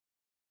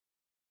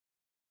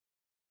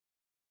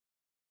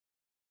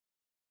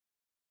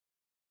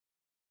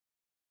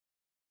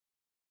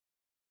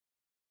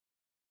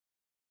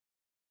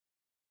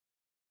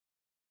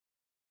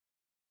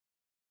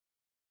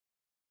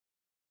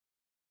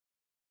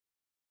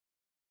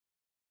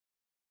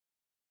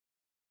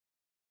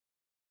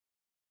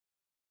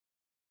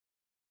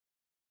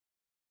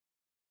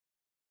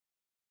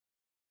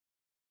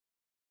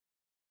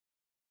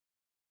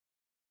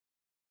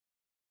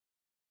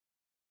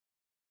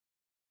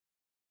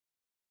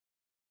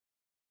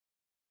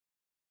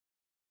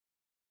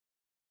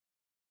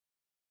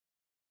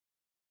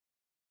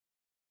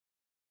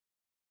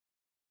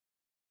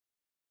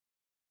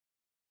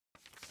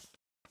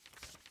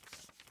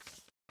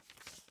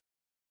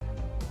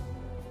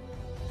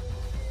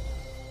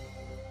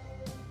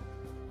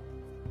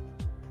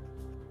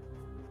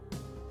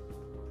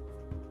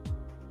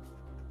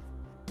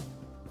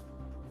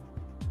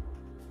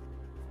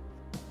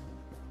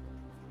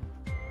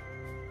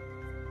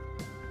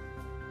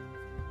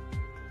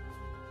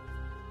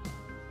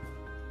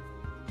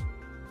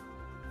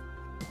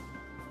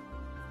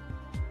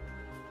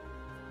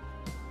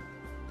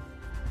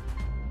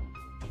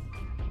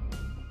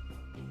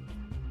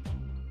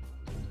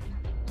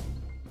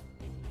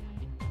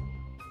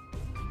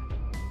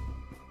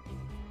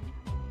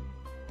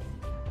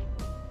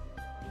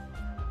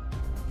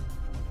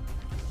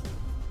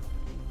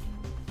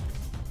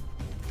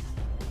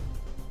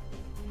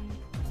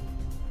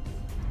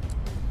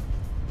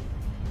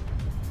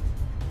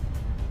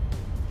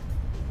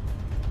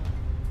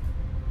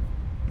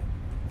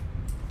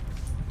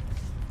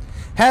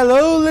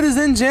Hello, ladies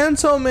and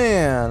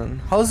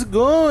gentlemen. How's it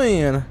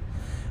going?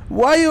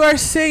 Why you are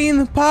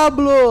saying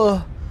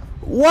Pablo?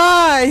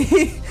 Why?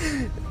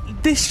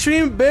 The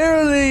stream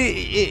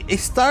barely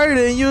started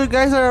and you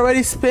guys are already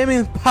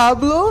spamming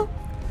Pablo?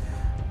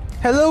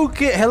 Hello,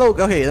 hello.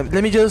 Okay,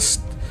 let me just.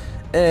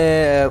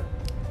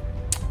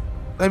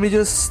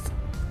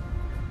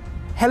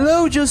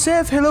 Hello,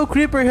 Joseph. Hello,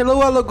 Creeper. Hello,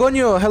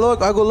 Alogonio. Hello,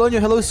 Agolonio.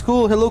 Hello,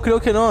 School. Hello,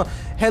 Criokeno.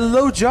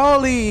 Hello,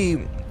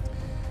 Jolly.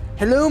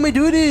 Hello, my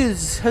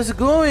dudes. How's it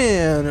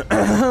going?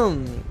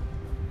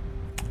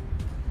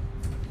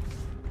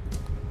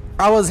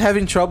 I was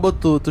having trouble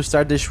to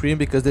start the stream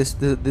because this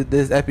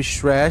app is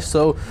trash.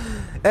 So,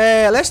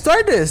 let's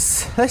start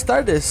this.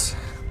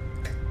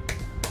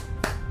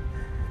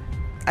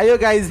 Are you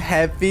guys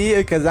happy?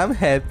 Because I'm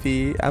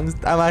happy. I'm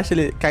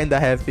actually kinda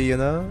happy, you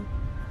know.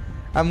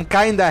 I'm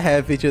kinda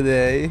happy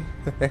today.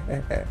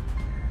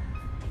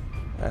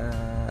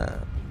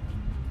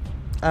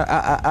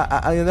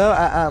 You know,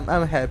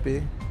 I'm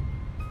happy.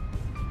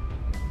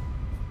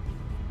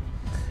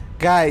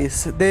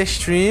 Guys, the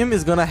stream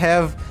is gonna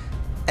have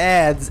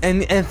ads,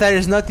 and there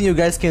is nothing you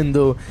guys can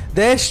do.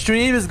 The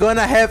stream is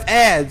gonna have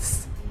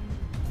ads,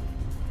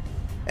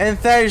 and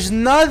there's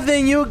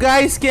nothing you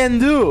guys can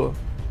do.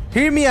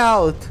 Hear me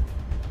out.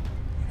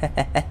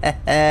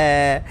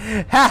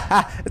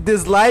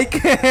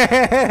 Dislike.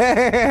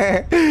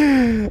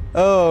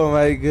 Oh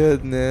my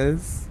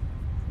goodness.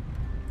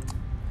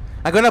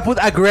 I'm gonna put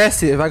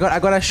aggressive. I'm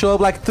gonna show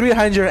up like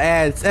 300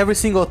 ads every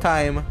single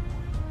time.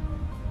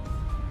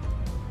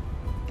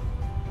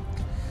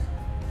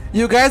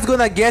 You guys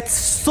gonna get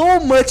so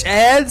much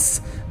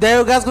ads that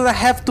you guys gonna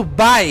have to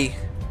buy.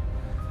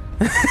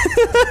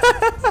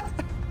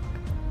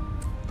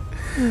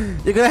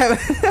 You're gonna have.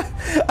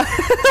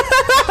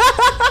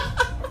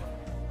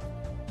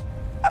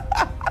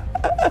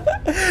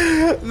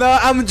 No,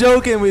 I'm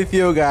joking with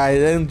you guys.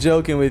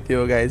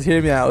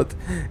 Hear me out.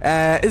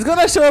 It's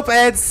gonna show up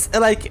ads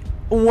like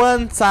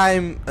one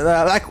time,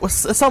 like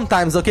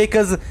sometimes, okay?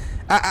 Cause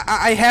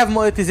I have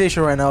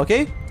monetization right now,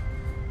 okay?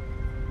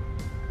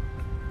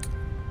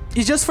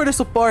 It's just for the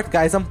support,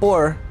 guys. I'm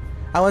poor.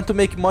 I want to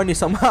make money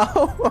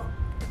somehow.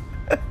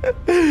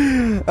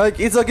 Like,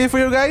 it's okay for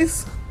you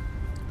guys?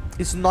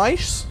 It's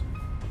nice.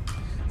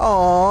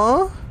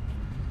 Aww.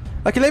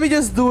 Okay, let me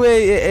just do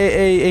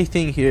a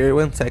thing here.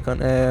 1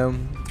 second.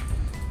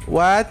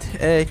 What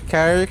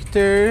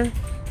character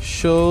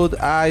should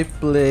I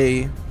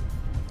play?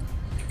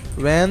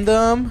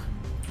 Random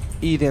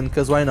Eden,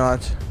 cause why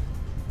not?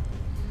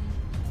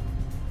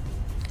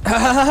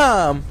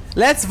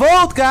 Let's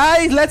vote,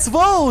 guys. Let's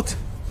vote.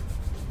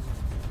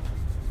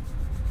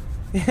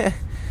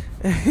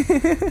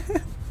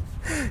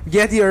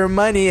 Get your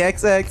money,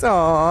 XX.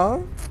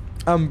 Aww.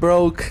 I'm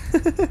broke.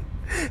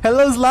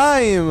 Hello,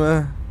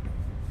 Slime.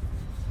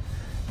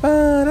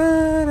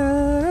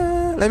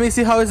 Let me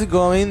see how is it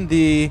going,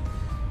 the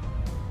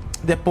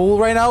poll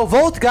right now.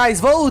 Vote,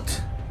 guys,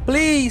 vote,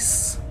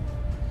 please.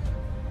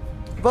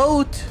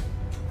 Vote.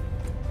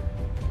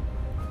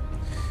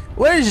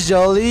 Where's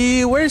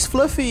Jolly? Where's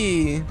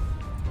Fluffy?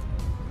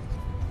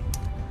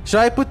 Should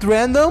I put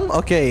random?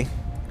 Okay.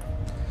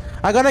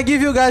 I'm gonna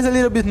give you guys a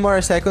little bit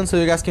more seconds so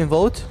you guys can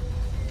vote.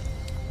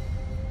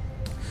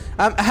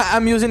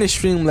 I'm using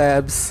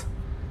Streamlabs.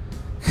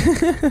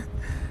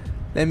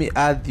 Let me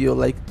add you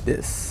like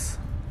this.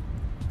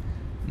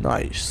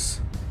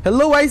 Nice.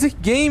 Hello,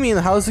 Isaac Gaming.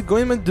 How's it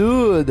going, my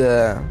dude?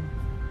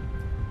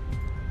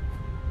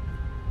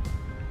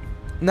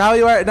 Now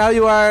you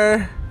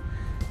are.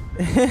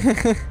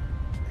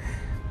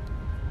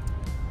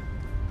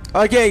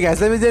 Okay, guys.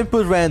 Let me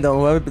put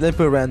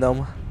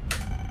random.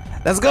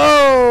 Let's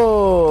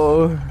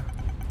go.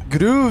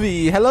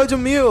 Groovy. Hello,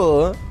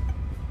 Jamil.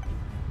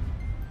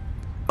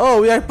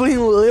 Oh, we are playing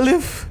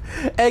Lilith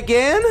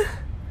again.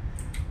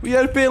 We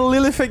are playing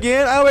Lilith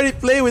again. I already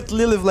play with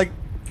Lilith. Like,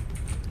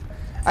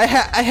 I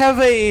have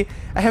a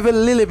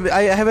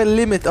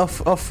limit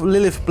of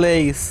Lilith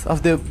plays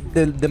of the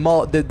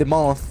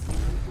month.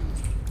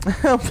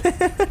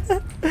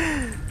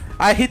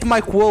 I hit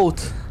my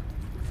quote.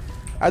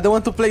 I don't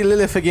want to play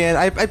Lilith again.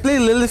 I play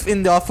Lilith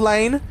in the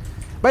offline.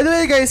 By the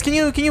way, guys, can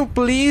you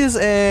please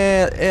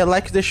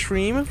like the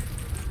stream?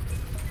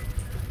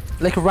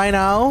 Like right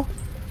now.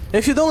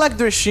 If you don't like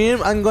the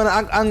stream, I'm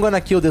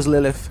gonna kill this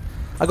Lilith.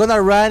 I'm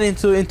gonna run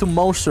into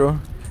monster.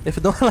 If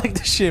you don't like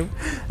the stream,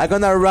 I'm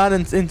gonna run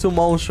into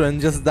monster and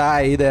just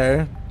die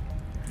there.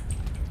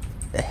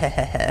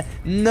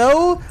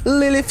 No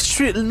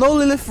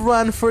Lilith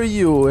run for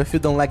you if you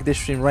don't like the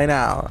stream right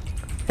now.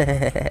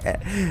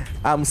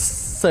 I'm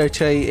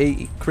such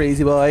a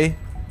crazy boy.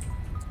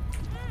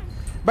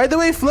 By the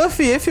way,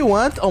 Fluffy, if you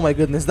want, oh my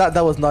goodness, that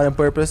was not on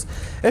purpose.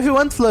 If you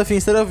want, Fluffy,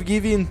 instead of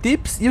giving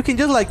tips, you can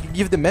just like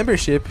give the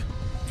membership.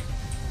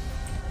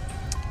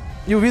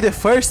 You'll be the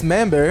first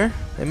member.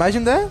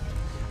 Imagine that.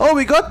 Oh,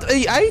 we got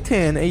a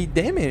item, a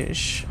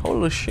damage.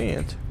 Holy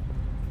shit.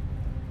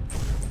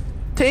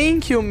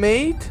 Thank you,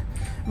 mate.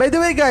 By the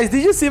way, guys,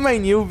 did you see my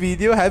new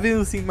video? Have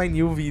you seen my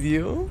new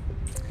video?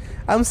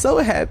 I'm so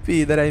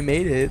happy that I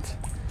made it.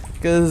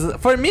 Because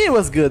for me it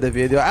was good, the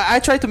video. I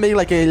tried to make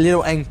like a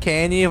little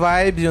uncanny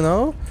vibes, you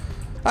know?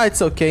 Ah,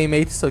 it's okay,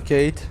 mate. It's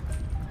okay.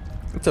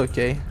 It's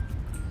okay.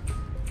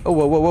 Oh,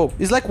 whoa, whoa, whoa.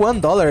 It's like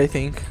 $1, I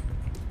think.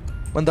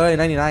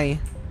 $1.99.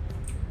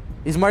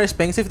 It's more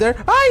expensive there.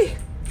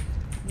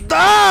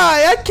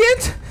 Die! I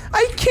can't!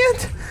 I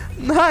can't!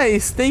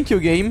 Nice! Thank you,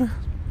 game.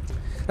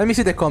 Let me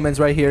see the comments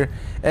right here.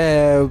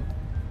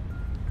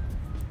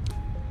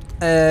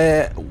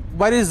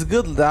 What is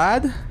good,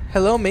 lad?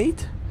 Hello,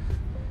 mate.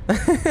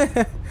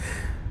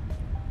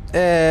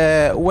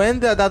 When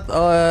did that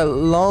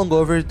long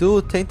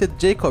overdue tainted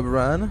Jacob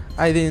run?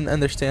 I didn't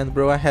understand,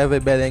 bro. I have a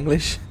bad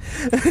English.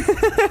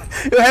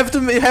 you have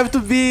to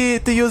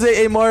use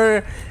a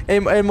more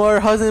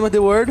how's the name of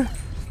the word?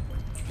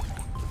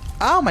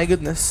 Oh my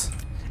goodness.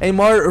 A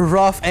more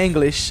rough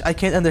English. I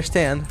can't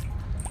understand.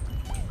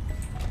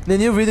 The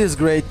new video is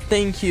great.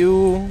 Thank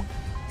you.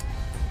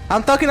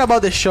 I'm talking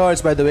about the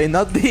shorts, by the way,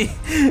 not the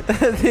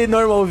the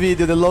normal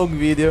video, the long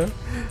video.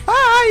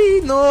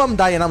 No, I'm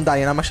dying.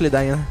 I'm actually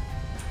dying.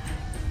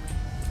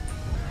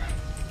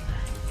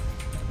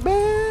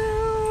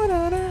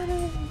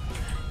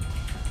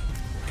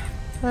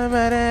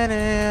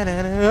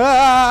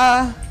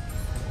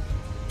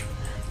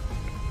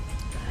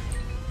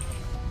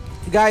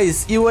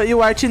 Guys, you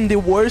watching the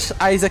worst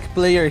Isaac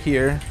player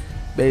here,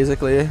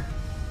 basically.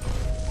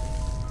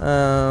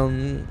 I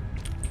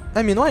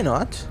mean, why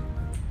not?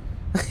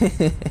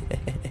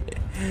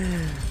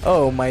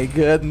 Oh my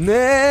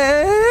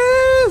goodness!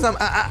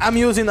 I'm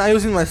using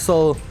my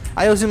soul.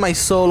 I'm using my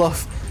soul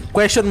of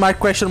question mark.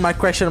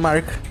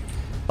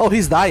 Oh,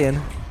 he's dying.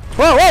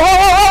 Whoa, whoa,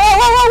 whoa,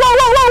 whoa, whoa, whoa,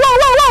 whoa, whoa, whoa,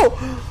 whoa, whoa,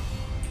 whoa!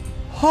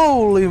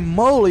 Holy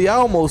moly, I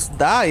almost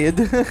died.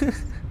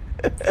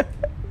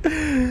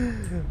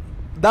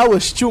 That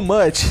was too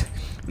much.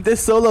 The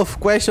soul of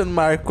question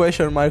mark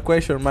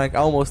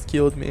almost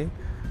killed me.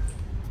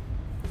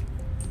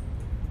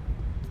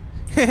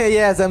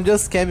 Yes, I'm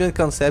just scamming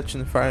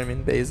conception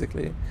farming,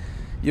 basically.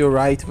 You're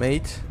right,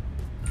 mate.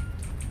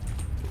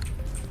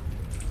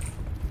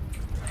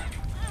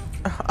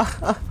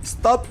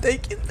 Stop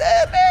taking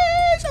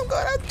damage! I'm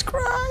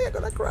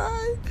gonna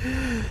cry.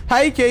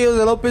 Hi, Chaos.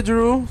 Hello,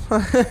 Pedro.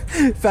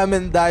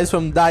 Famine dies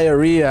from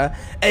diarrhea.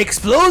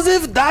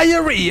 Explosive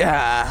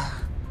diarrhea!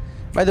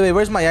 By the way,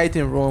 where's my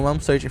item room? I'm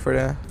searching for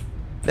that.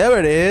 There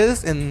it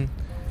is, and...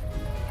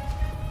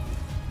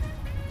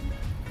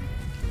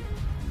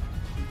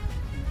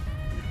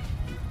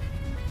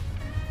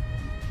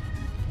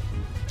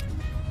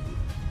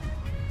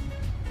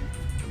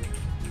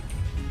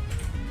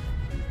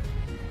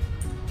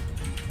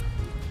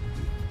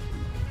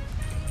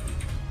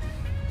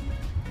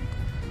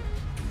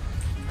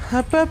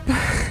 Up, up.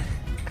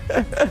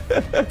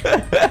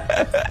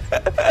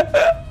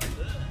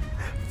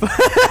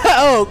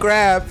 Oh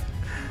crap.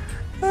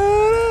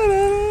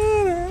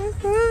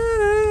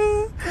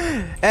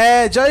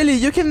 Joyly,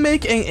 you can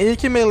make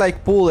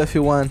like pool if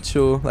you want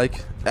to.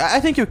 Like, I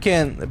think you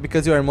can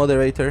because you are a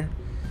moderator.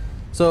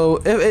 So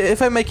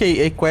if I make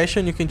a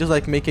question, you can just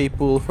like make a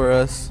pool for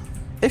us.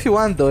 If you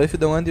want, though. If you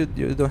don't want,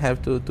 you don't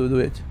have to do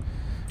it.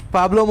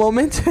 Pablo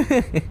moment.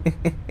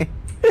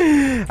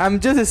 I'm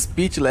just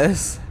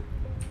speechless.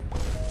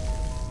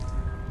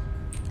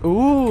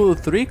 Ooh,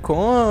 3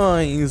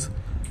 coins.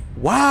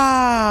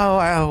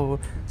 Wow,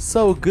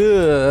 so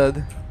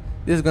good.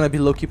 This is gonna be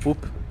low-key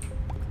poop.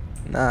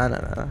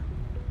 Nah.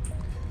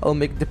 I'll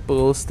make the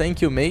pulls.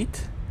 Thank you,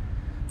 mate.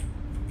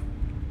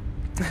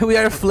 We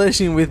are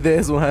flushing with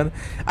this one.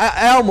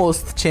 I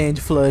almost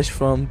changed flush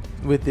from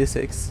with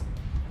D6.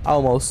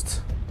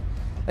 Almost.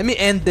 Let me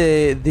end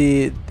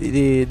the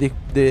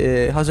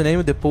how's the name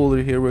of the pool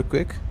here real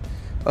quick.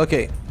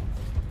 Okay.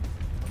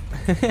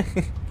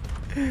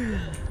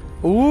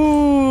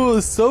 Ooh,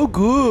 so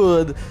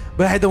good.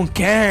 But I don't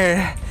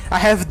care. I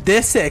have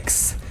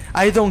D6.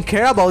 I don't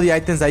care about the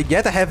items I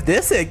get. I have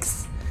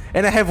D6.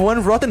 And I have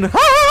 1 rotten.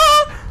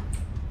 Ah!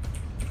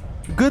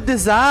 Good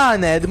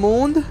design,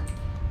 Edmund.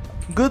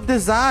 Good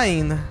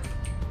design.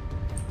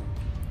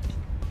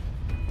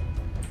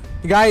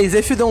 Guys,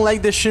 if you don't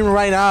like the stream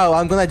right now,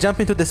 I'm gonna jump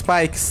into the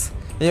spikes.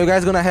 And you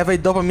guys gonna have a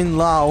dopamine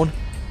loud.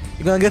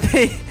 You're gonna get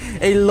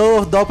a low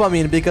of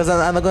dopamine because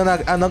I'm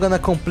not gonna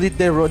complete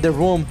the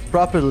room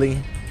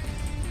properly.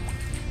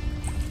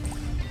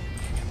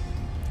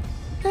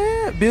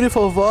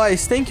 Beautiful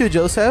voice. Thank you,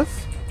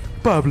 Joseph.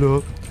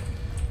 Pablo.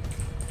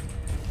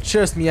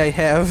 Trust me, I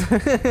have.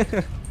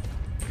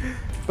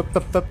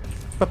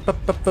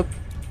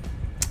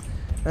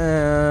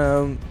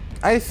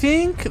 I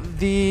think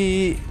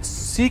the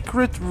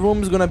secret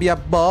room is gonna be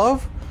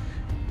above.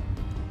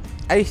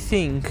 I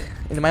think,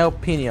 in my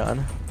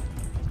opinion.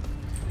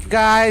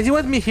 Guys, you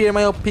want me to hear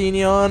my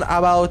opinion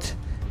about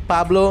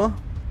Pablo?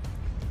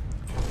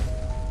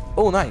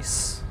 Oh,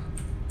 nice.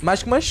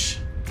 Magic Mush?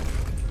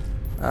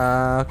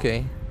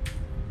 Okay.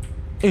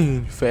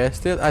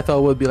 Infested? I thought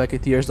it would be like a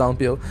tears down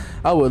pill.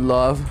 I would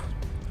love.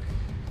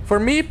 For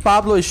me,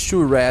 Pablo is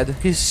too red.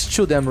 He's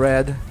too damn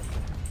red.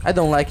 I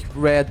don't like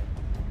red.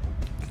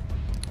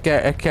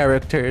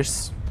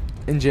 characters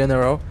in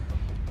general.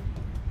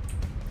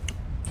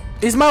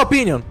 It's my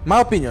opinion,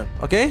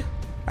 okay?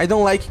 I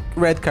don't like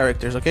red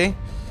characters, okay?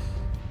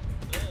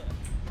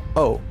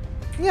 Oh,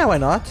 yeah, why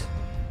not?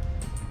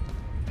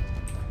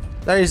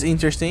 That is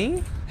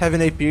interesting.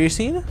 Having a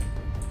piercing.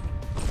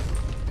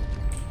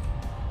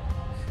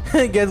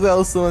 Get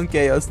well soon,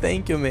 Chaos.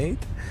 Thank you, mate.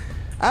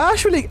 I'm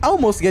actually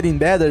almost getting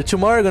better.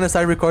 Tomorrow I'm gonna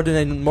start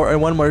recording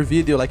one more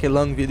video, like a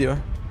long video.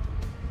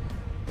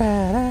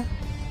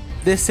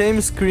 The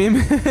same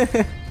scream.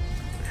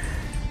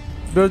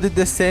 Bro did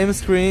the same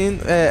screen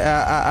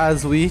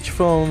as Witch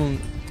from...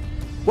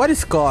 What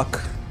is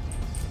cock?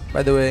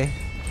 By the way.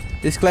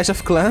 This Clash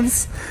of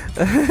Clans?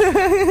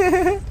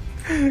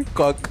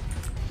 Cock.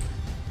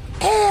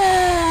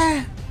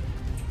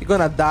 You're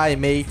gonna die,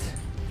 mate.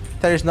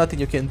 There is nothing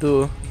you can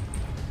do.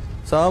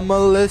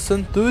 Someone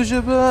listen to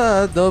you,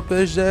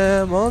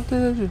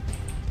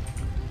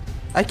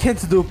 I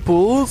can't do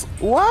pulls?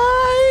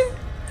 Why?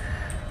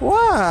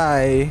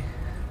 Why?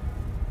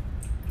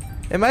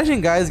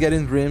 Imagine guys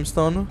getting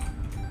brimstone.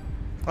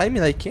 I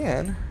mean, I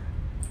can,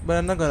 but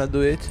I'm not gonna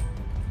do it.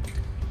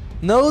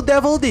 No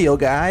devil deal,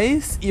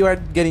 guys. You are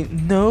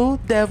getting no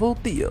devil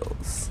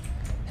deals.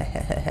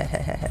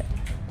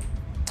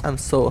 I'm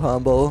so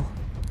humble.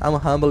 I'm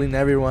humbling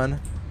everyone.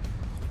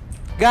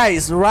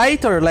 Guys,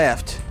 right or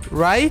left?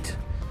 Right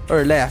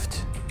or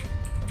left?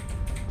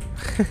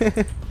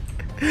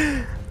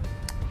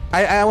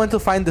 I want to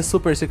find the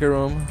super secret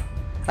room.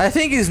 I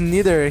think it's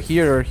neither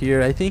here or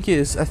here. I think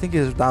it's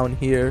down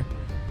here.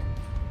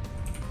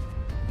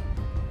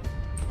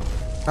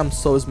 I'm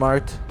so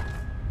smart.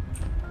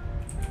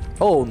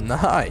 Oh,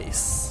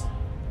 nice.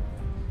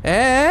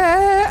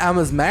 I'm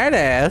a smart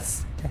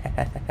ass.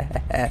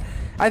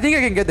 I think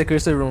I can get the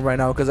crystal room right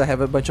now because I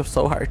have a bunch of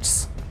soul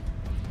hearts.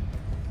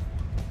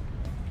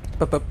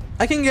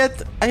 I can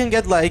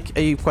get like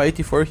a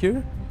quality 4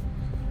 here.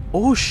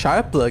 Oh,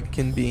 sharp plug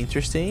can be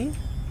interesting.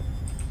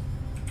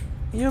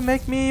 You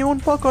make me un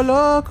poco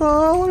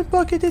loco, un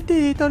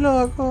poquitito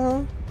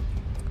loco.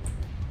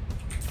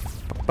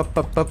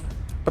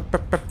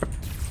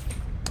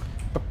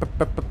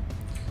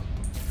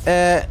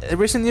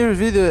 Recent year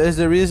video is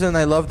the reason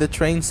I love the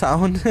train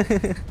sound.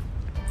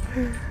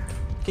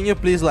 Can you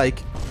please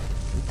like...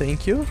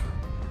 Thank you.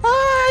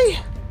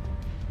 Hi!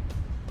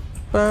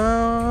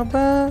 Ba,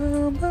 ba,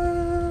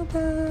 ba,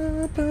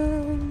 ba, ba.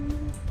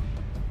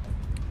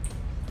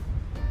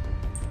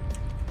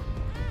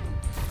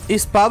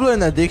 Is Pablo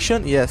an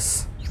addiction?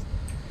 Yes.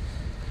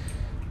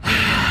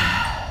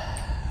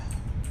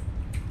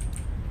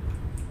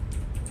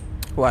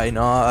 Why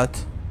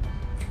not?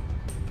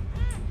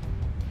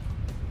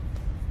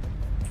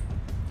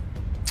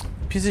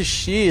 Piece of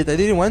shit, I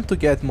didn't want to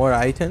get more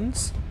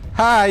items.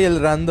 Hi El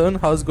Randon,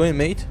 how's it going,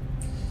 mate?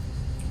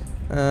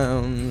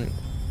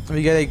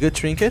 We get a good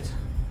trinket.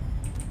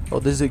 Oh,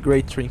 this is a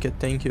great trinket,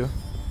 thank you.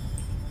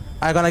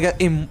 I'm gonna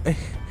get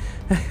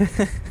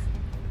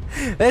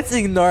Let's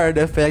ignore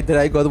the fact that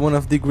I got one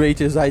of the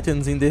greatest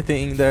items in the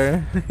thing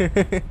there.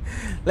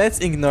 Let's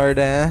ignore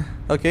that.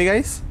 Okay,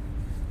 guys?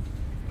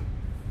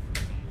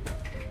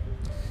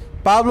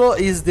 Pablo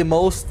is the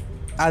most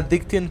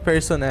addicting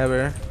person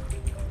ever.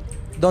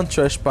 Don't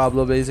trust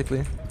Pablo,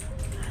 basically.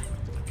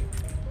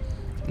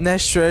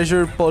 Next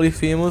treasure,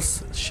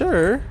 Polyphemus.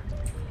 Sure.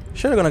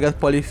 Sure, gonna get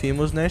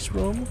Polyphemus next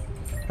room.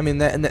 I mean,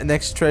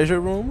 next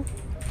treasure room.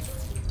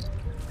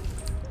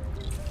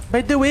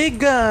 By the way,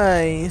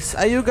 guys,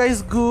 are you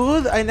guys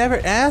good? I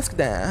never asked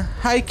that.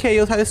 Hi,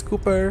 Chaos. Hi,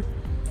 Scooper.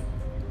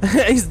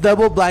 Is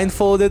double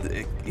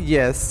blindfolded?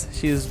 Yes,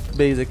 she's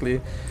basically.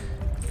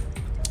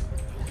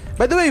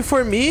 By the way,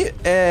 for me,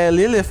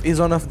 Lilith is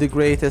one of the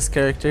greatest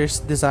characters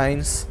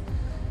designs.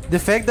 The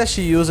fact that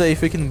she uses a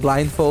freaking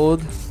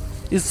blindfold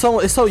is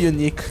so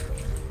unique.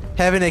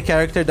 Having a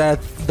character that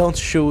don't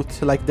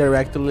shoot like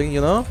directly,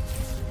 you know,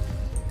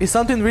 is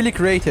something really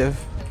creative.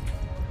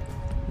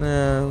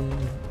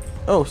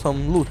 Oh,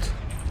 some loot.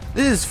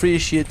 This is free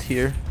shit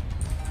here.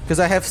 Because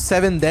I have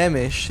 7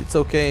 damage. It's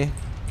okay.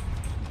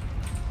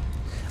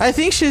 I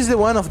think she's the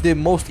one of the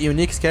most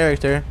unique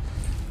character.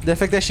 The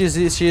fact that she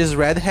is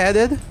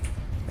red-headed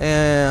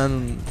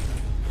and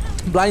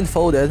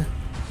blindfolded.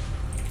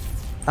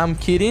 I'm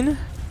kidding.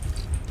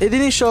 It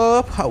didn't show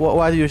up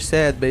what you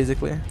said,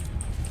 basically.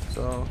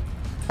 So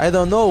I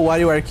don't know what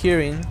you are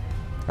caring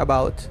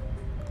about.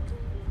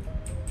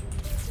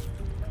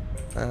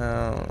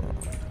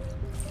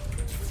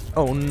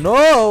 Oh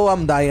no!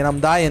 I'm dying!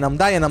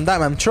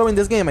 I'm throwing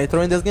this game.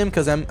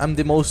 Because I'm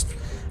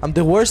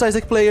the worst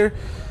Isaac player.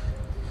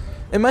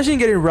 Imagine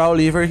getting raw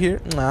liver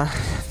here. Nah,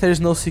 there's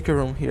no secret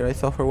room here. I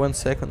thought for 1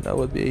 second that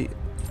would be.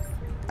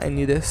 I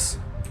need this.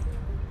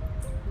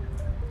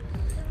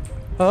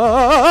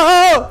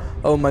 Oh!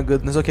 Oh my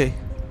goodness. Okay,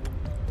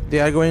 they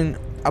are going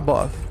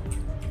above.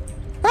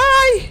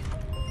 Hi!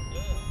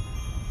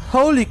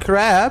 Holy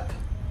crap!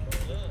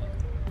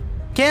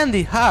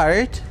 Candy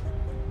heart.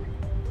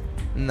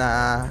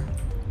 Nah,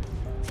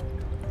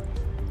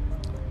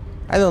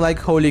 I don't like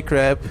holy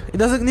crap. It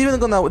doesn't even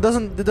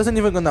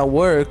gonna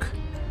work.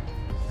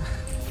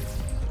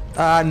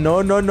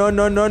 No, no, no, no,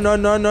 no, no,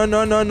 no, no, no,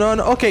 no, no,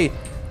 no. Okay,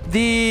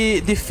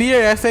 the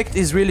fear effect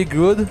is really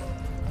good,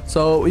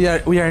 so we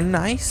are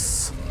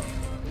nice.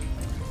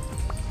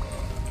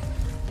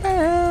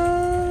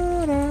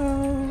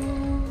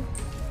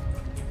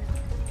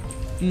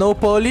 No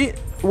poly.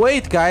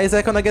 Wait, guys,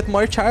 I'm gonna get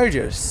more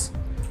chargers.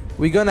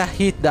 We're gonna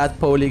hit that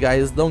poly,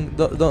 guys. Don't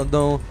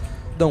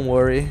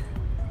worry.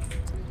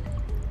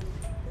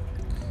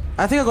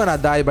 I think I'm gonna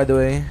die, by the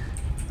way.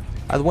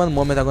 At one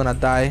moment, I'm gonna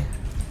die.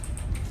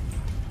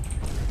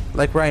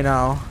 Like right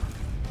now.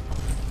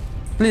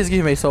 Please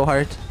give me soul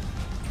heart.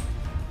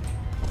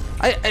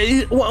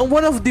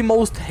 One of the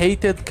most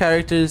hated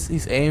characters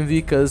is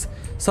Envy, because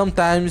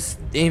sometimes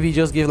Envy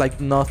just give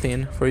like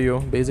nothing for you,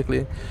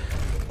 basically.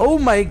 Oh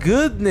my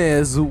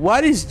goodness,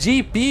 what is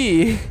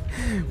GP?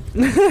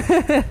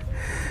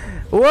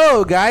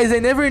 Whoa, guys, I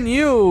never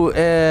knew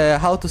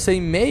how to say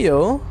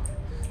mayo.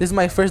 This is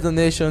my first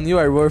donation. You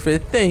are worth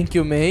it. Thank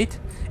you, mate.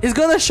 It's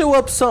gonna show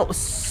up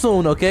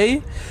soon,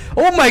 okay?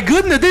 Oh my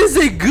goodness, this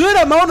is a good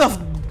amount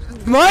of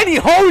money.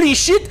 Holy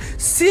shit,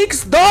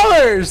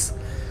 $6.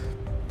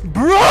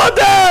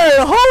 Brother,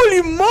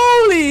 holy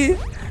moly.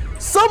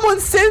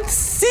 Someone sent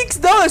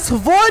 $6.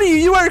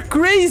 Vori, you are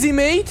crazy,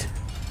 mate.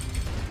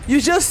 You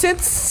just sent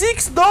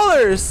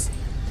 $6.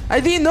 I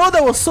didn't know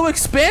that was so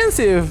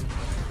expensive.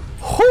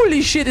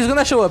 Holy shit, it's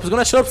gonna show up. It's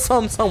gonna show up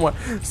somewhere.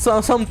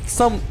 Some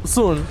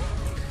soon.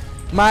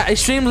 My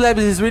Streamlabs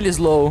is really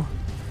slow.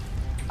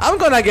 I'm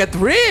gonna get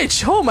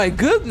rich. Oh my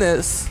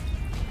goodness.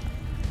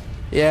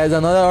 Yes,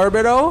 another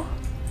orbital.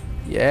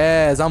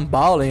 Yes, I'm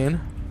balling.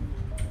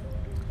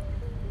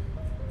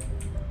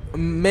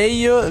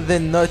 Mayo the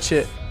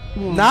noche.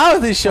 Now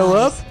they show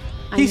up.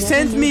 He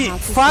sent me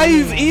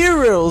 5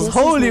 euros.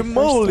 Holy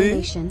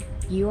moly.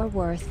 You are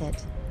worth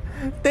it.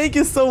 Thank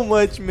you so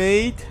much,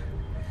 mate.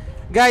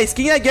 Guys,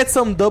 can I get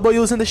some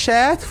W's in the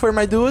chat for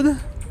my dude?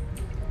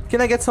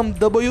 Can I get some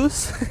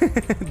W's?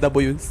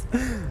 W's.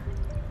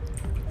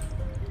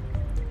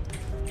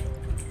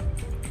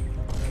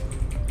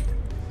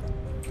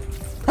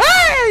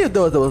 Hey,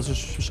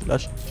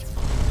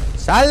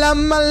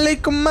 Salam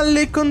alaikum,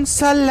 alaikum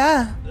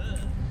salam.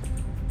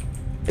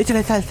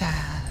 Échale salsa.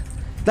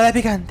 Dale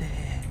picante.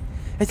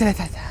 Échale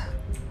salsa.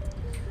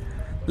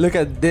 Look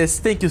at this.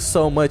 Thank you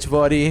so much,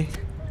 Vori.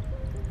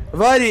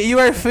 Vori, you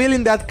are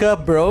feeling that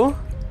cup, bro.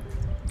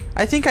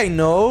 I think I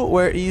know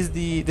where is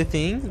the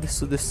thing.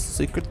 The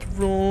secret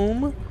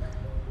room.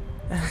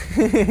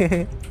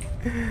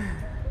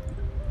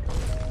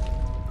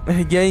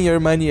 Getting your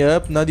money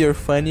up, not your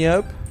funny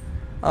up.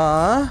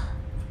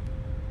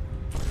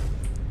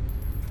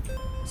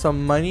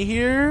 Some money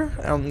here.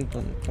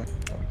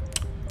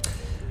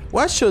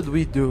 What should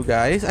we do,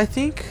 guys? I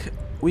think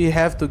we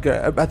have to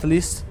get at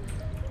least.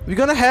 We're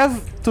gonna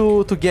have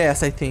to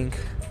guess. I think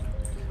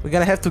we're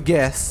gonna have to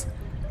guess.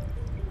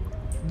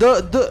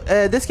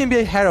 This can be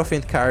a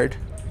Hierophant card,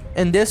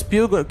 and this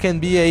pill can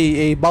be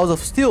a Balls of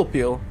Steel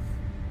pill.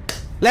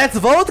 Let's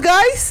vote,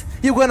 guys.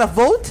 You gonna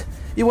vote?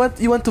 You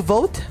want to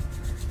vote?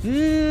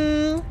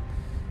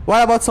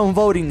 What about some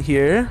voting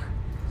here?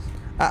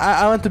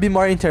 I want to be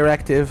more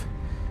interactive.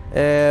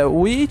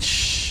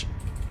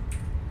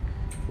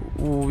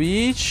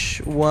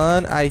 Which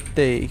one I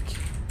take?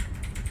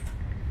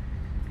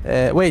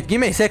 Wait, give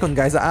me a second,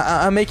 guys.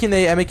 I'm making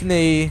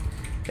a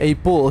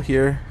poll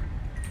here.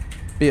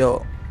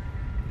 Bill,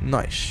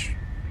 nice.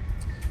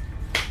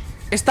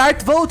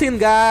 Start voting,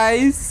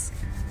 guys.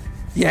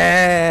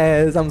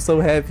 Yes, I'm so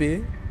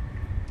happy.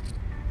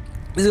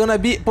 This is gonna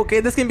be okay.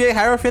 This can be a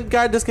Hierophant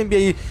card. This can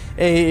be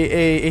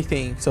a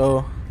thing.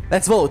 So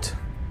let's vote.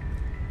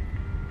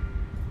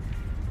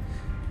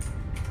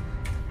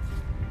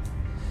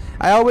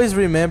 I always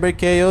remember,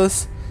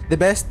 Chaos, the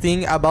best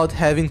thing about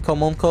having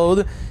common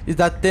code is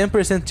that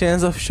 10%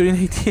 chance of shooting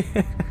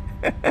ATM.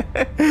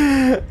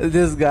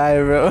 This guy,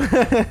 bro.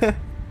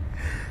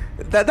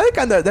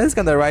 That's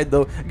kinda right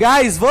though.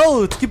 Guys,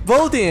 vote! Keep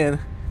voting!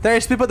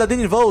 There's people that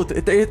didn't vote.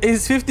 It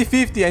is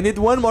 50-50. I need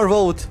one more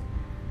vote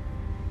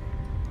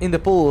in the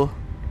pool.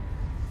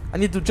 I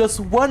need to just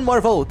one more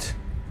vote.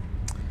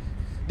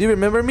 Do you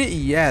remember me?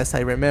 Yes,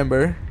 I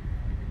remember.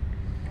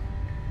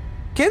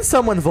 Can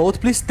someone vote,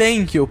 please?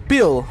 Thank you.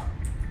 Pill.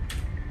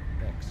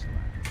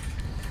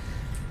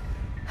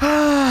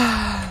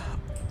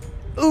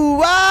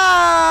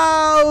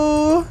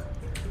 Wow!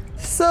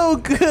 So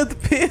good,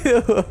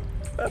 Pill.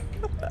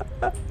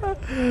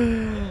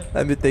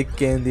 Let me take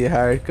Candy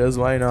Heart, cause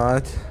why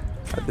not?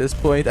 At this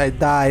point, I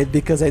died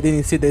because I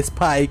didn't see the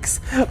spikes.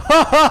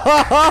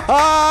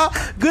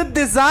 Good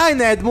design,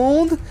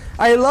 Edmund.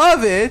 I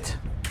love it.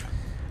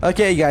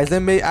 Okay, guys,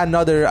 let me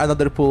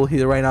another pool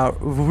here right now,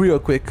 real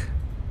quick.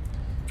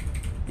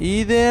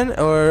 Eden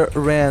or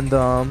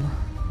random?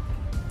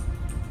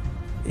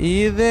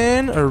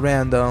 Eden or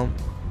random?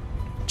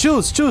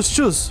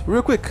 Choose,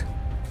 real quick.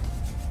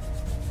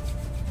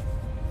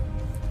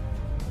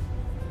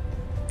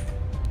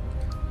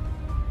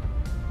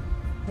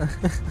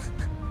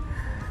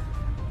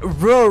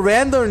 Bro,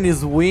 random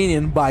is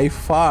winning by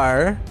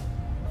far.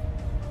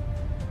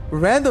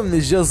 Random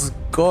is just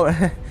Go.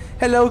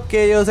 Hello,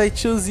 Chaos. I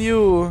choose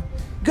you.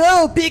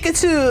 Go,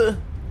 Pikachu.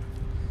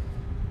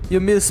 You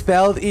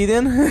misspelled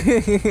Eden.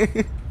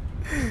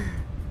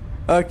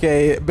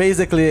 Okay,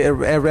 basically a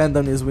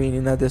random is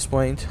winning at this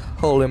point.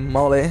 Holy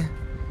moly.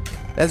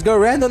 Let's go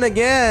random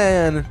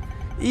again.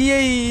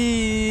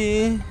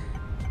 Yay.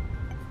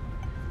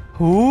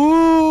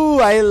 Ooh,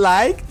 I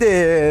like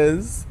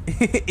this.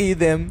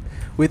 Eden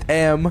with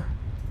M.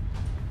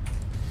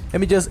 Let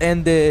me just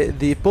end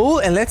the pool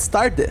and let's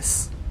start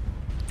this.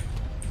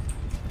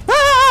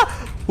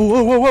 Ah!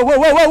 Whoa, whoa, whoa, whoa,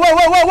 whoa, whoa, whoa,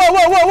 whoa, whoa,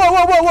 whoa, whoa, whoa,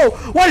 whoa, whoa, whoa!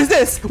 What is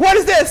this? What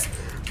is this?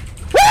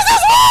 What is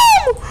this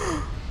room?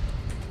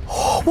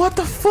 Oh, what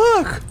the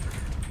fuck?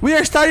 We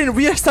are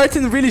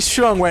starting really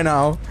strong right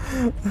now.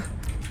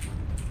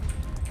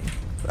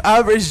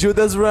 Average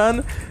Judas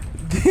run.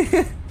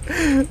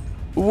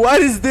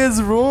 What is this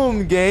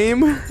room,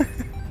 game?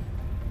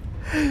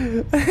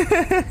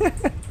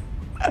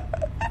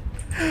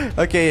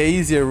 Okay, an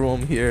easier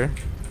room here.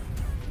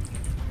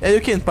 Yeah, you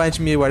can punch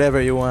me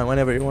whatever you want,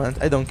 whenever you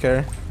want. I don't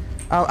care.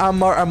 I'm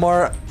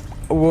more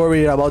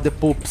worried about the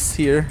poops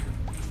here,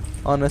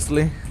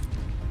 honestly.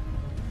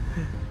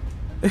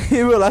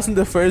 You were lost in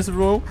the first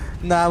room.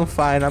 Nah, I'm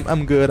fine.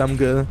 I'm good. I'm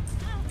good.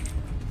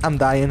 I'm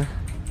dying.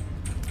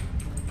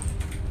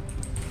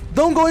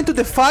 Don't go into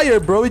the fire,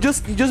 bro. You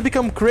just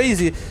become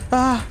crazy.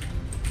 Oh.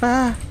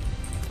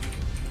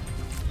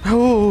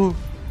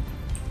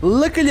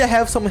 Luckily, I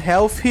have some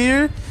health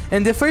here,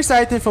 and the first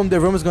item from the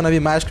room is gonna be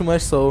magic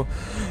mush. So,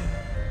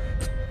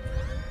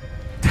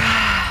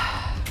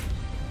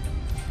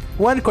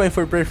 1 coin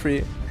for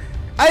free.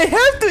 I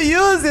have to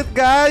use it,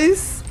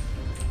 guys.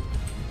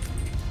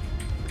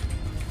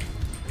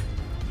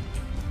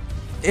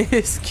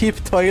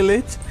 Skip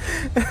toilet.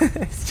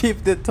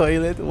 Skip the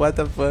toilet. What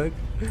the fuck?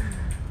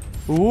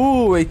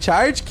 Ooh, a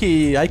charge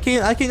key. I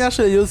can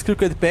actually use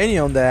Crooked Penny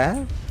on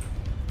that.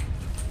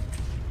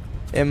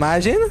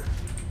 Imagine.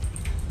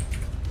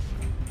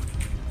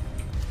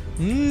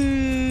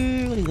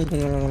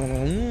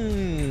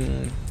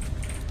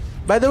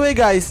 By the way,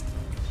 guys,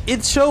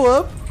 it show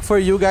up for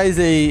you guys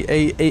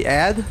a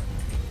ad.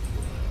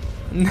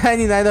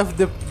 99 of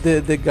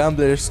the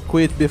gamblers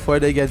quit before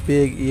they get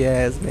big.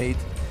 Yes, mate,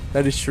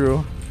 that is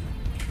true.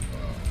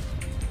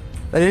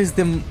 That is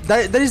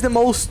the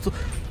most.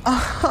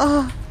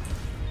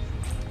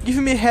 Give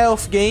me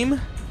health, game.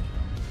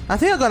 I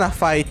think I'm gonna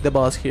fight the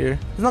boss here.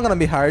 It's not gonna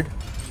be hard.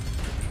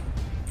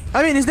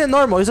 I mean, it's a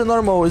normal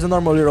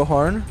little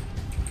horn.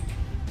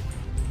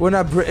 We're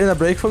not in a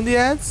break from the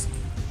ads.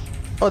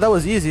 Oh, that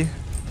was easy.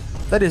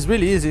 That is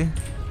really easy.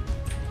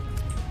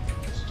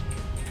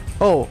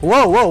 Oh,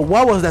 whoa, whoa!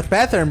 What was that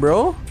pattern,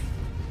 bro?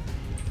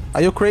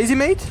 Are you crazy,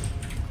 mate?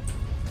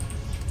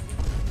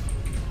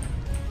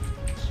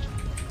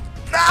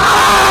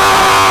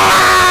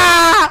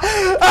 Ah!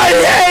 I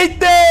hate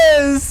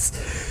this.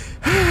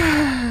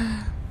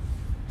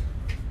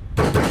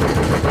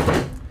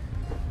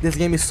 This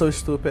game is so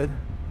stupid.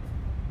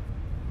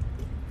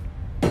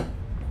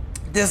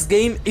 This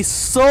game is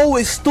so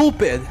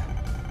stupid.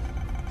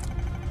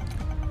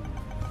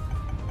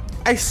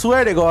 I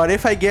swear to God,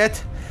 if I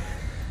get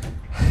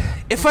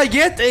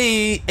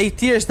a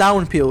tears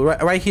down pill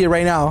right here,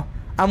 right now,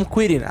 I'm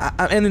quitting.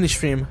 I'm ending the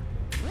stream.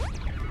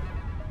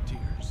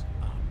 Tears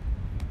up.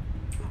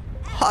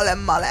 Holy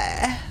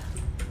moly.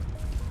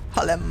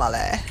 Holy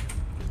moly.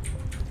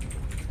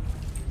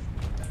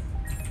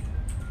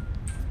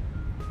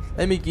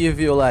 Let me give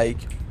you like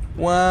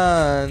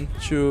 1,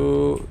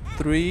 2,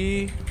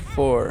 3,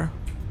 4.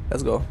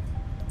 Let's go.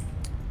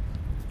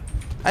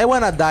 I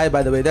wanna die,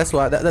 by the way. That's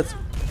why. That's.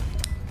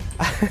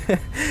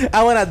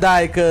 I wanna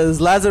die because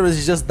Lazarus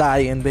is just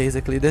dying.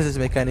 Basically, this is the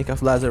mechanic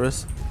of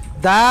Lazarus.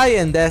 Die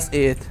and that's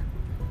it.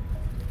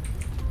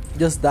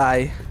 Just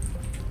die.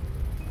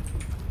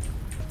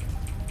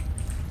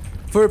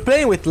 For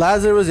playing with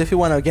Lazarus, if you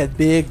wanna get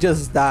big,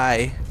 just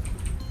die.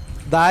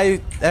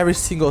 Die every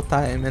single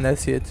time, and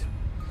that's it.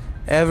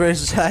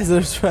 Average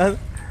Lazarus run.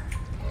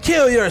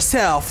 Kill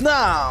yourself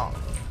now.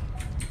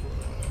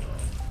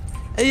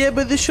 Yeah,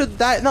 but this should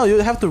die. No, you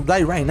have to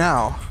die right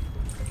now.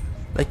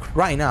 Like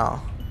right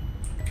now.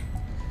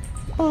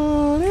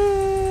 Oh,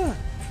 yeah.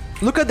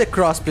 Look at the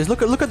crossplays.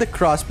 Look at the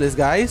crossplays,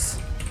 guys.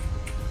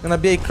 Gonna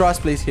be a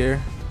crossplays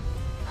here.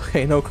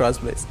 Okay, no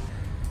crossplays.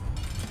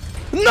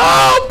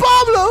 No,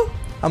 Pablo!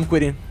 I'm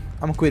quitting.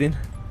 I'm quitting.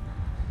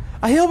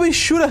 I always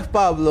shoot at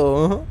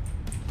Pablo.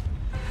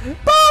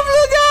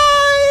 Pablo,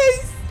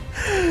 guys!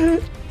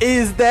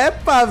 Is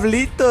that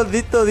Pablito?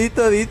 Dito?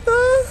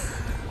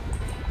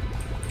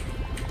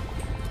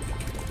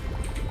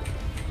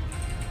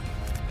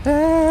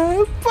 Pablo!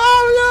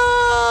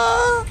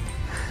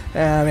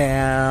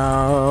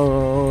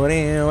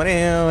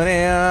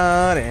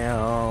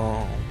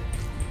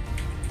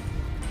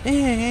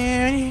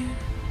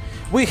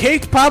 We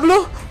hate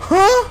Pablo?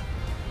 Huh?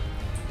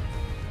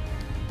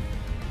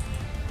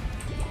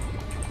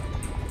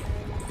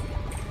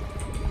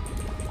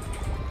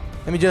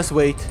 Let me just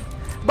wait.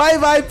 Bye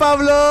bye,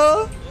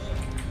 Pablo!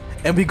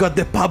 And we got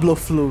the Pablo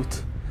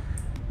flute.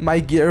 My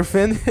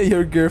girlfriend,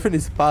 your girlfriend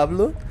is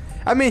Pablo.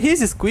 I mean,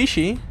 he's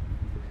squishy,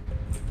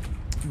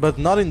 but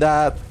not in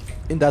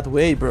that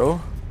way, bro.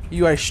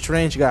 You are a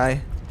strange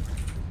guy.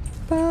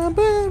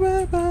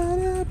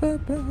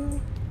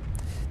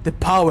 The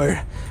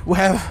power we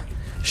have.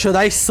 Should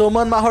I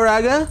summon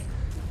Mahoraga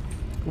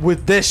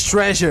with this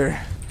treasure?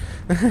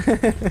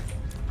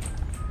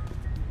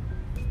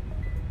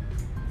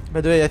 By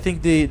the way, I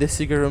think the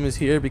secret room is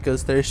here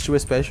because there's 2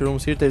 special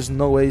rooms here. There's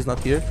no way he's not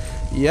here.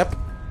 Yep.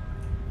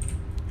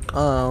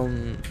 Huh?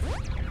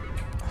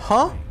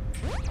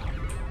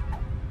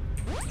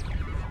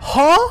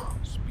 Huh?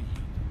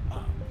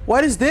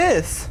 What is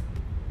this?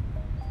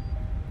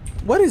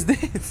 What is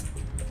this?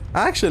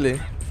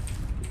 Actually.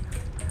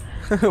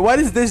 What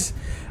is this?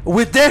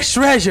 With this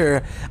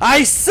treasure,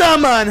 I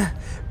summon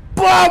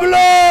Pablo!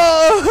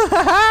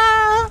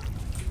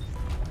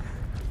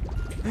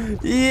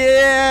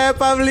 Yeah,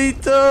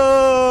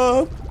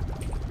 Pablito!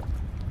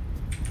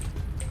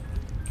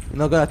 You're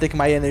not gonna take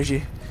my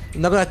energy.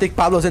 You're not gonna take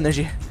Pablo's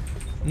energy.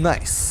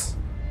 Nice.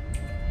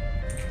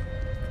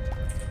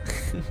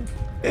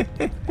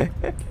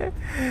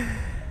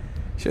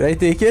 Should I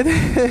take it?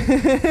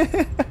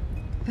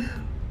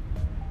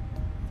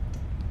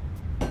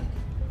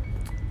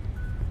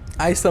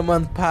 I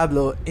summon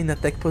Pablo in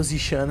attack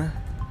position.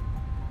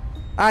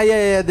 Ah,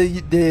 yeah,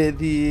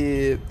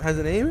 the has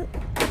a name?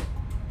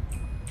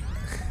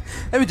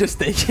 Let me just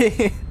take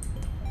it.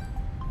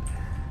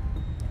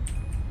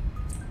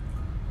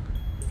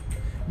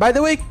 By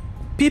the way,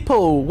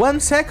 people, 1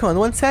 second,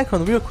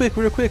 real quick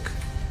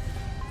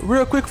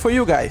for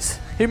you guys.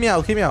 Hear me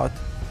out.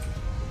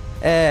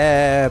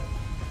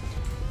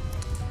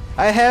 I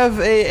have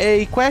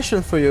a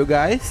question for you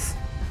guys.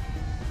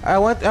 I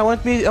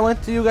want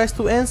you guys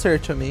to answer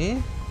to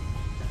me.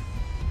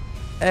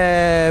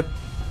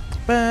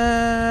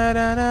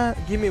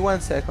 Give me 1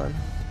 second.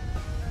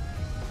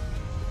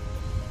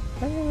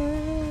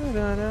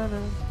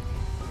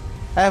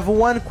 I have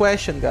one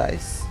question,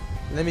 guys.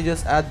 Let me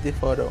just add the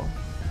photo.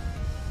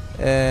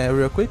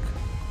 Real quick.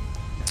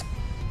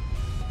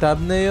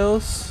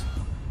 Thumbnails.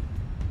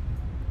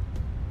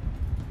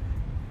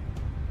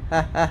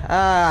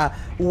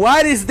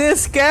 What is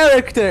this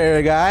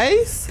character,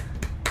 guys?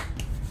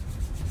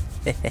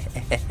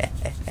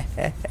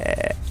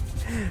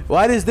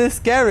 What is this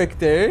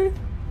character?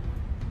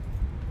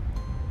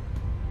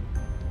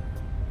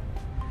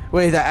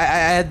 Wait,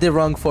 I had the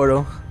wrong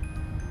photo.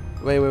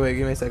 Wait,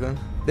 give me a second.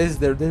 This is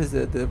the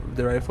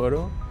right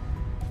photo.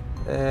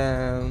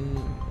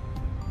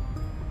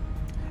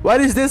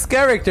 What is this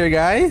character,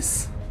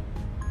 guys?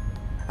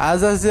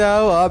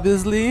 Azazel,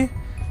 obviously,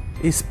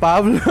 is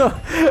Pablo.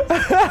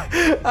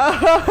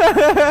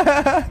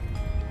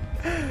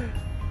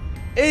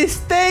 It's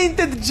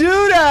Tainted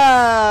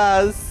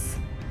Judas!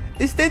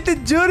 It's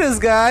Tainted Judas,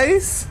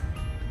 guys!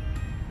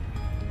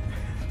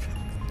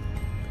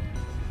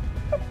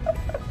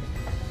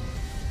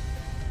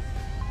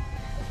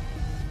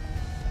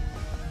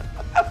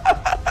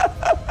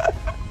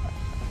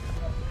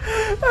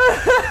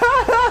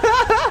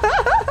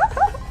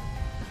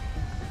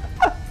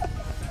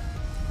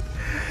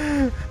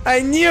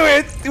 I knew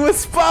it! It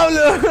was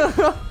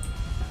Pablo!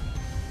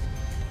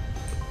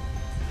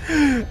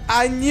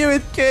 I knew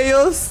it,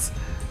 Chaos!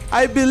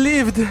 I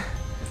believed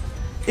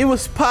it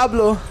was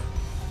Pablo.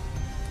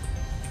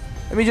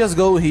 Let me just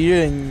go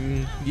here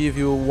and give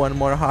you one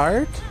more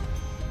heart.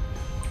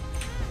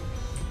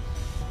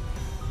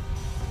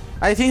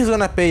 I think he's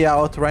gonna pay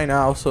out right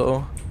now,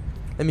 so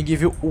let me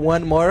give you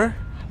one more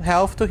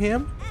health to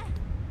him.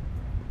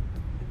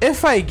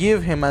 If I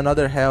give him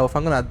another health,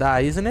 I'm gonna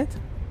die, isn't it?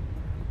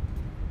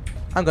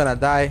 I'm gonna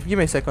die. Give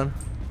me a second.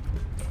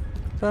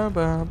 I'm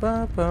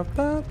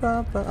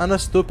not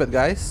stupid,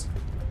 guys.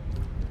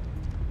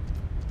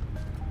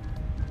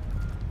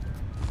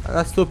 I'm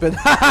not stupid.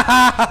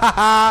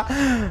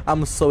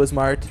 I'm so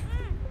smart.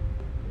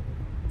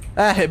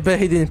 But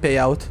he didn't pay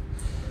out.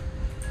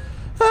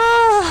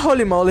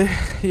 Holy moly.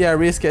 Yeah,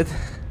 risk it.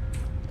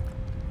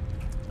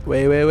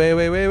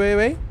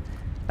 Wait.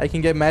 I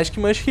can get magic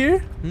mush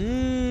here.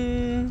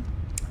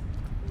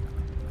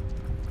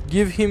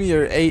 Give him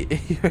your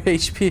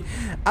HP.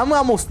 I'm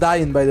almost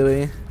dying, by the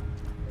way.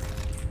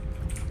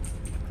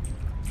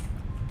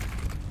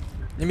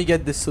 Let me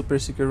get this super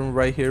secret room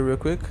right here real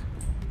quick.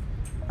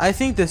 I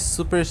think the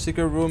super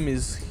secret room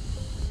is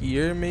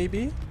here,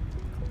 maybe.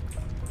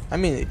 I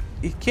mean,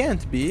 it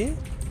can't be.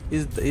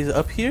 Is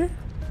up here?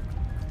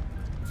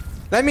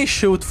 Let me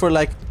shoot for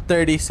like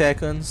 30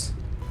 seconds.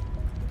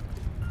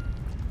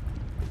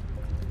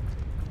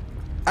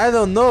 I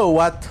don't know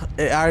what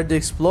are the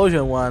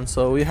explosion ones,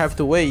 so we have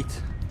to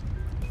wait.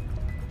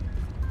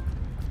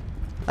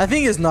 I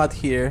think it's not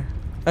here.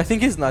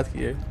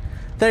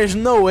 There's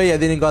no way I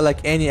didn't got like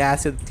any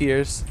acid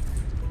tears.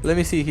 Let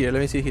me see here.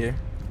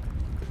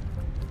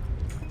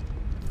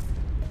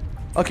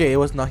 Okay, it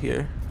was not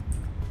here.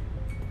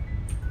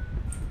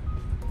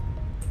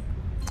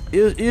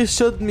 You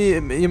should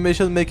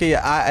make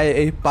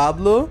a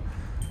Pablo.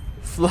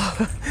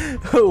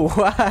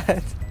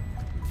 What?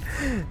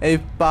 Hey,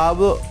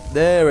 Pablo.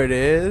 There it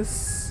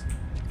is.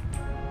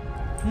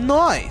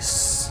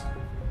 Nice.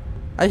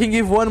 I can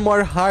give one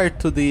more heart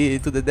to the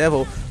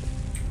devil.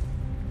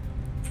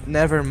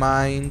 Never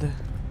mind.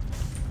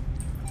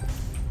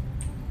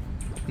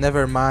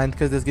 Never mind,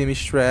 because this game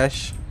is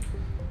trash.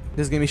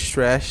 This game is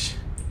trash.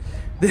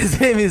 This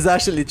game is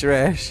actually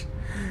trash.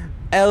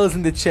 L's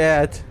in the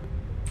chat.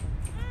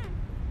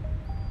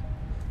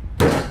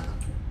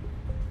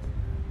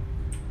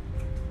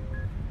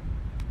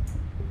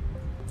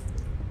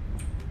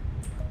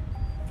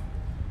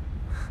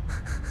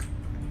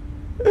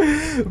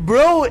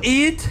 Bro,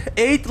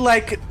 ate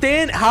like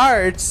 10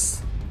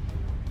 hearts.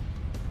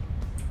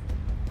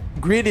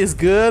 Greed is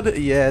good.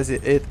 Yes,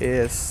 it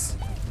is.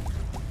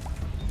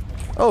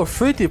 Oh,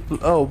 fruity.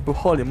 Oh,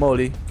 holy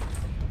moly.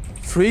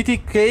 Fruity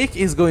cake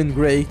is going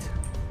great.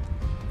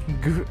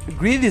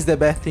 Greed is the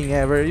best thing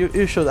ever.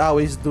 You should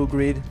always do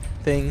greed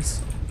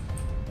things.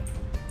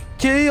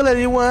 Kill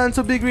anyone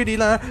to be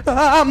greedy.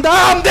 I'm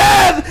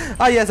dead!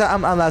 Ah, yes,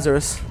 I'm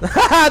Lazarus.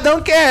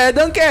 Don't care.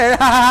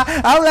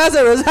 I'm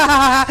Lazarus.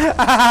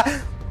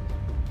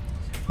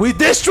 With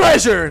this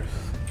treasure!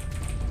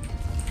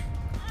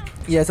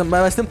 Yes,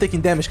 I'm still taking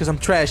damage because I'm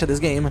trash at this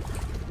game.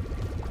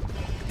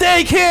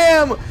 Take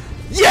him!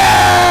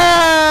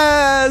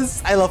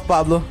 Yes! I love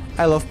Pablo.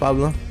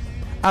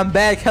 I'm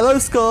back. Hello,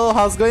 Skull.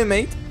 How's it going,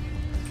 mate?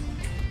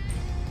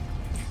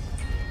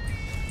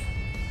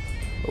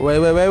 Wait.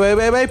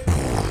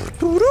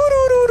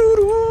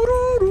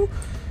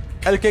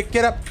 El que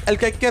quiera.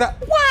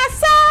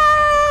 What's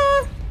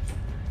up?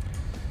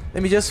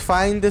 Let me just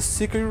find the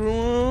secret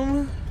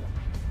room.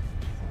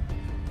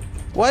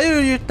 Why are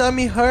your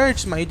tummy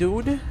hurts, my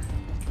dude?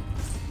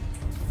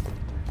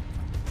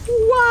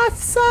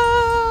 What's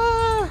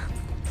up?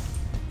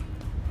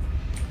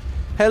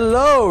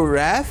 Hello,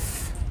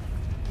 Ref.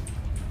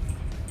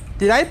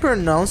 Did I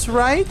pronounce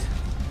right?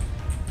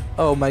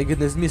 Oh my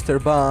goodness,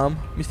 Mr. Bomb.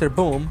 Mr.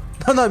 Boom.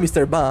 No, not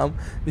Mr. Bomb.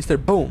 Mr.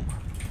 Boom.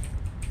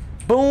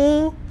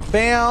 Boom.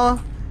 Bam.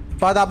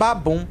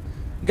 Badaba boom.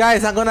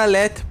 Guys, I'm gonna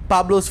let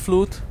Pablo's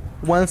flute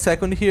 1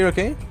 second here,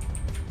 okay?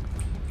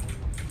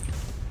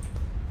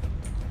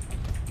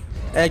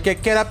 El que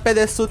quiera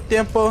perder su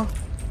tiempo.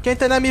 Quem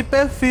tá na mi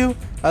perfil.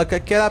 El que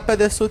quiera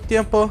perder su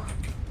tiempo.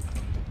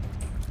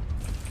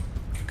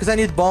 Because I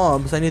need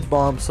bombs,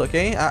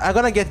 okay? I'm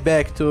gonna get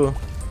back to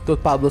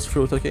Pablo's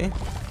fruit, okay?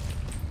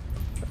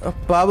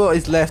 Pablo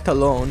is left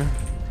alone.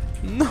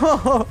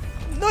 No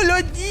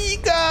lo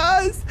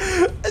digas.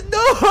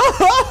 No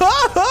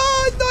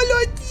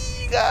lo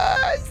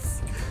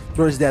digas.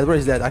 Where is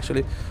that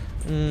actually?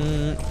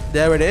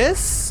 There it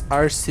is.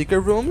 Our secret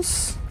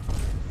rooms.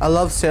 I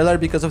love Cellar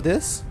because of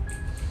this.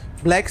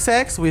 Black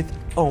sacks with...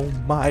 Oh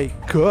my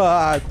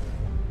god.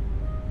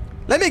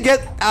 Let me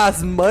get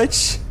as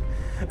much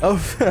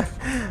of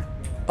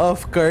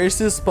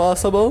curses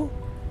possible.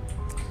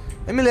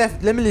 Let me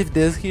leave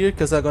this here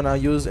because I'm gonna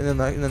use in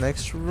the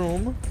next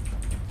room.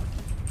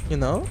 You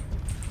know.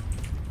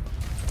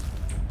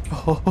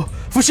 Oh,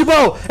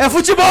 futebol! É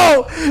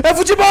futebol! É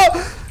futebol!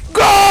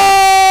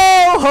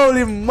 Go!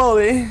 Holy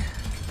moly!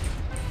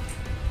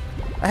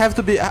 I have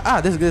to be.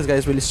 This guy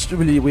is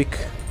really weak.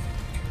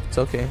 It's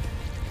okay.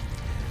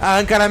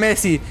 Encara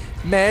Messi,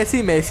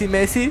 Messi.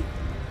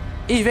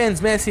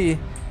 Events Messi.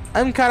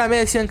 Encara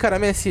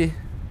Messi.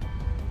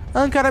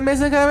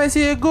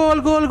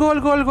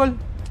 Goal.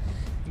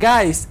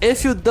 Guys,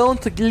 if you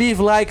don't leave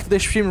like to the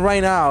stream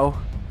right now,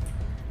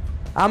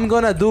 I'm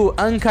gonna do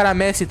Ankara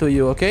Messi to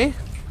you, okay?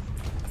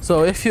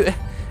 So if you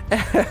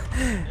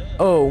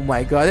oh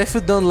my god, if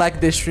you don't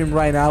like the stream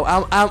right now,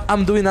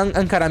 I'm doing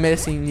Ankara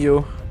Messi in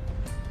you.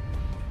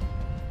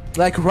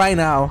 Like right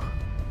now.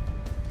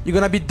 You're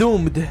gonna be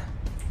doomed.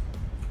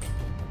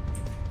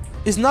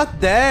 It's not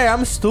there,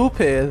 I'm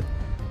stupid.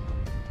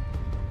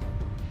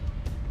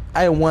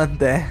 I want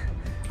that.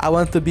 I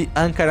want to be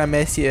Ankara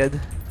Messi'd.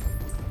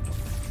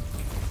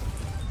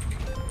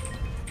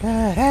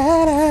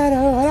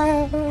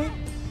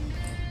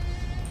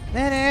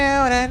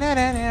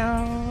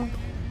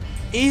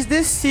 Is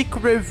the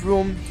secret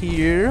room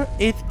here?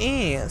 It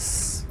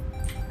is.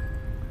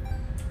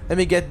 Let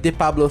me get the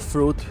Pablo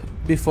fruit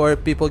before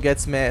people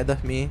gets mad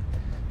at me.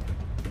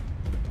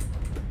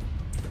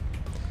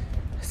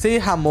 Say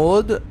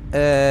Hamod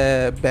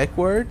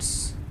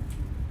backwards.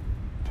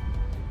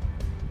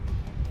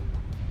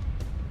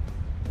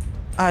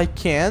 I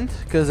can't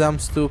because I'm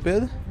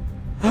stupid.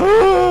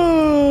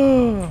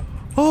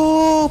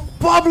 Oh,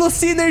 Pablo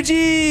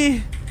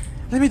synergy!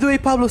 Let me do a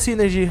Pablo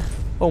synergy.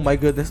 Oh my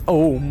goodness.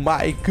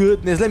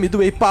 Let me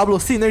do a Pablo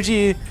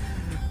synergy.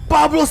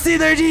 Pablo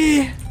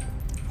synergy!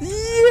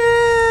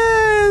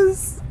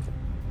 Yes!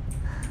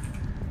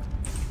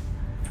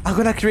 I'm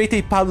gonna create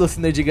a Pablo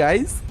synergy,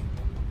 guys.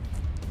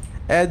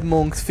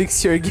 Edmund,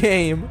 fix your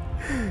game.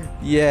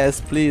 Yes,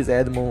 please,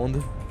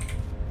 Edmund.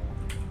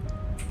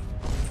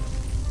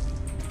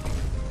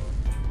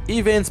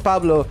 Events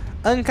Pablo.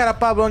 Ankara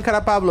Pablo.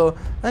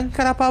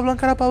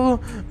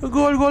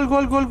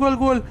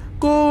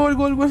 Goal.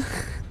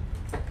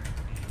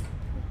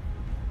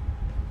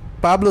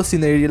 Pablo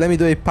synergy. Let me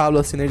do a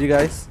Pablo synergy,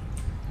 guys.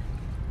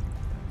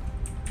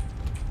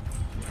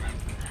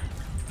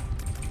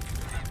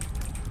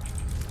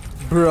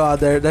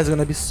 Brother, that's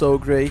gonna be so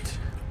great.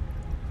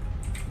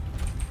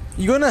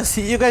 You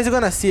guys are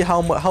gonna see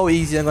how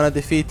easy I'm gonna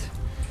defeat.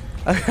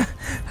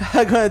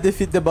 I'm gonna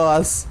defeat the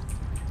boss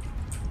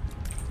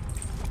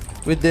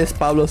with this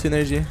Pablo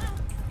synergy.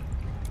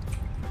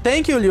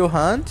 Thank you, Liu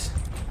Hunt.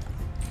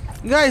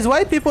 Guys,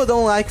 why people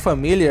don't like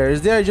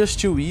familiars? They are just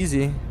too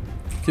easy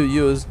to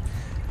use.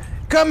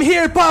 Come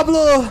here,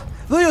 Pablo!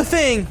 Do your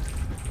thing!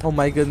 Oh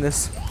my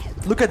goodness.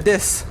 Look at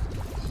this.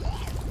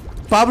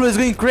 Pablo is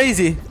going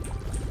crazy.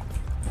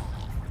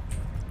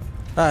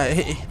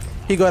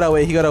 He got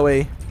away, he got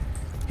away.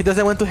 He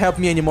doesn't want to help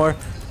me anymore.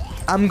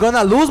 I'm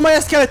gonna lose my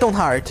skeleton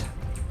heart.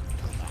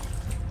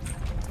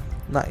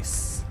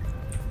 Nice.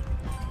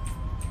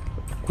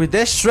 With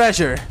this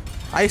treasure,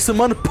 I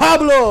summon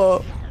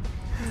Pablo!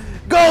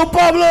 Go,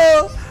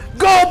 Pablo!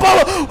 Go,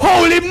 Pablo!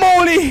 Holy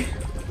moly!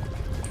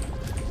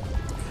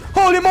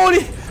 Holy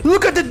moly!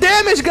 Look at the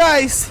damage,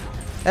 guys!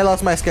 I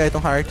lost my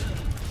skeleton heart.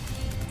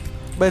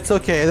 But it's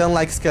okay, I don't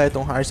like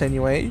skeleton hearts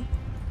anyway.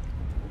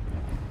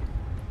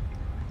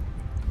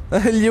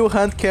 Liu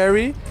Hunt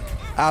carry?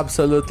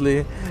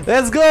 Absolutely.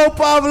 Let's go,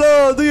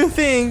 Pablo! Do your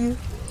thing!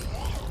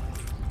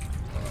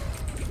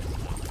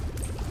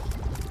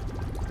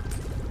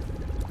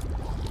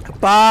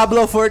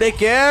 Pablo for the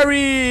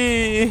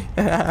carry!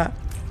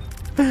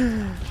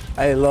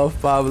 I love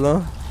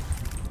Pablo.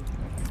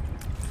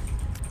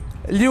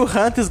 Liu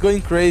Hunt is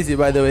going crazy,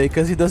 by the way,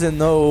 because he doesn't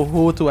know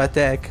who to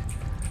attack.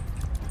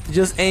 He's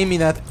just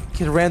aiming at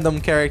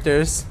random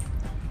characters.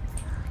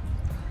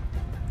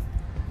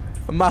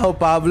 Maho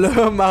Pablo,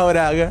 Maho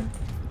Raga.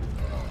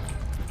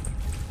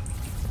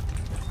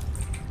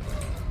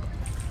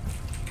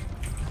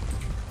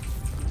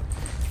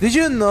 Did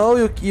you know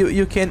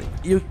you can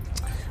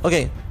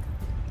okay,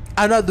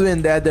 I'm not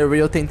doing that, the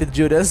real Tainted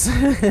Judas.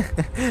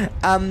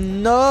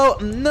 I'm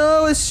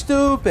no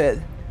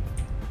stupid.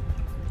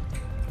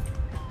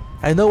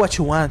 I know what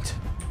you want,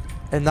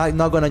 and I'm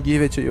not gonna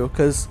give it to you,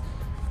 cause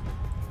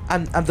I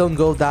don't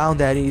go down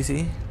that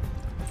easy.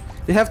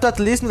 You have to at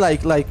least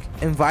like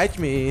invite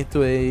me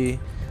to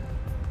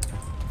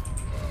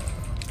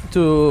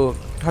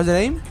how's the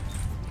name?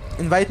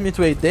 Invite me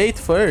to a date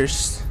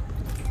first,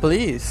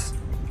 please.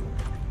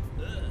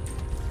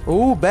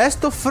 Oh,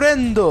 best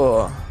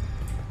ofrendo.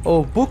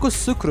 Oh, bucos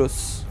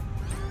sucros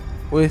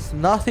with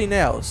nothing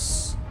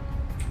else.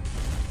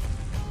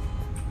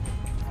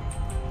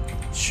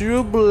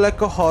 Two black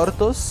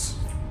hortos.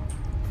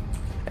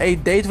 A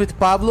date with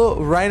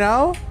Pablo right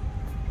now?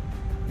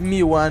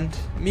 Me want.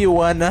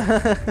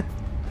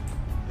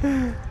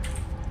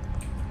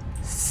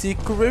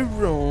 Secret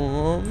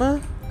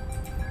room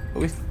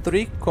with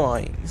 3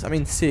 coins. I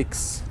mean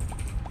 6.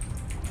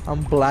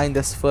 I'm blind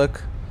as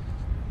fuck.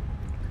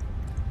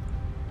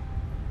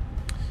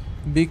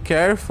 Be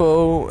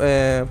careful,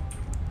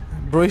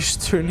 bro is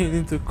turning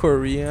into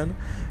Korean.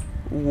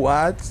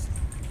 What?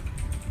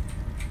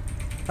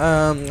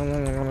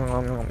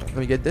 Let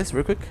me get this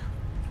real quick.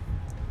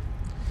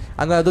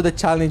 I'm gonna do the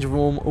challenge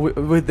room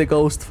with the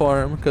ghost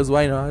farm, because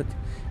why not?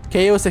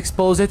 Chaos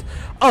expose it.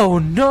 Oh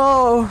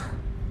no!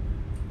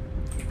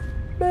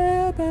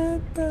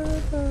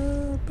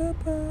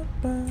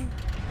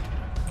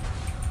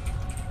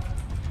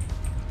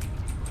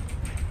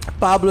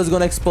 Pablo's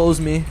gonna expose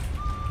me,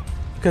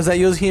 because I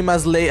use him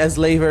as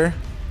laver.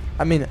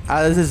 I mean,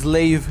 as a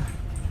slave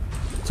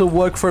to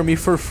work for me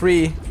for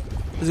free.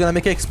 He's gonna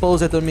make it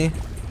expose it on me.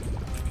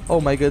 Oh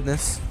my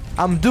goodness.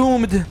 I'm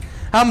doomed.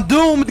 I'm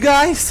doomed,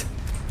 guys.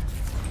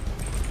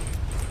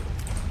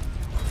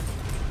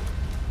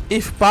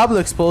 If Pablo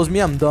exposes me,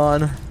 I'm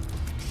done.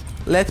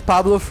 Let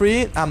Pablo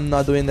free. I'm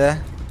not doing that.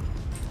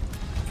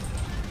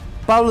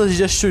 Pablo is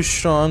just too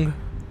strong.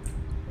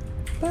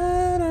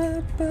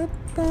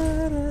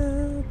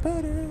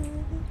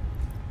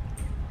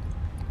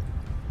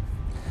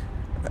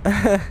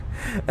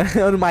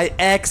 On my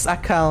X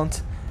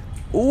account.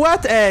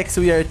 What X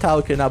we are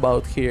talking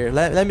about here?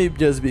 Let me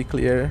just be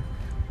clear.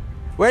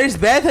 Where is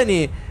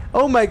Bethany?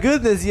 Oh my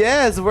goodness,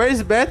 yes, where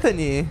is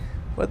Bethany?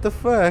 What the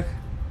fuck?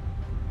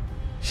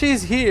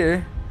 She's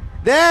here.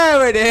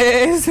 There it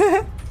is.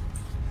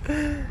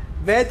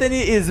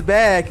 Bethany is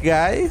back,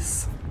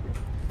 guys.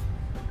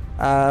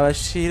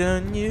 She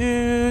don't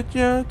new.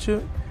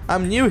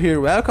 I'm new here.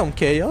 Welcome,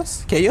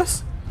 Chaos.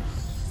 Chaos?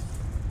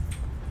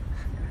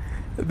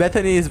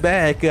 Bethany is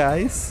back,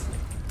 guys.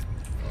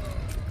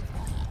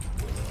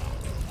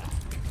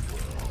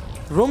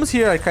 Rooms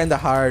here are kinda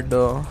hard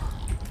though.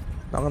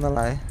 Not gonna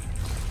lie.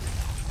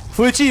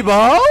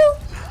 Football?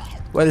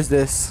 What is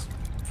this?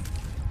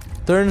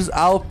 Turns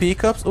out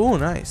pickups. Oh,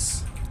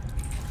 nice.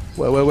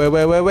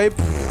 Wait.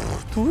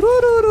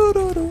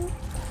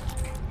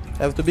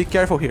 Have to be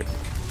careful here.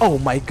 Oh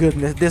my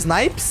goodness, the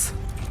snipes?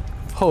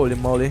 Holy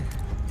moly.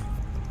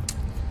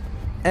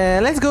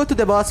 And let's go to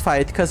the boss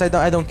fight, because I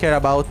don't care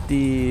about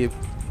the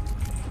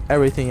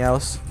everything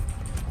else.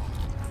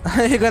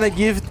 You're gonna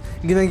give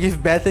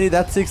Bethany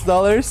that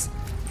 $6?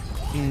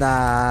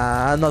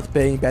 Nah, I'm not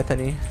paying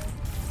Bethany.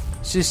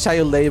 She's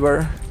child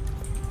labor.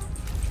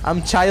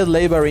 I'm child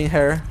laboring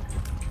her.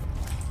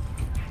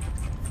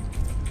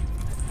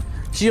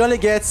 She only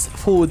gets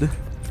food,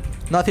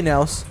 nothing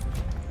else.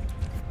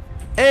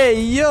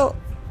 Hey, yo!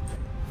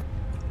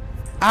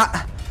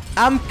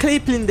 I'm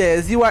clipping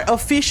this. You are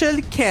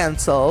officially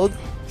cancelled.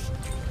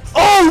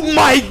 Oh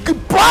my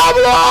god,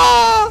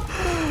 Pablo!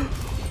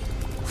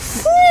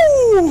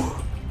 Whew.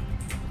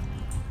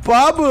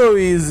 Pablo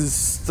is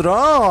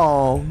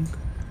strong.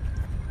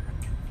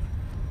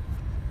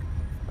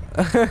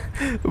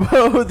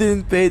 Bro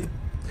didn't pay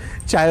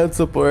child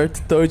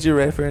support. Told you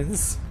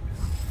reference.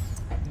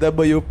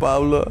 W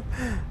Pablo.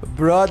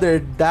 Brother,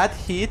 that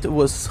hit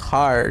was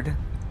hard.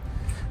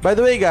 By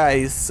the way,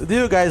 guys, do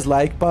you guys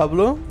like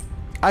Pablo?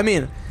 I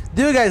mean,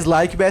 do you guys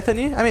like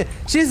Bethany? I mean,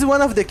 she's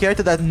one of the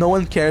characters that no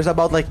one cares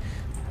about. Like,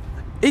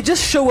 it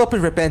just show up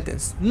in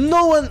Repentance.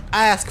 No one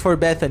asked for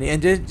Bethany,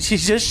 and she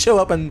just show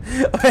up in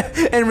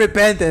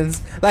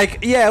Repentance. Like,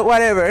 yeah,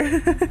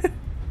 whatever.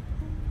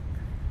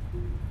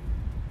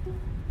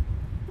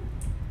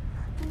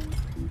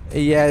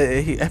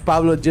 Yeah,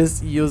 Pablo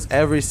just used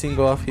every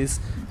single of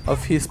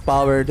his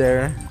power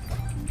there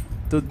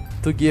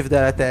to give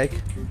that attack.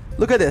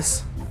 Look at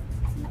this.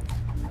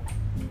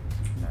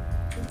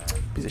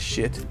 Piece of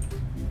shit.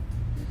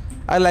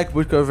 I like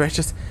Burko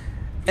Versus.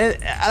 And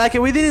like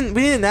we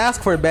didn't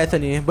ask for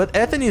Bethany, but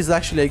Bethany is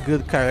actually a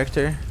good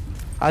character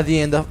at the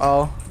end of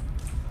all.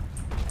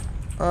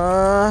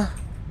 I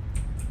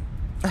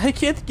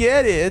can't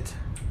get it.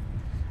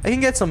 I can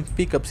get some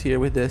pickups here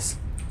with this.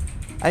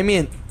 I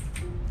mean,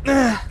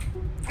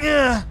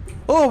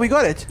 oh, we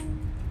got it.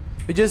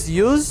 We just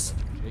use,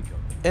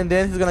 and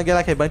then he's gonna get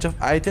like a bunch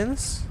of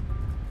items.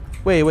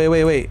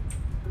 Wait.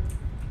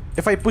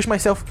 If I push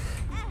myself,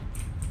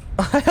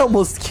 I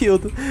almost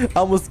killed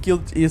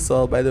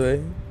Esau, by the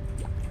way.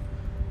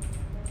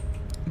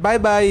 Bye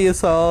bye,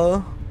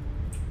 Esau.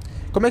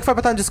 Como é que faz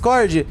pra estar no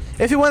Discord?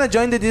 If you wanna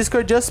join the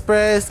Discord, just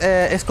press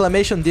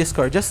exclamation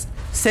Discord. Just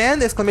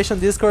send exclamation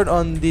Discord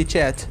on the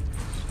chat.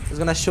 It's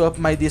gonna show up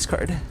my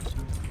Discord.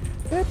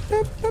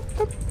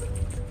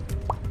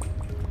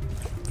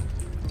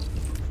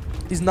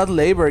 It's not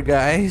labor,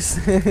 guys.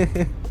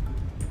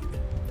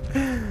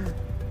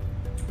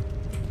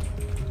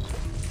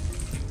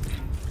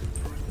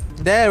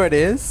 There it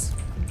is.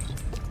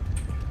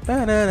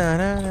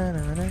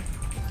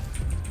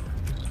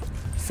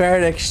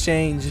 Fair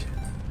exchange.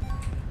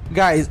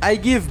 Guys, I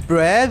give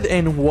bread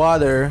and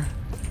water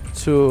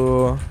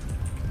to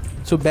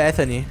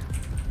Bethany.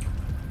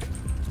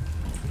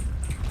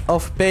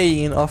 Of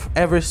paying of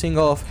every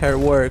single of her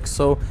work.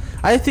 So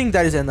I think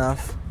that is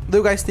enough. Do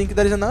you guys think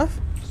that is enough?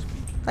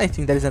 I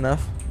think that is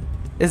enough.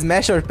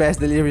 Smash or pass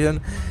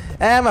Delirium?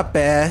 I'm a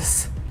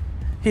pass.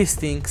 He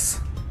stinks.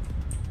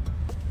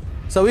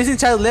 So isn't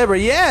child labor?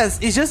 Yes,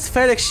 it's just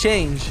fair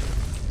exchange.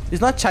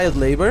 It's not child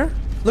labor.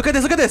 Look at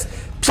this, look at this.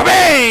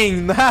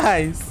 Bang!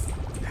 Nice.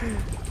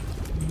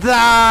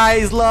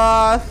 Nice,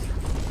 Loth.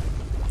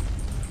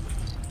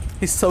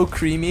 He's so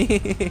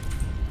creamy.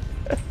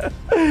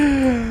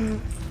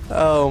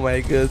 Oh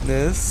my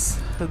goodness.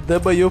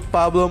 W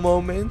Pablo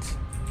moment.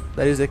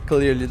 That is a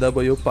clearly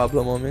W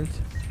Pablo moment.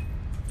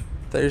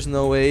 There's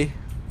no way.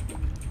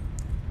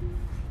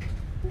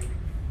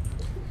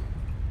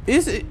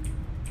 Is it?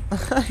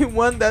 I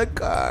want that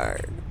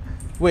card.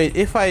 Wait,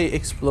 if I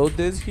explode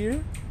this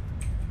here,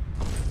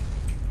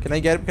 can I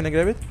get it? Can I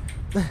grab it?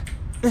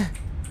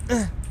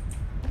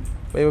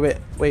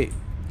 Wait.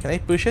 Can I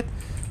push it?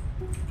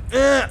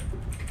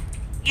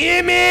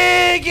 Give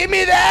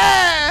me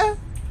that!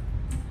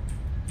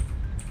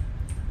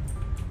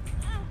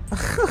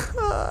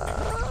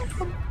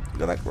 I'm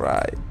gonna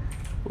cry.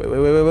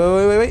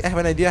 Wait. I have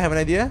an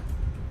idea.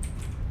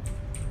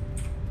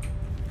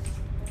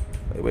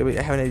 Wait.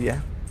 I have an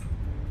idea.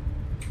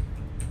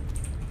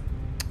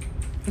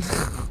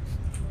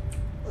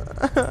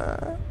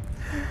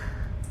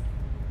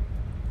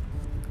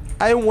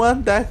 I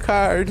want that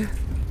card.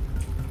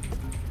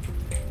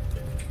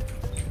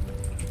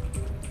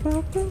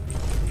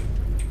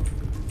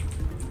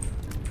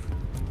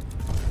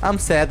 I'm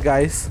sad,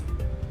 guys.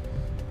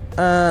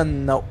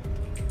 No.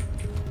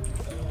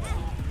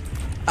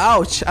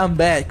 Ouch, I'm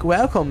back.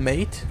 Welcome,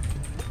 mate.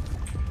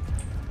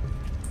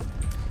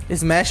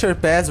 Smasher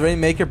Pass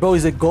Rainmaker Bow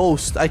is a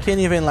ghost. I can't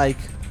even like.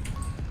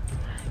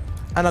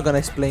 I'm not gonna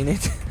explain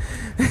it.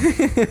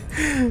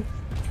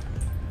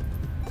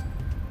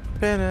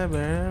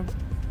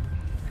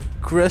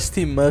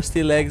 Crusty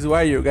musty legs.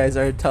 What you guys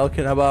are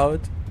talking about?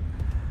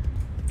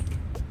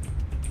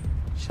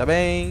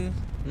 Shabang.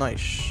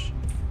 Nice.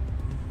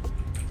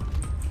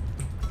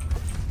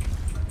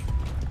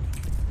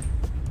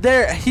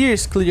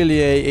 Here's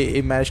clearly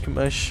a magic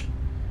mush.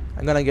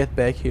 I'm gonna get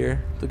back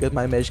here to get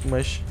my magic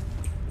mush.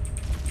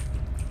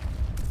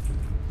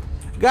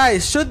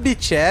 Guys, should be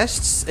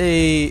chests.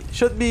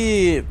 Should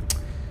be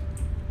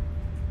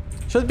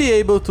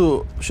able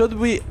to. Should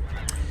we?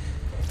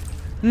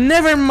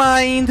 Never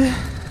mind.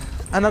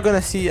 I'm not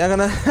gonna see. I'm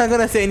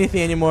gonna say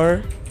anything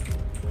anymore.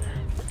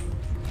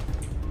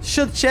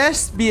 Should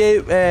chests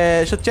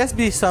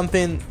be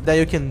something that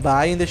you can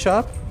buy in the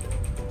shop?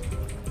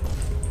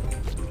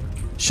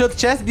 Should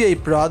chests be a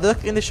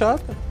product in the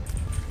shop?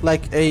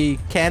 Like a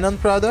canon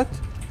product?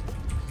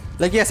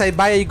 Like, yes, I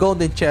buy a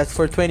golden chest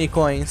for 20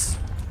 coins.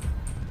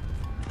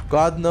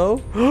 God,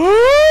 no.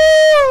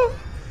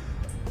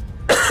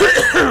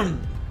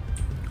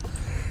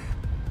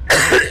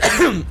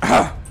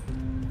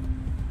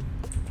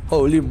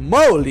 Holy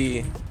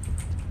moly!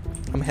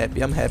 I'm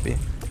happy, I'm happy.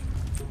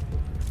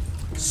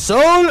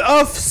 Soul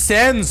of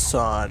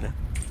Sanson.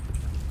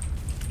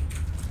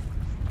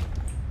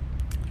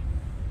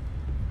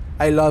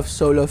 I love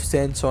Soul of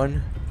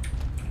Sanson.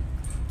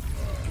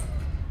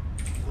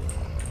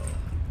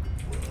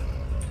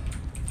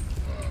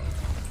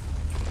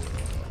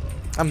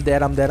 I'm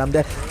dead, I'm dead, I'm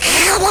dead.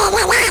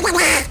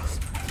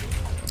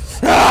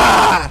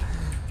 Ah!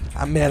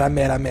 I'm mad, I'm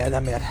mad, I'm mad,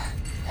 I'm mad.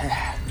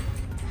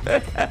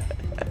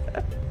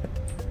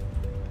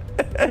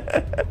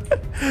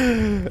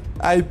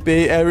 I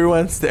pay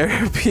everyone's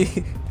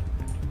therapy.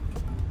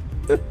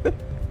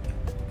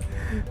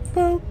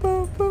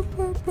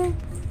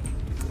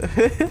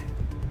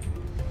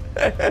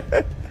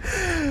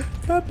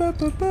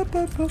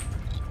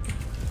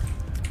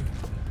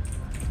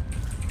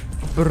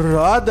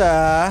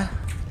 Brother.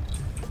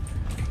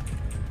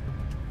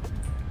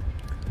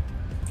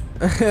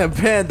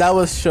 Man, that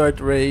was short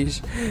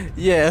range.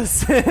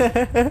 Yes.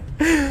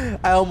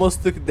 I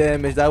almost took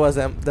damage.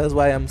 That's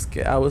why I'm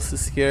scared. I was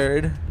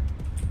scared.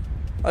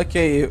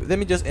 Okay, let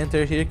me just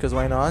enter here, cause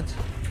why not?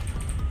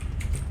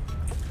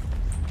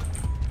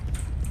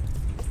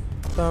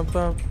 Bum,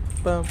 bum,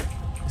 bum.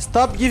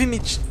 Stop giving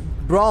me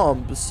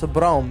brombs.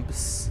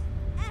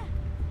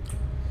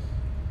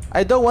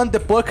 I don't want the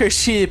poker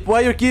chip. Why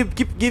you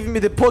keep giving me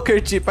the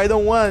poker chip? I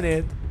don't want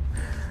it.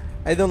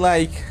 I don't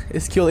like a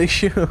skill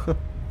issue.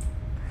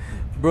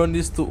 Bro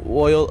needs to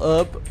oil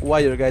up.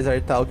 What you guys are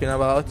talking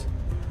about?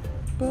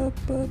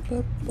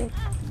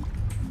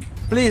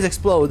 Please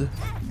explode.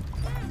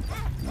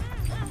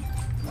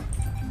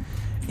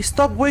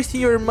 Stop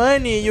wasting your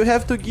money. You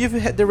have to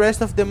give the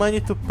rest of the money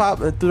to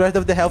the rest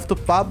of the health to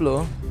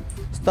Pablo.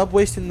 Stop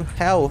wasting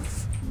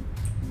health.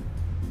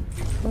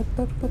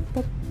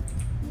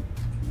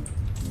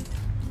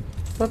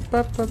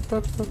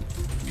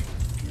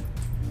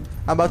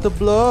 I'm about to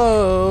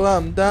blow.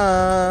 I'm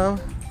down.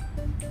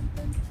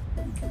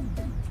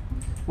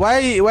 Why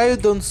you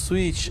don't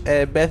switch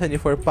Bethany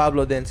for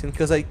Pablo dancing?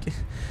 Cause I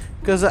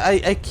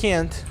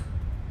can't.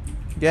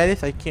 Get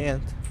it? I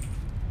can't.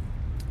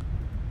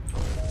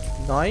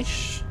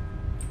 Nice.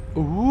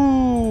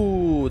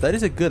 Ooh, that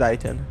is a good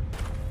item.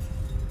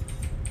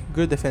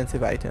 Good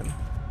defensive item.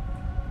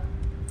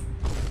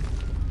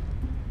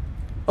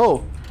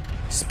 Oh,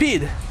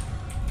 speed.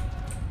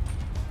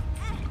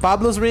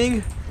 Pablo's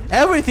ring.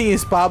 Everything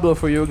is Pablo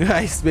for you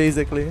guys,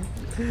 basically.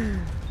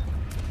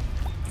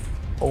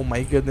 Oh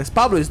my goodness,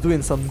 Pablo is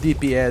doing some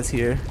DPS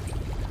here.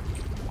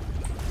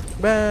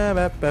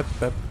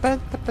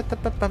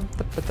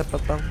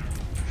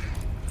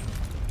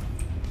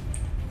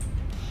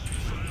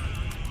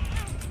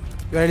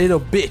 You are a little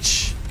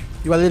bitch.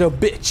 You are a little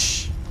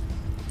bitch.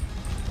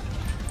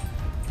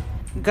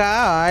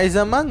 Guys,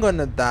 I'm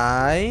gonna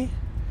die.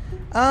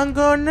 I'm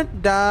gonna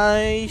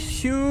die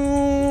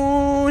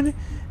soon.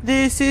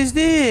 This is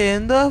the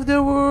end of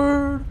the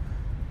world.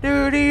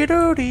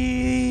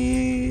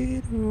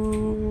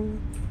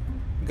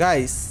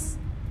 Guys,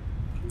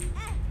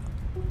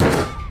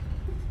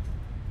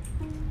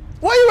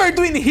 what you are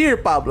doing here,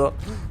 Pablo?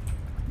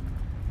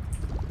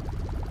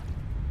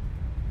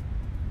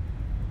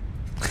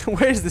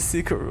 Where's the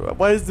secret room?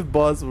 Where's the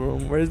boss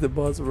room? Where's the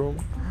boss room?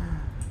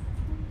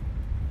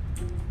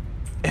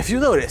 If you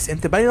notice, in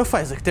Tboi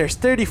 5, like, there's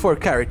 34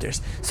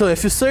 characters. So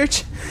if you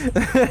search...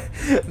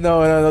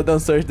 no, don't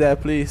search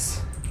that,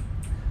 please.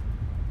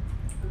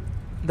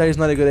 That is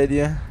not a good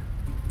idea.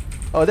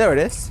 Oh, there it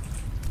is.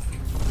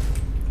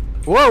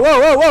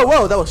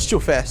 Whoa, that was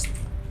too fast.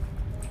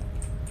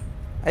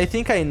 I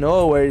think I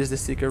know where is the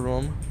secret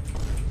room.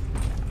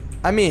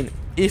 I mean,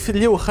 if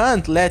Liu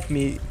Hunt let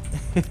me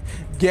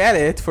get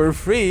it for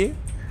free.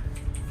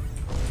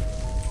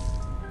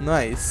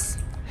 Nice.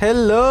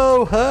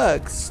 Hello,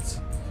 Hugs.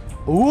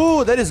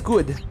 Ooh, that is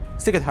good.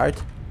 Secret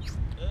heart.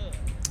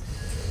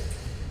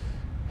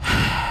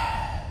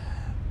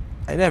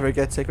 I never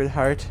get Sacred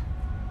Heart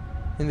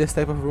in this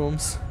type of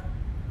rooms.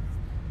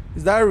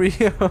 Is that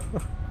real?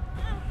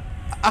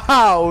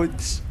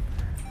 Ouch!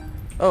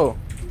 Oh.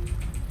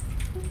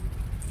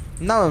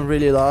 Now I'm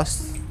really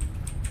lost.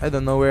 I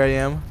don't know where I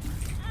am.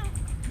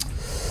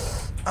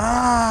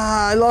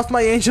 Ah, I lost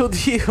my angel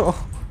deal.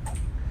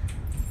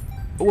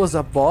 It was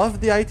above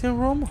the item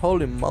room?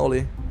 Holy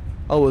moly.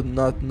 I would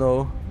not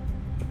know.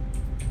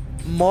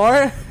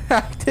 More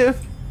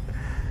active?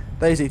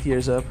 That is 8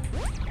 years up.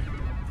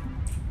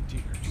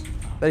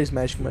 That is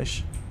Magic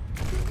Mush.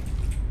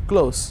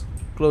 Close.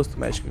 Close to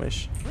Magic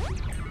Mush.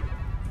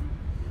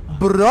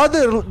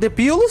 Brother, the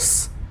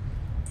pills?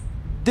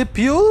 The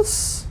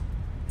pills?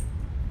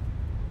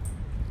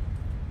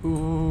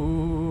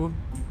 Ooh.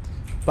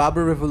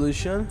 Pablo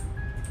Revolution.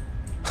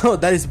 Oh,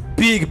 that is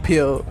big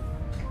pill.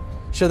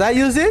 Should I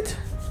use it?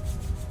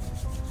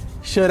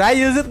 Should I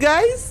use it,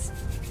 guys?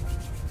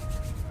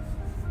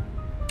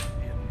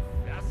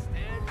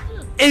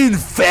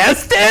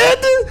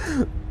 Infested?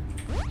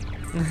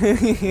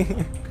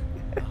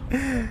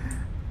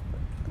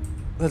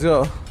 Let's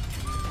go.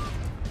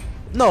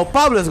 No,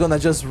 Pablo's gonna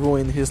just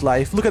ruin his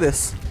life. Look at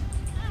this.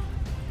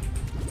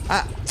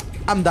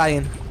 I'm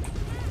dying.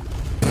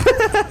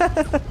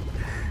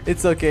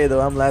 It's okay though,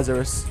 I'm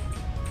Lazarus.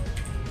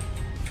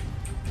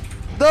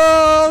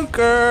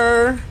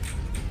 Dunker!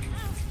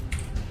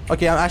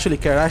 Okay, I actually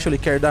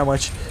care that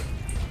much.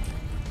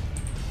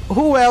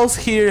 Who else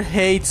here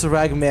hates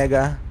Rag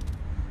Mega?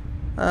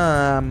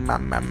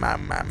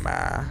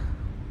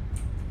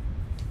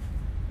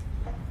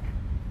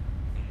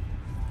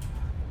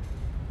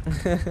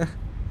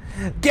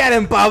 Get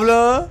him,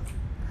 Pablo!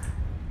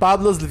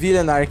 Pablo's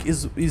villain arc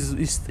is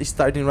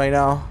starting right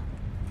now.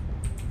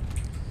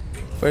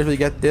 First we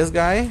get this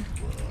guy.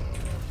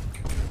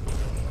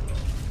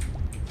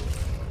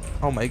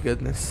 Oh my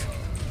goodness.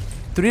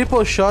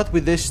 Triple shot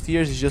with this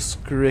steers is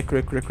just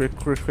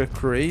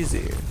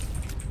crazy.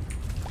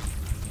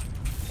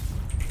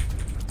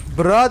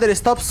 Brother,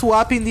 stop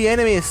swapping the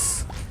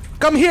enemies.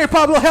 Come here,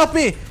 Pablo, help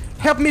me!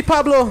 Help me,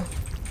 Pablo!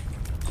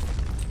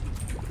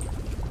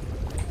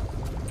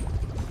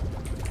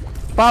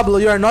 Pablo,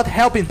 you are not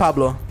helping,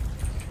 Pablo.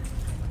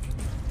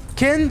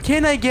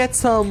 Can I get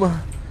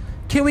some...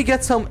 Can we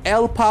get some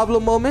El Pablo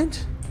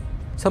moment?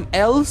 Some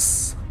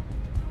L's?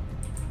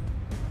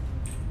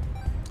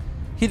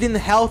 He didn't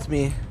help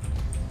me.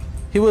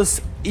 He was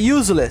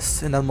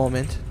useless in that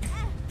moment.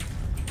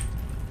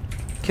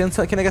 Can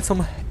I get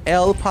some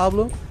El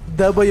Pablo?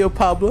 W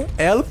Pablo?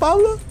 El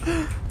Pablo?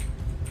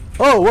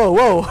 Oh, whoa,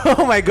 whoa.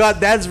 Oh my god,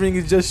 that ring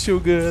is just too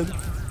good.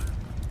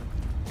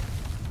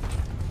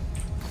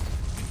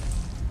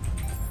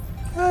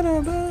 I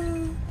don't know.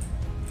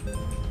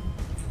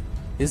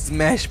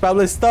 Smash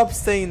Pablo, stop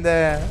saying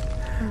that.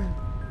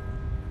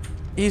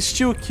 He's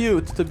too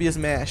cute to be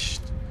smashed.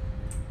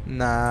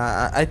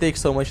 Nah, I take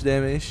so much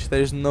damage.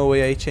 There's no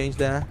way I change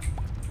that.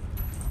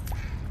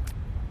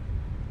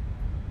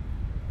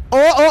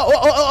 Oh.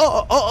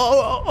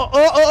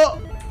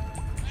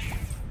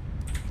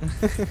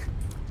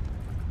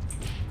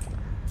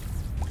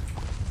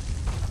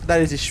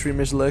 That is a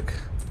streamer's luck.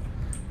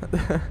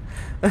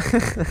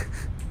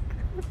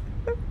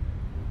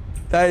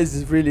 That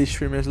is really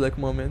streamer's luck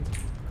moment.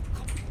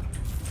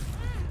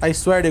 I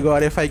swear to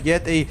God, if I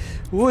get a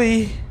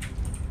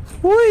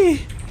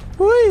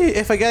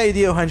if I get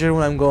AD 100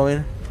 when I'm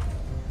going.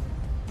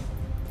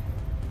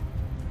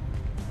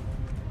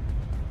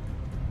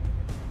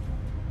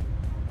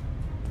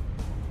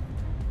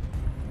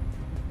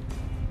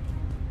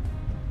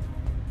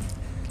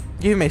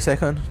 Give me a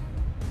second.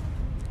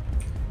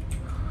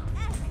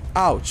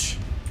 Ouch.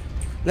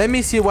 Let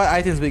me see what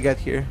items we get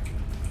here.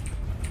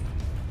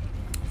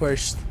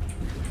 First.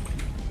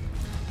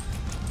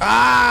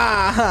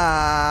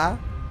 Ah!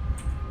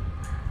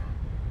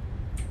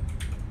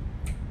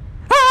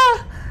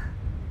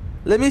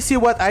 Let me see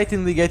what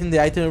item we get in the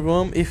item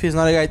room. If it's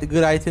not a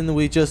good item,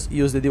 we just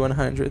use the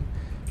D100.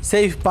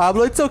 Save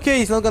Pablo. It's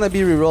okay. It's not gonna be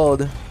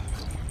rerolled.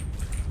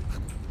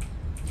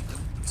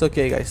 It's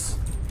okay, guys.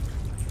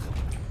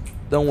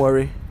 Don't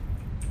worry.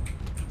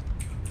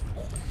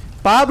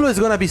 Pablo is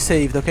gonna be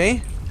saved,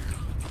 okay?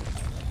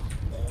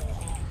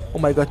 Oh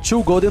my god,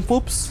 2 golden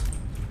poops.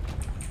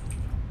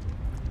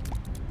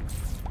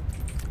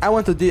 I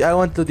want to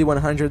do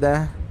 100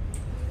 there.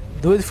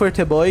 Do it for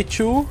Tboi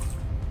 2.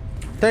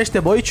 There's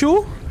Tboi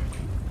 2.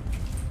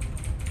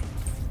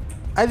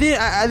 I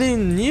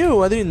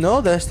didn't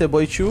know there's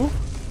Tboi 2.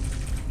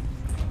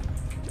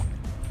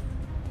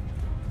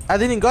 I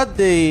didn't got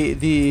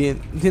the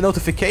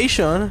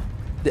notification,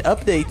 the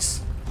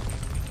updates.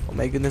 Oh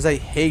my goodness, I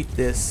hate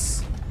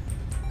this.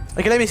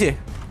 Okay, let me see.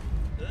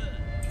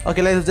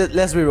 Okay,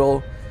 let's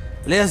reroll.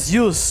 Let's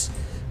use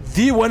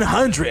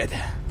D100.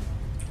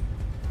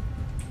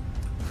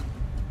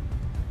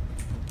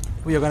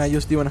 We are gonna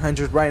use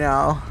D100 right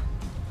now.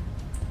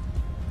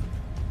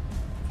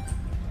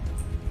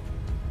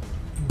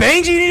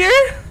 Benji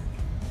here?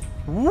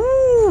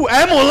 Woo!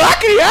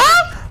 Emolacria?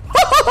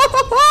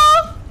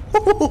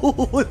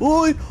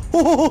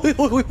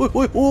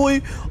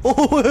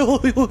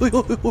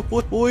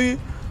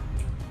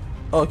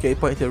 Okay,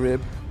 pointed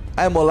rib.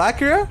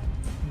 Emolacria?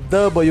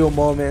 W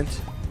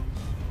moment.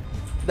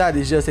 That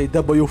is just a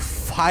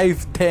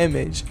W5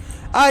 damage.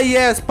 Ah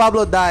yes,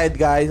 Pablo died,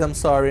 guys. I'm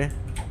sorry.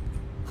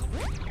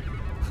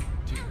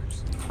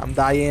 I'm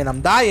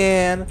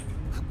dying.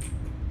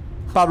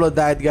 Pablo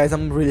died, guys.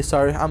 I'm really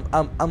sorry.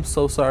 I'm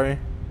so sorry.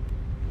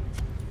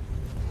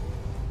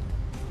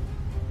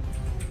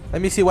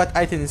 Let me see what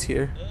item is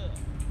here.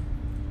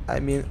 I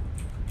mean,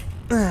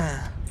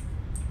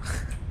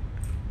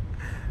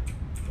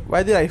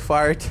 why did I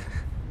fart?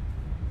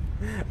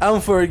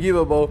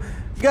 Unforgivable.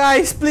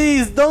 Guys,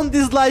 please don't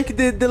dislike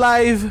the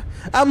live.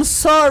 I'm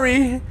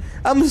sorry.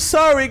 I'm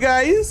sorry,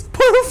 guys.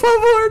 Por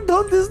favor,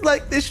 don't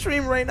dislike this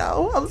stream right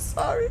now. I'm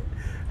sorry.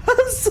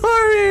 I'm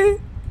sorry.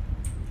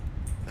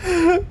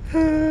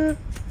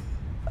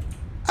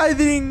 I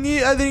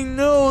didn't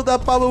know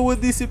that Pablo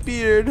would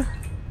disappear.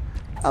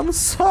 I'm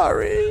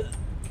sorry.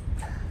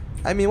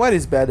 I mean, what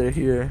is better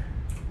here?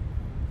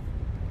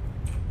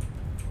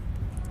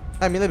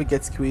 I mean, let me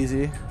get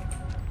squeezy.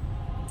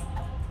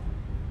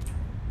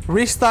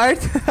 Restart?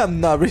 I'm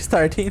not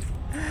restarting.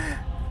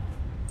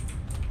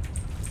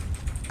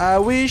 I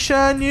wish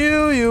I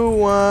knew you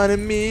wanted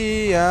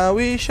me. I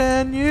wish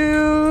I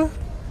knew.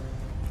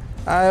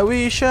 I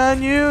wish I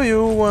knew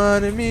you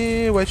wanted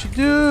me. What you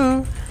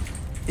do?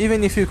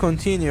 Even if you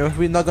continue,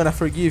 we're not gonna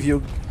forgive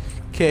you,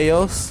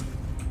 Chaos.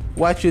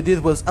 What you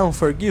did was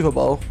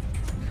unforgivable.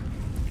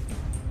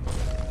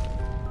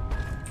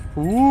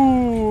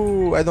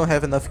 Ooh, I don't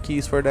have enough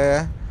keys for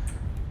that.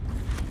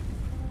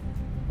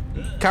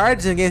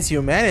 Cards Against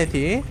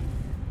Humanity.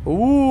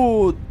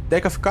 Ooh,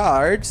 deck of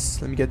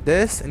cards. Let me get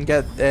this and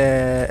get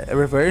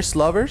reverse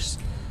lovers.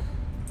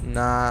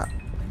 Nah.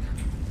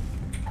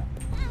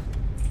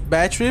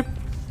 Bad trip.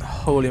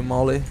 Holy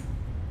moly.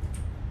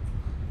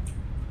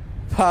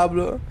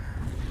 Pablo.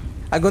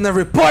 I'm gonna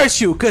report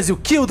you because you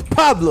killed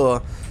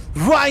Pablo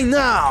right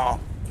now.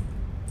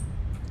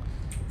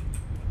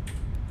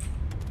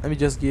 Let me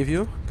just give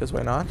you, because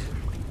why not?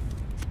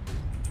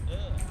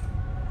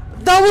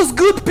 That was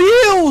good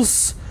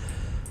pills!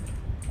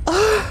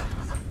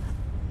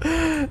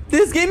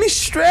 This game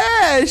is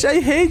trash!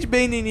 I hate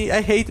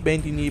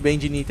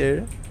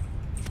Benjiniter.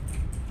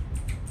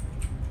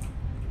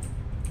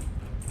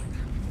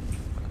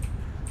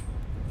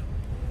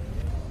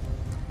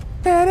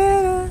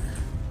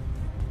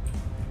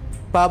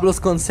 Pablo's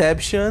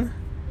conception.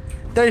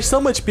 There's so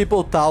much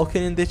people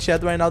talking in the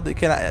chat right now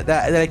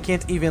that I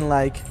can't even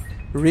like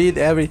read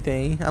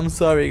everything. I'm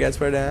sorry guys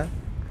for that.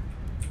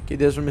 Okay,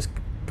 this room is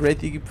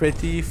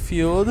pretty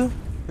filled.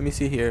 Let me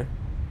see here.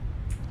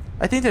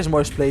 I think there's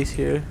more space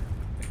here.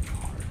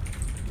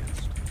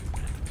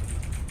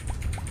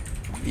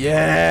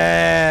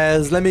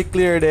 Yes, let me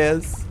clear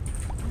this.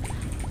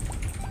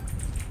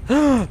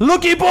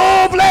 Looky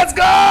boom, let's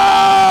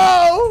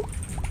go!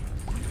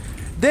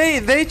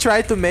 They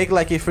tried to make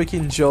like a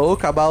freaking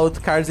joke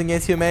about Cards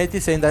Against Humanity,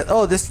 saying that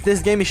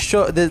this game is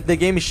the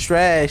game is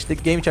trash, the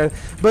game trash,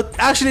 but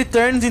actually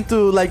turns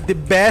into like the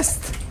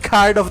best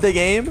card of the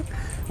game,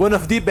 one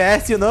of the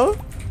best, you know.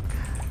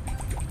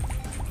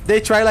 They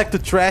try like to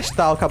trash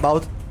talk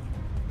about.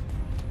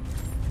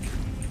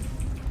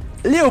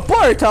 Leo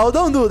Portal,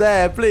 don't do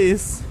that,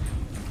 please.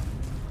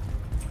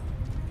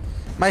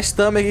 My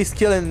stomach is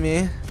killing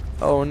me.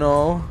 Oh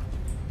no.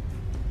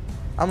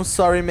 I'm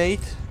sorry,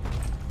 mate.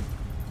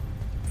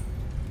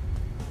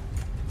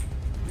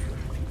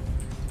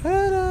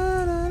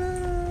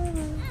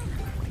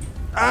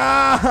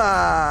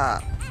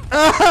 Ah!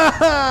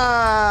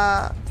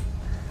 Ah!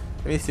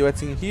 Let me see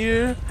what's in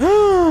here.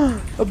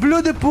 A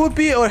blood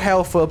puppy or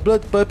health up?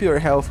 Blood puppy or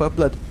health up?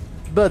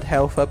 Blood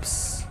health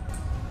ups.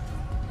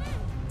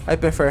 I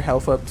prefer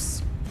health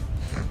ups.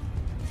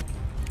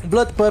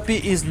 Blood puppy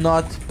is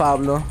not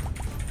Pablo.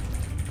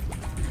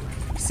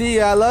 See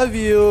ya, I love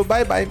you.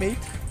 Bye bye, mate.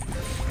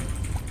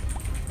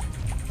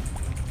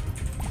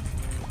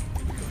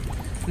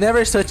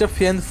 Never search a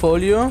fan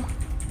folio.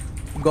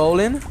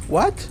 Golem.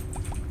 What?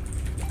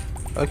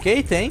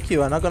 Okay, thank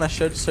you. I'm not gonna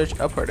search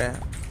up for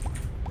that.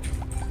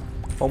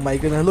 Oh my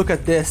goodness, look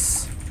at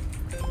this.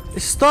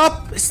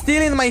 Stop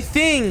stealing my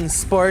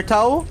things,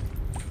 Portal.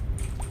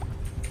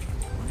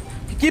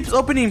 He keeps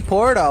opening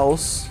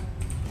portals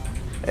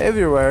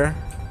everywhere.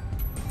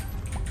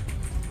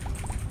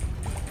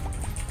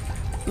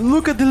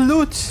 Look at the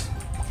loot.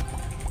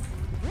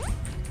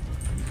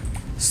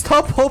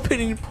 Stop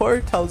opening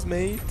portals,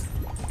 mate.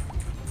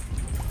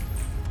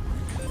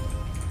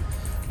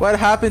 What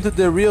happened to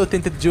the real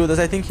Tinted Judas?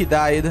 I think he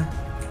died.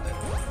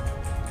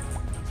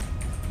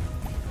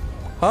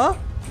 Huh?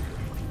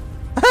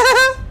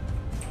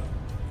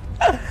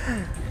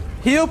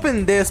 He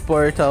opened this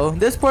portal.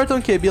 This portal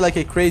can be like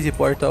a crazy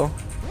portal.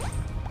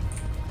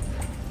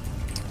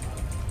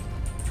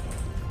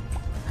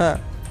 Huh.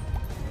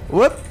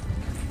 Whoop.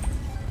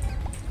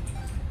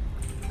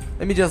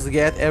 Let me just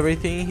get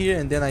everything here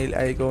and then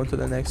I go into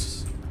the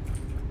next.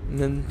 And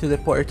then to the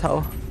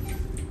portal.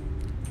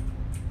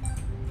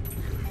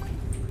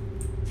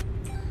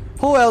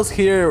 Who else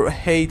here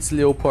hates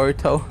Leo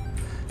Portal?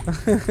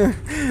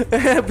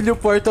 Blue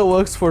Portal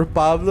works for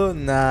Pablo?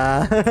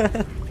 Nah.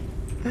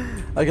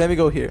 Okay, let me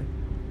go here.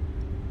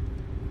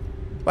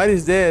 What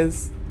is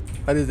this?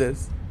 What is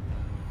this?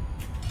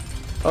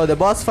 Oh, the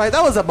boss fight?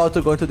 I was about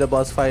to go into the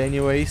boss fight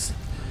anyways.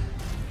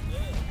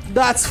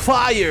 That's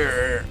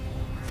fire!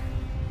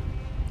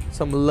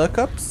 Some luck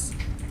ups?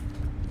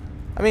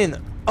 I mean,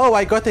 oh,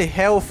 I got a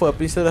health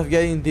up instead of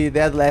getting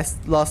that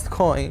lost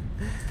coin.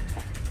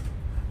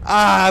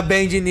 Ah,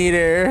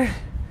 Benjiniter.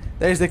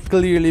 There's a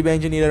clearly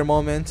Benjiniter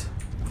moment.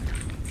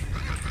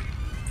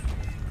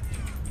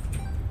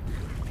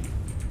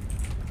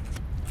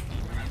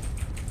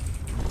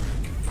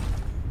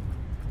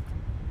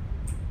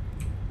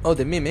 Oh,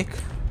 the mimic.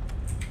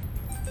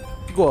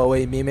 Go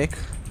away, mimic.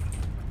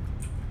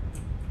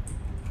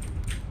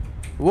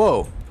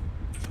 Whoa.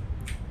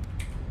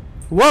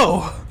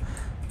 Whoa!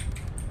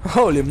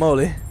 Holy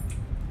moly.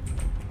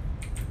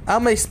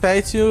 I'm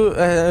expecting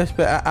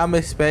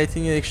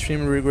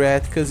extreme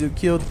regret because you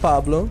killed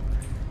Pablo.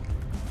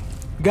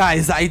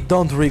 Guys, I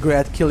don't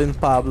regret killing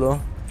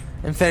Pablo.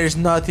 And there's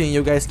nothing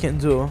you guys can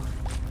do.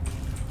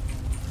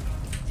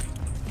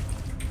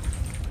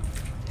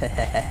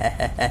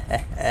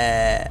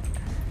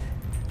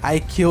 I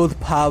killed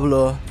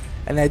Pablo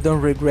and I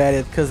don't regret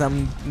it because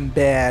I'm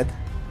bad.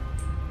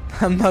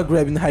 I'm not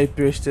grabbing High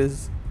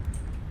Priestess.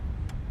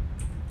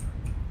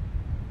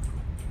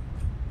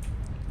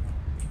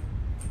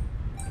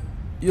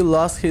 You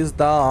lost his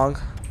dog.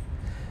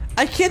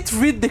 I can't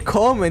read the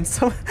comments.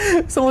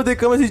 Some of the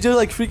comments is just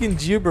like freaking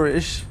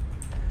gibberish.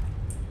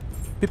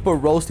 People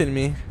roasting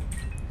me.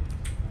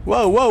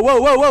 Whoa, whoa, whoa,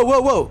 whoa, whoa,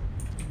 whoa, whoa.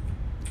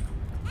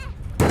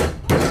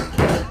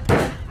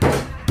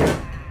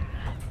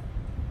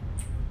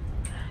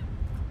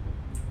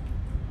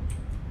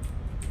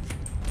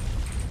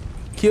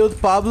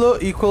 Killed Pablo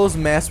equals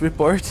mass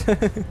report.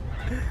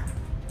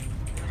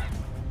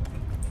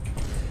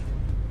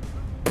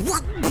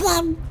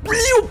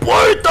 You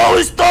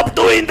Porto, stop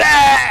doing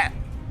that!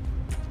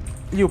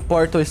 You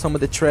Porto is some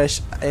of the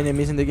trash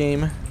enemies in the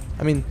game.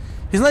 I mean,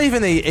 he's not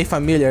even a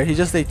familiar, he's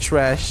just a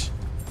trash.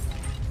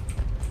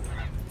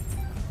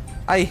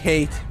 I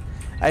hate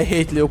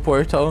Leo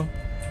Porto.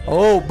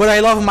 Oh, but I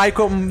love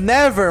Michael.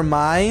 Never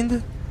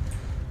mind.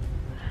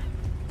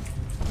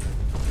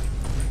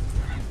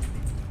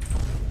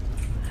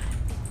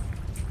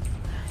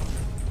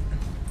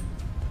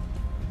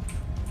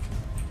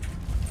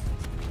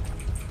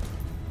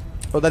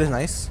 Oh, that is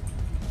nice.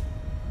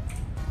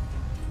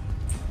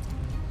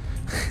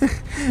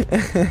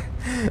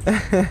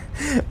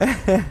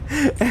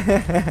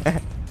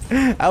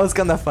 That was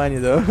kinda funny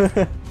though.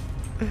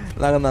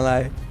 Not gonna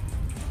lie.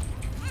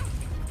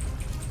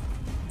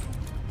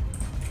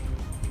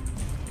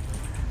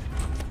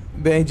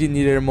 The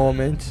engineer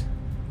moment.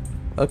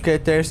 Okay,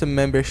 there's a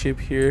membership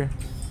here.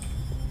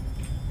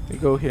 We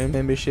go here,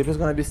 membership. It's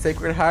gonna be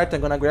Sacred Heart.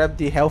 I'm gonna grab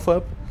the health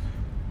up.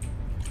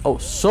 Oh,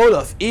 Soul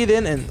of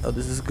Eden, and oh,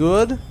 this is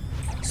good.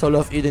 Soul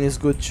of Eden is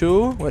good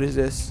too. What is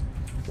this?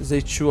 It's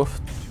a 2 of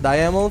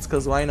diamonds,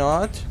 cause why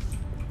not?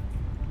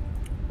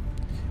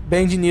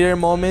 Engineer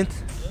moment.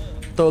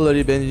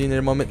 Totally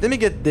engineer moment. Let me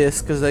get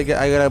this, cause I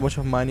got a bunch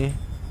of money.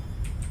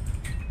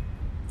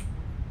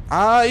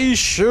 I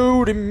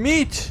should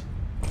meet,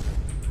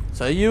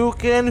 so you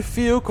can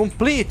feel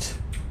complete.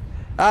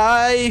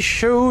 I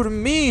should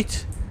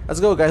meet. Let's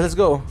go, guys. Let's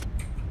go.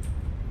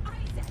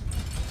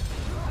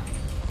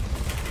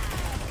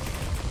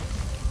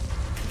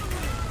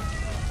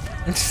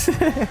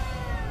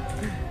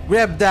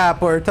 Grab that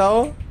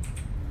portal.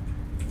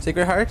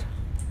 Sacred Heart.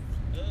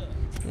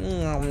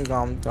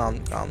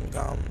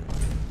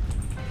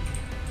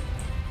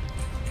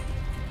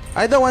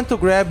 I don't want to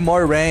grab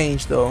more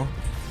range though.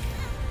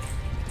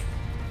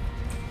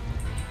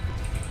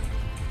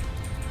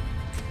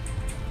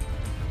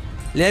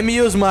 Let me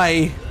use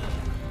my...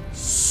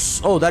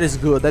 Oh, that is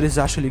good. That is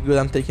actually good.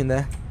 I'm taking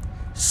that.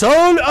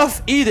 Soul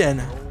of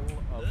Eden.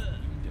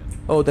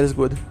 Oh, that is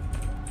good.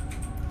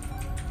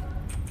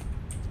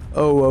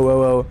 Oh, whoa, whoa,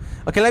 whoa.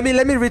 Okay, let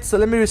me read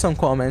some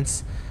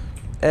comments.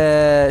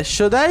 I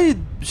should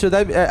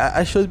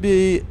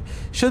be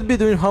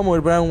doing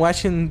homework, but I'm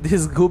watching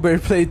this goober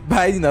play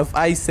Binding of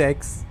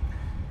Isaacs.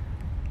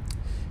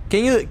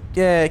 Can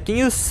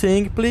you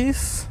sing,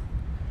 please?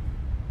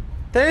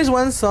 There is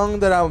one song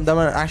that I'm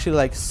actually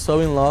like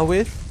so in love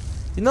with.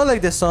 You know,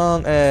 like the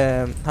song,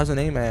 how's the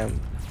name?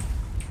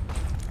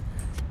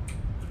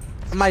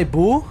 My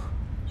Boo.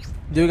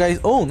 Do you guys?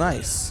 Oh,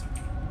 nice.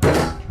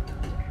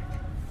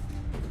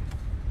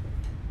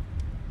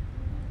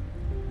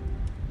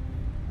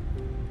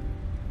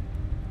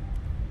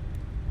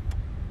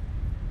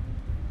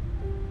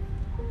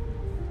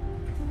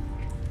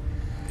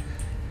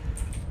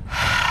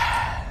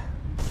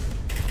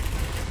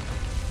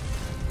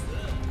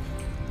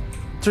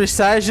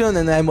 Trisargion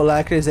and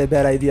Emulacra is a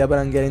bad idea, but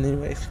I'm getting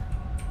anyways.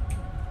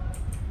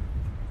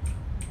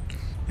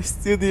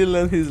 Still didn't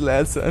learn his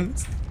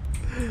lessons.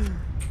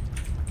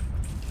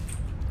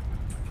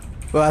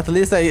 Well, at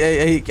least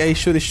I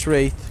shoot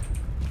straight.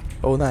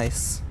 Oh,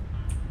 nice.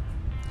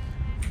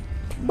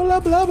 Blah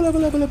blah blah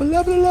blah blah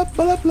blah blah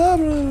blah blah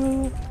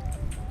blah.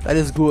 That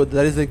is good.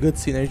 That is a good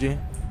synergy.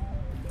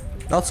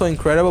 Not so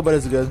incredible, but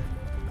it's good.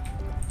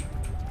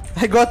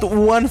 I got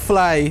one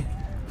fly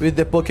with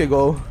the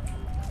Pokego.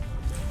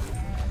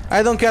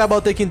 I don't care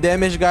about taking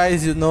damage,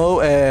 guys, you know,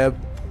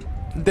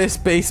 the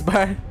space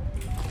bar.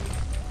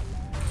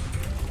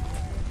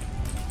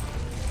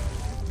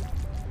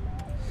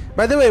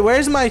 By the way,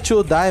 where's my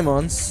 2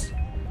 diamonds?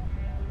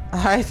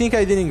 I think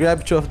I didn't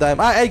grab 2 of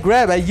diamonds.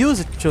 I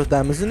used 2 of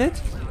diamonds, isn't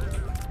it?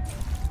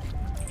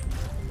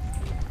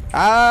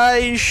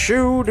 I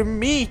should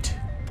meet.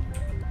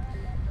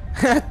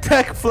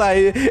 Attack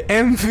fly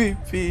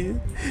MVP.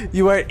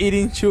 You are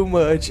eating too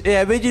much.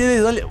 Yeah, Benji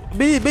is only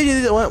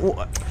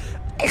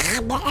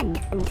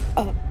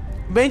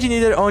Benji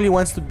Neither only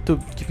wants to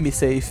keep me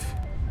safe.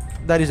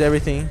 That is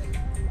everything.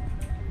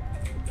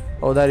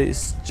 Oh, that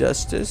is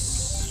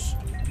justice.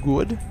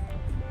 Good.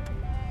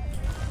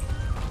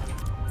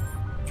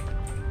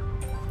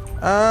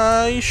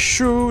 I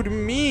should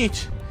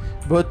meet,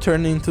 but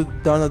turn into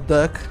Donald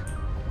Duck.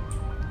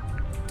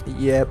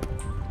 Yep.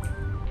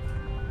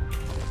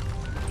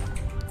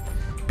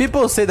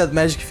 People say that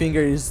Magic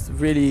Finger is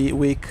really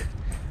weak.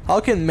 How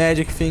can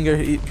Magic Finger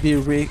be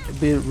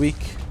weak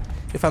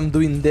if I'm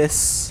doing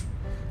this?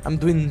 I'm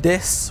doing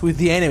this with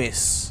the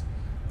enemies.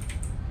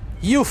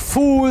 You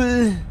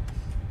fool!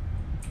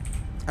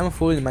 I'm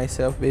fooling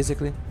myself,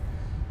 basically.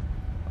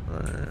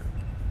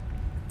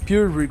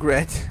 Pure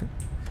regret.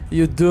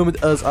 You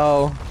doomed us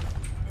all.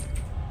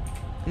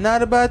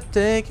 Not about to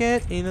take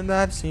it, in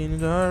that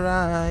scene,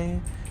 alright.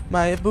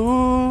 My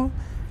boo.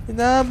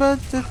 Not about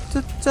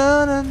to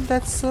turn, and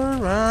that's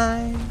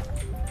alright.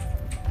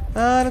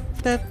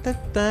 That's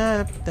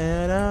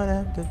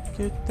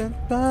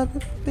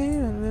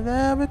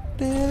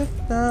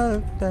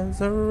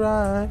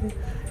alright.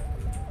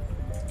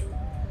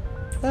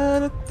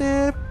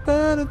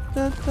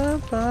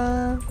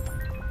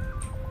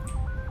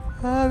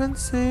 Haven't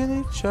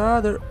seen each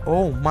other.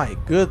 Oh my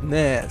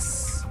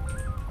goodness.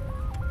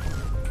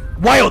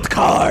 Wild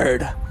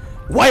card!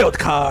 Wild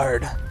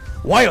card!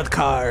 Wild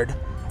card!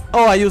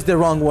 Oh, I used the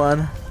wrong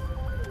one.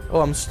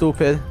 Oh, I'm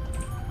stupid.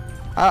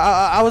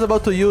 I was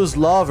about to use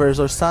lovers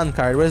or sun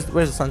card. Where's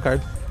the sun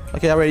card?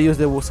 Okay, I already used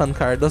the sun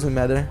card. Doesn't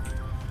matter.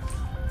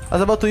 I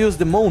was about to use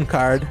the moon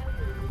card.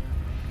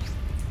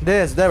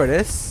 There it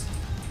is.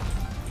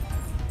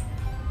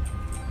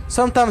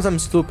 Sometimes I'm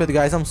stupid,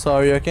 guys. I'm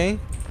sorry, okay?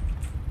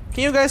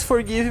 Can you guys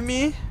forgive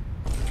me?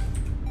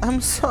 I'm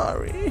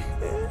sorry.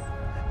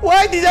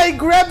 Why did I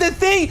grab the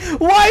thing?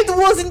 Why it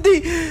wasn't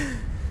the...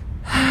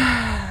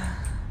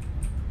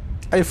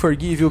 I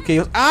forgive you,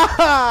 Chaos.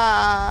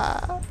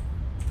 Ah!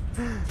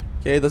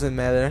 Okay, it doesn't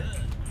matter.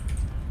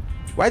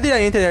 Why did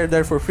I enter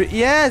there for free?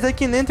 Yes, I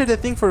can enter the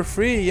thing for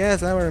free.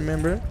 Yes, I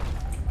remember.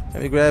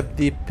 Let me grab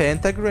the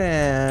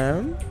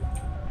pentagram.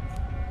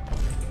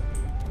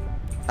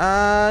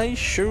 I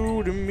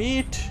should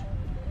meet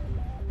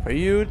for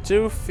you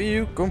to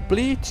feel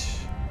complete.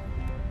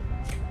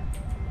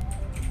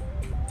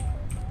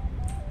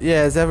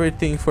 Yes,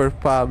 everything for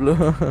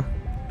Pablo.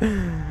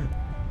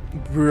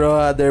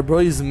 Brother, bro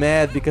is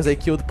mad because I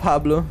killed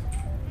Pablo.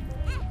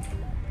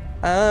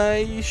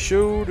 I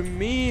should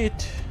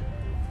meet.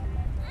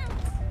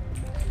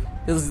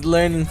 He's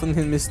learning from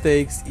his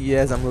mistakes.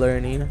 Yes, I'm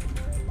learning.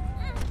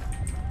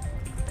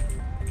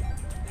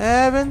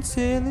 Haven't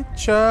seen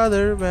each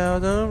other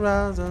well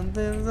around and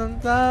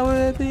that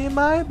would be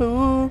my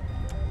boo.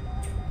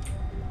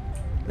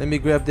 Let me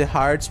grab the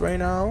hearts right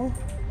now.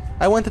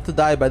 I wanted to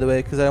die, by the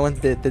way, because I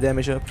want the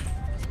damage up.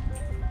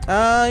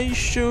 I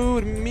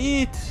should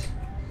meet.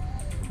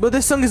 But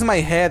this song is in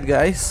my head,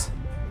 guys.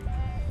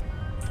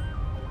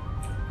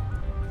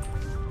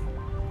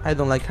 I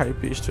don't like High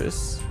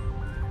Priestess.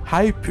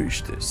 High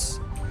Priestess.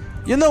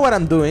 You know what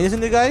I'm doing,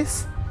 isn't it,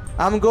 guys?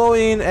 I'm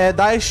going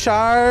Dice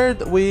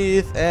Shard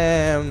with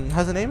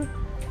how's the name?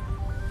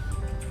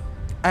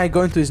 I'm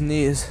going to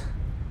sneeze.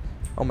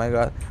 Oh my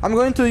god. I'm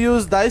going to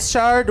use Dice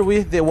Shard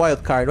with the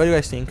wild card. What do you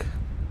guys think?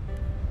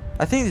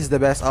 I think this is the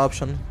best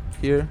option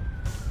here.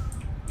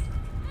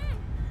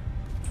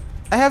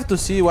 I have to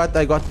see what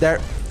I got there.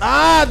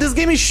 Ah, this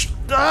game is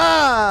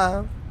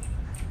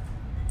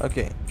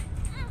okay.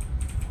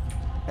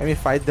 Let me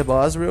fight the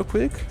boss real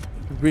quick.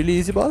 Really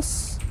easy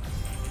boss.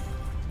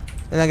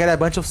 And I got a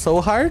bunch of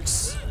soul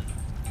hearts.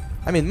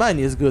 I mean,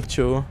 money is good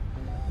too.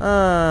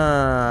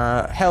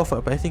 Health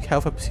up. I think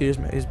health up here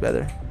is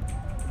better.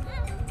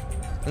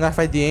 I'm gonna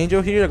fight the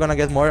angel here. I'm gonna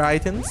get more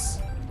items.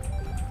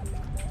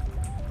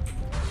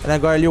 And I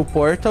got a little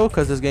portal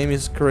because this game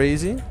is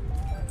crazy.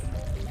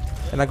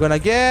 And I'm gonna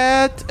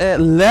get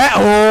no.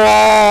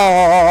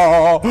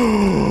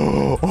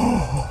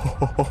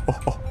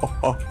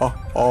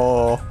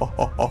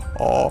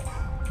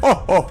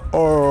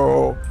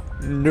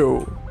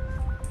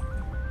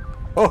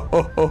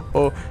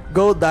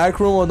 Go dark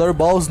room on our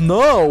balls.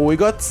 No, we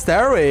got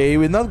stairway.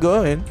 We're not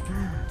going.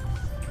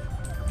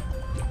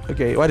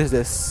 Okay, what is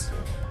this?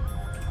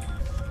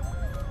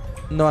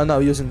 No, I'm not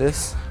using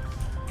this.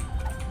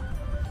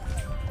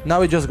 Now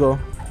we just go.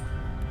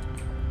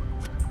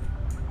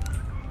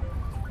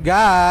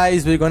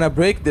 Guys, we're gonna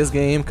break this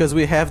game because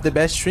we have the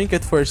best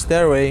trinket for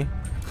stairway.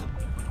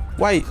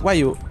 Why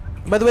you?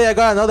 By the way, I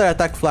got another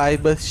attack fly,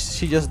 but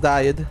she just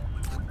died.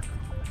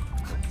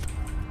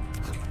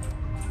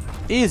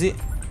 Easy.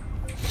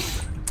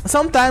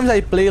 Sometimes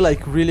I play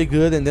like really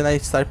good and then I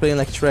start playing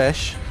like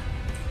trash.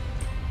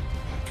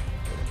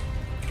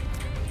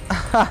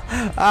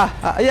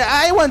 Yeah,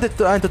 I wanted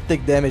to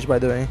take damage, by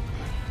the way.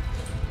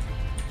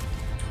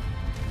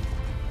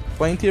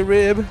 Pointy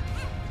rib.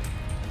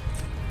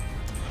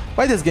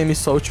 Why this game is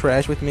so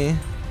trash with me?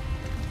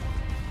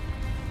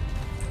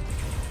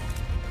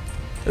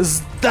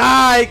 Just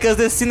die, cause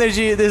the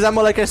synergy, this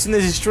Amolekar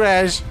synergy is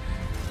trash.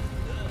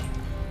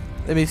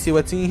 Let me see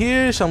what's in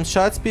here. Some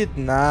shot speed.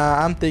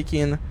 Nah, I'm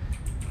taking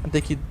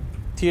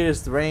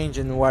tears, range,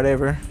 and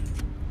whatever.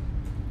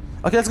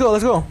 Okay, let's go.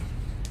 Let's go.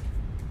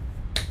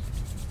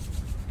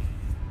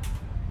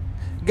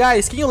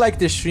 Guys, can you like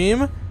the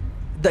stream?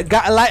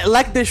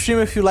 Like the stream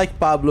if you like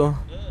Pablo.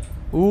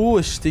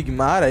 Ooh,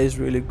 Stigmata is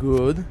really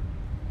good.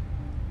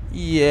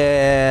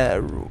 Yeah.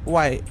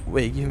 Why?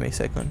 Wait, give me a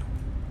second.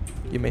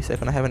 Give me a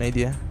second. I have an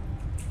idea.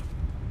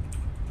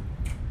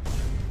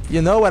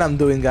 You know what I'm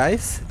doing,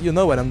 guys. You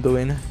know what I'm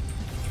doing.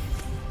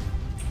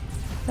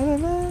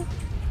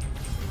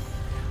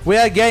 We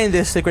are getting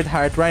this Sacred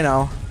Heart right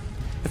now.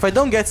 If I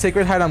don't get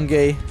Sacred Heart, I'm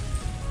gay.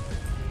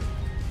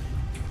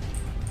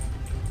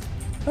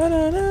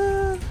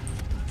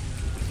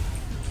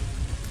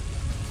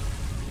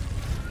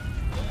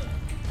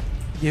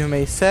 Give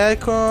me a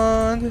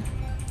second.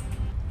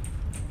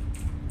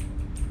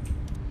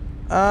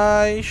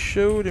 I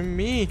should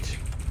meet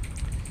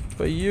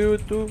for you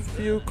to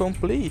feel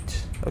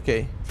complete.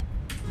 Okay.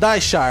 Die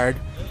shard.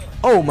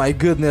 Oh my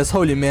goodness,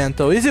 holy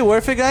mantle. Is it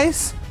worth it,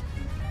 guys?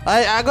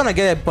 I'm gonna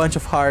get a bunch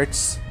of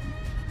hearts.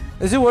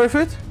 Is it worth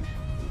it?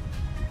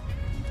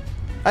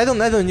 I don't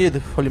need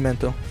holy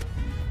mantle.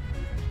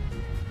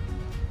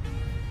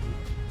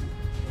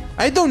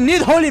 I don't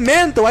need holy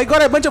mantle. I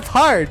got a bunch of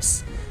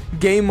hearts.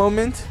 Game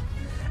moment.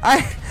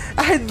 I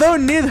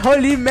don't need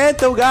holy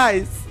mantle,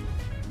 guys.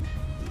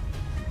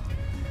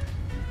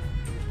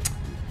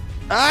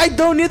 I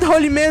don't need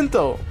holy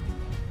mantle.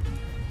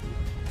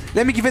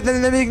 Let me give it.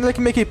 Let me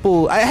make a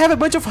pull. I have a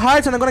bunch of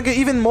hearts, and I'm gonna get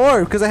even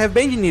more because I have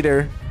Banging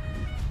Eater.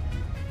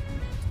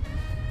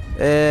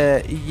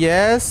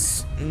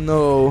 Yes.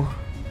 No.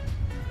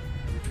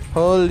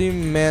 Holy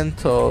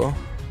mantle.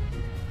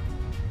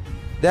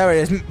 There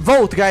it is.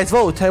 Vote, guys,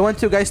 vote. I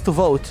want you guys to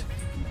vote.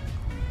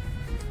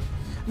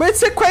 But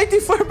it's a quality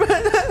for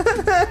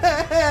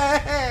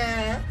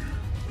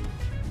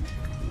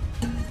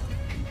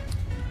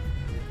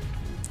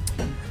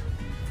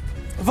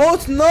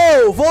vote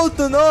no! Vote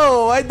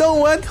no! I don't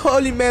want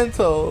holy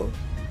mantle.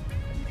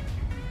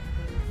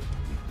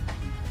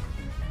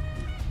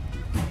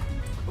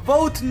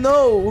 Vote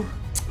no!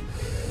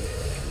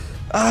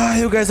 Ah,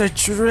 you guys are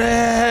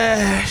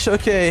trash.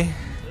 Okay.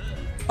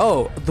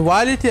 Oh,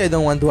 duality? I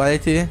don't want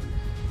duality.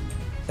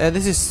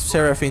 This is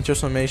Seraphine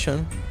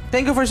transformation.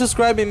 Thank you for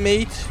subscribing,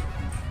 mate.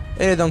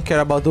 I don't care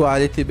about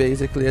duality,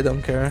 basically. I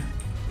don't care.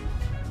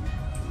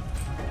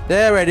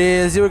 There it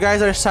is. You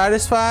guys are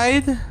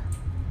satisfied?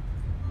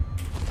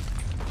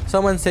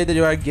 Someone said that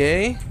you are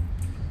gay.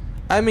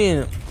 I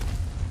mean,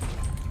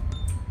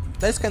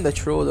 that's kinda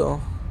true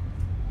though.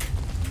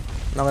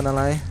 Not gonna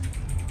lie.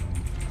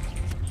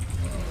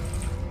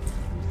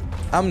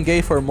 I'm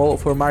gay for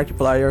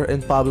Markiplier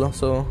and Pablo,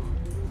 so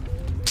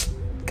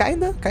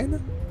kinda.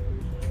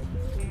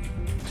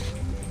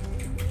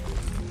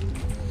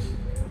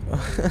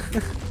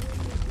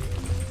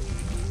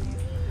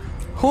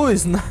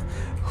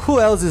 Who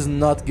else is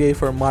not gay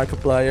for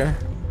Markiplier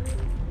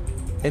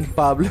and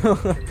Pablo?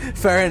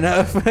 Fair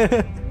enough.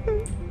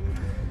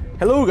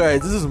 Hello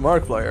guys, this is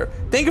Markiplier.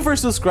 Thank you for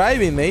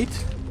subscribing,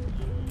 mate.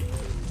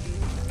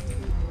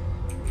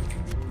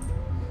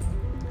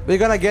 We're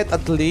gonna get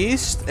at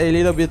least a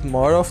little bit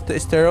more of the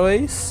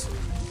stairways.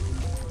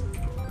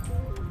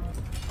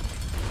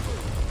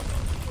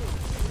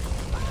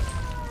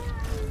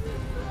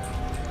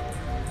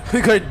 We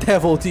got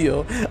Devil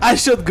Tio. I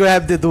should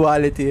grab the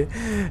duality.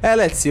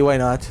 Let's see, why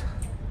not?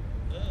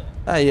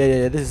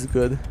 Yeah, this is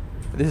good.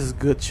 This is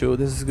good too.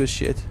 This is good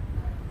shit.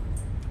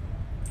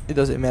 It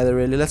doesn't matter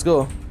really. Let's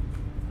go.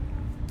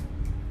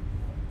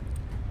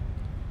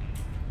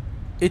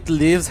 It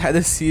lives had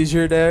a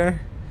seizure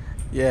there.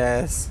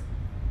 Yes.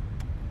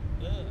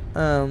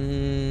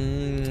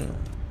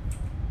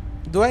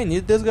 Do I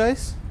need this,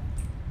 guys?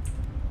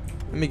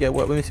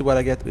 Let me see what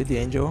I get with the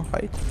angel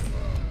fight.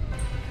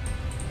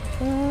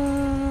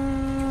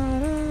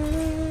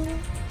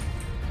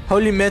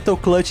 Holy metal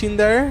clutch in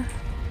there.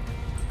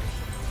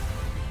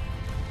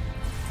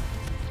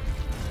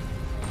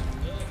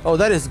 Oh,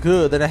 that is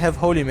good. Then I have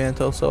holy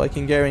mantle, so I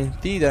can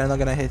guarantee that I'm not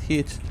gonna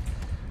hit.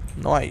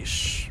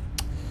 Nice.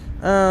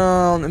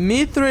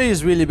 Mithra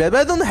is really bad,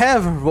 but I don't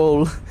have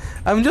roll.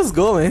 I'm just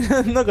going.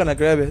 I'm not gonna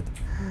grab it.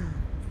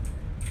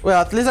 Well,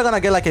 at least I'm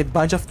gonna get like a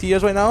bunch of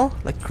tears right now,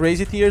 like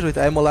crazy tears with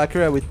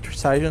Amolakra, with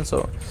Precision,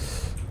 so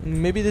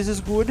maybe this is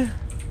good.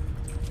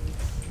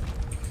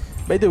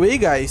 By the way,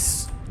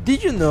 guys,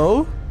 did you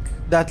know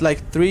that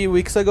like 3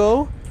 weeks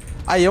ago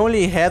I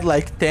only had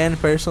like 10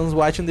 persons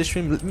watching the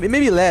stream?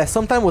 Maybe less,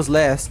 sometimes was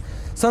less.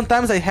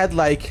 Sometimes I had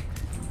like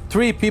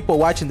 3 people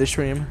watching the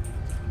stream.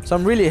 So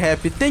I'm really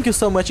happy. Thank you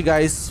so much,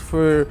 guys,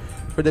 for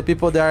the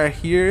people that are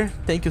here.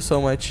 Thank you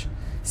so much.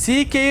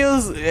 See,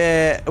 Chaos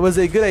was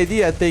a good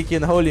idea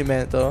taking Holy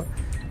Mantle.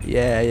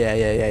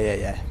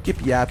 Yeah.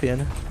 Keep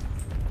yapping.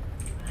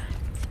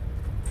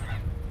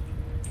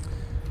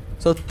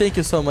 So thank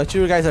you so much.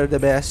 You guys are the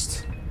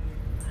best.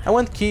 I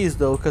want keys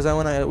though, cause I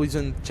wanna use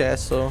in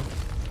chest. So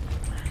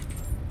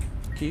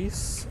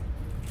keys.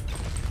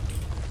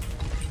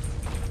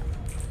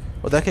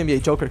 Oh, that can be a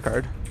Joker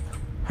card.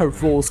 A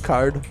Rose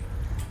card.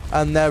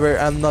 I'm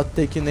not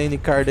taking any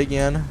card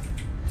again.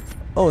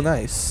 Oh,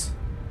 nice.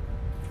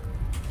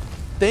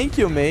 Thank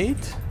you,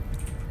 mate.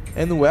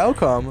 And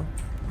welcome.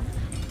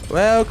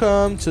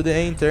 Welcome to the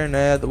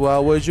internet.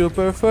 What would you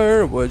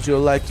prefer? Would you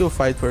like to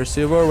fight for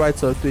civil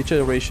rights or Twitch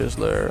a racial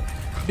slur?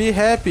 Be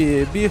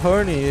happy, be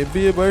horny,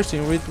 be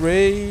bursting with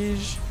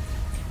rage.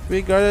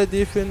 We got a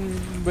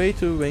different way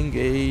to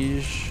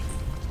engage.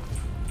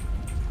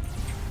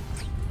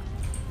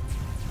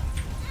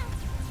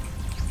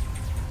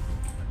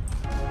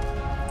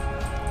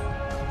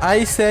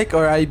 Isaac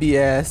or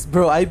IBS?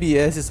 Bro,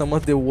 IBS is some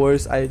of the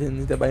worst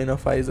items in the Binding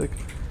of Isaac.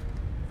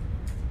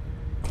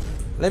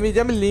 Let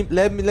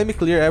me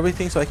clear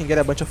everything so I can get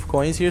a bunch of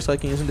coins here so I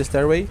can use in the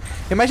stairway.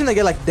 Imagine I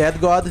get like Dead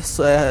God,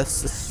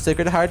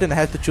 Sacred Heart, and I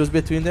have to choose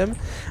between them.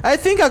 I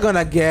think I'm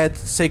gonna get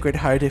Sacred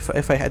Heart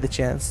if I had the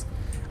chance.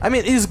 I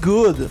mean, it's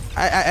good.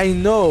 I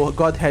know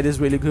Godhead is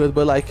really good,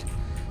 but like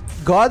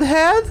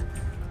Godhead,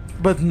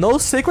 but no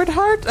Sacred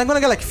Heart? I'm gonna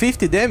get like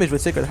 50 damage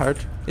with Sacred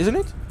Heart, isn't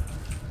it?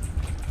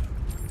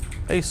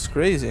 It's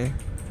crazy.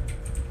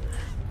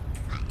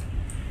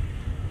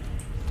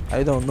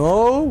 I don't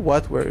know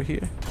what we're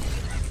here.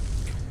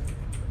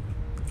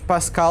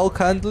 Pascal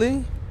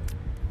Candley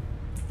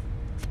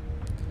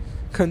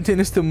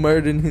continues to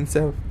murder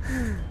himself.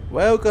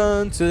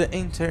 Welcome to the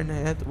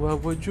internet.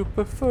 What would you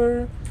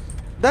prefer?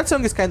 That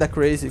song is kinda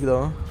crazy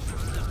though.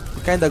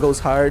 It kinda goes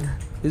hard,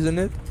 isn't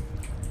it?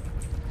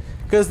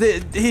 Because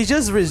he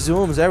just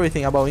resumes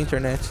everything about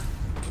internet.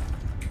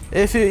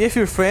 If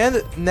your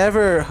friend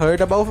never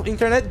heard about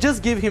internet,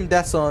 just give him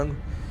that song.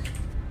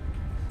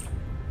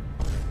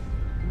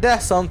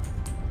 That song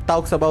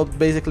talks about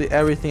basically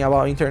everything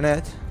about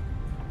internet.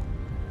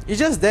 It's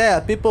just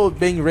that people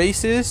being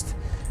racist,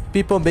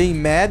 people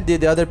being mad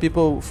that the other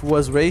people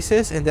was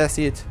racist, and that's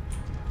it.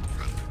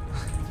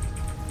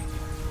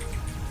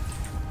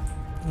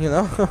 You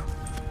know?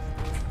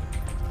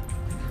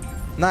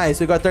 Nice,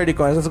 we got 30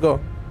 coins, let's go.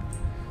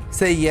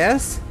 Say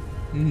yes?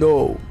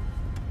 No.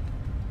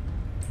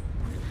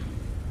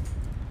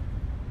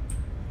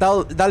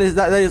 That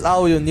is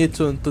all you need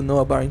to know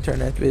about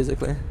internet,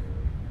 basically.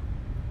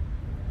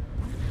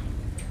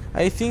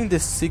 I think the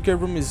secret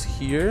room is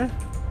here.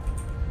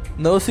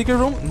 No secret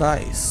room?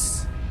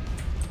 Nice.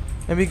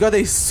 And we got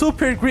a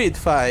super grid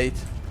fight.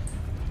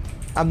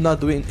 I'm not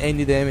doing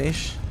any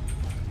damage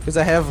because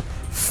I have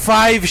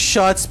 5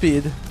 shot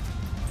speed.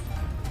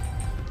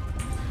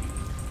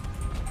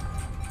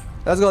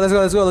 Let's go, let's go,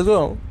 let's go, let's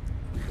go.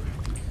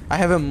 I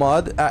have a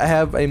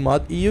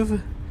mod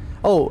Eve.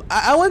 Oh,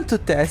 I want to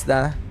test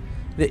that.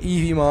 The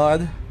Eevee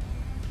mod.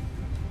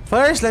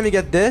 First, let me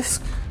get this.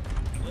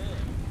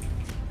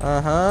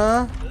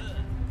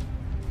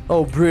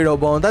 Oh, brittle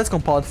bone. That's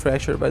compound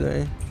fracture, by the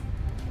way.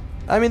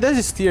 I mean, that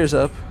is tears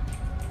up.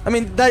 I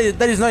mean,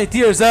 that is not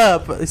tears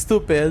up.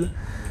 Stupid.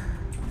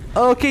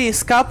 Okay,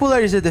 scapular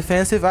is a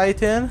defensive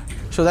item.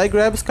 Should I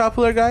grab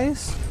scapular,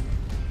 guys?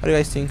 What do you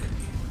guys think?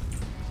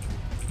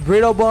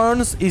 Brittle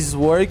bones is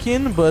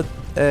working, but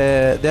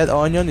that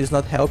onion is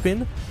not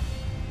helping.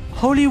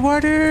 Holy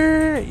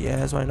water!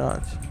 Yes, why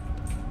not?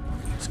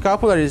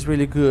 Scapular is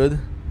really good.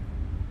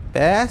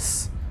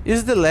 Bass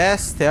is the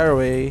last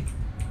stairway.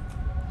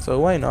 So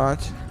why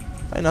not?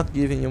 Why not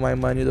giving you my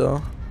money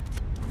though?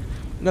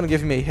 I'm gonna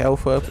give him a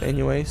health up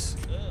anyways.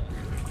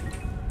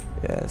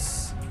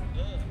 Yes.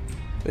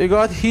 We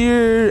got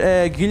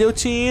here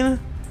guillotine.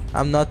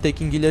 I'm not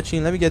taking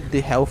guillotine. Let me get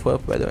the health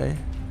up, by the way.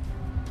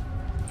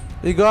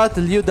 We got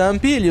Liu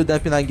Dumpy. Liu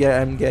Dumpy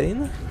I'm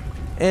getting.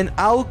 And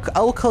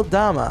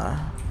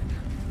Alcaldama.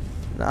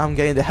 I'm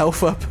getting the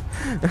health up.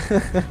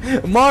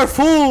 More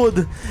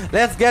food!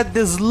 Let's get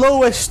the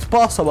slowest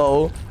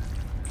possible.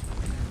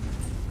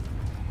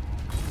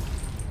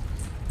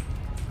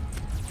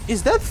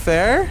 Is that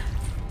fair?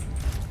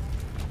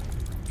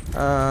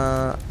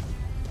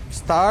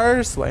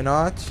 Stars? Why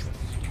not?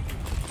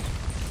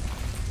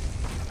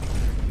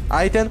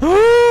 Item.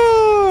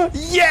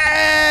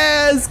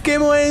 Yes!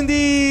 Camo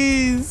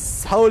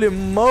Andes! Holy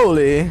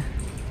moly!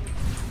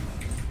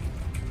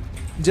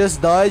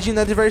 Just dodging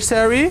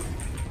adversary.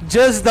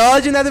 Just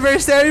dodging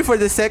adversary for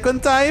the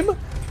second time.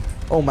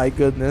 Oh my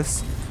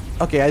goodness.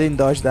 Okay, I didn't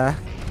dodge that.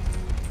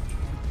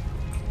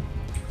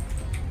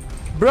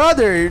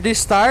 Brother, the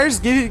stars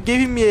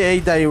giving me a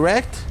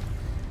direct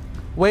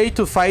way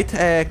to fight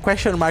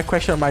question mark,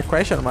 question mark,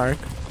 question mark.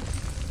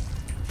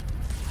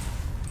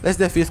 Let's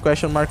defeat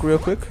question mark real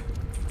quick.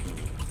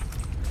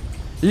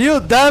 Lil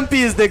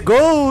Dumpy is the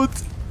GOAT!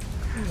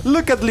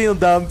 Look at Lil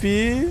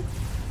Dumpy.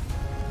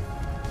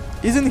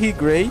 Isn't he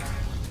great?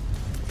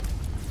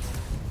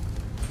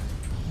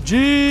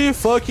 G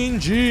fucking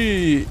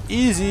G.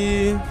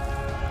 Easy.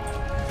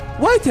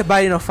 Why the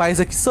Binding of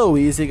Isaac so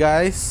easy,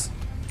 guys?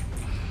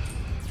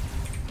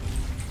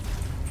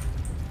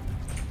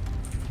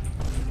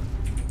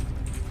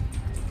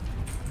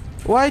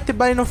 Why the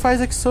Binding of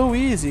Isaac so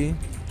easy?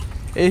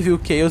 If you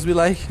chaos be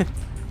like.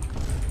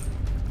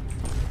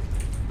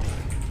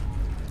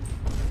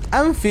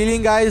 I'm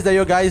feeling, guys, that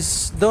you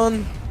guys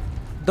don't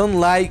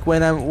like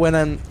when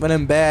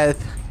I'm bad.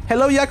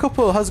 Hello,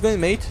 Jacopo. How's it going,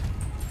 mate?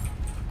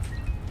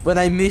 When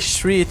I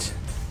mistreat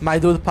my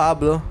dude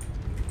Pablo.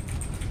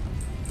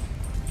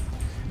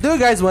 Do you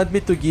guys want me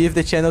to give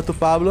the channel to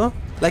Pablo?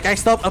 Like, I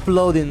stopped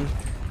uploading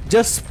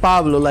just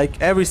Pablo, like,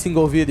 every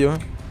single video.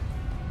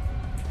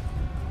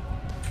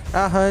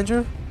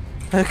 100?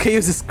 Okay,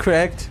 this is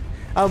cracked.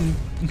 I'm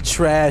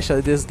trash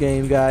at this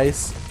game,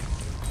 guys.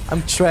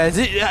 I'm trash.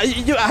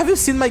 Have you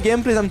seen my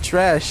gameplays? I'm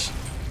trash.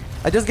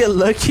 I just get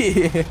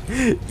lucky.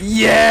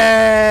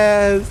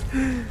 Yes!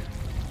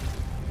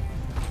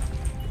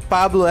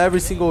 Pablo every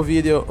single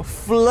video.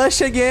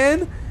 Flush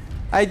again?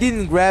 I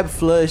didn't grab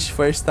flush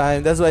first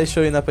time. That's why it's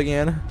showing up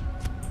again.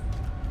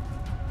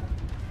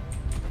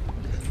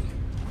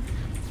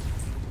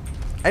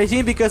 I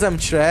think because I'm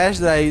trash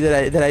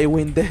that I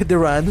win the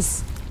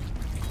runs.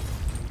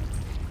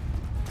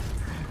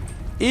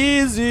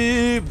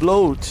 Easy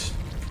bloat.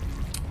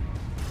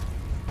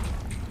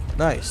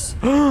 Nice.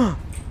 Let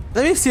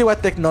me see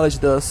what technology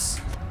does.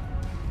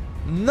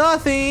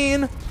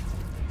 Nothing.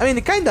 I mean,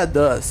 it kinda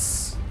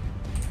does.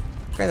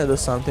 Kinda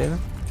does something.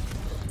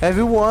 Have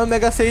you won,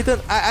 Mega Satan?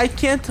 I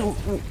can't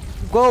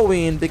go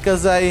in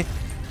because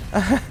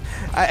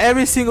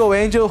every single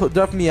angel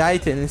dropped me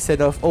item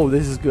instead of, oh,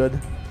 this is good.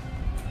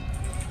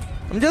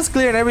 I'm just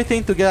clearing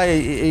everything to get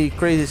a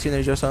crazy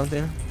synergy or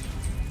something.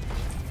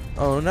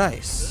 Oh,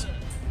 nice.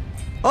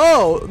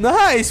 Oh,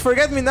 nice!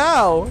 Forget me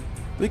now!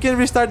 We can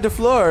restart the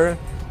floor.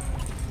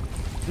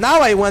 Now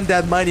I want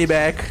that money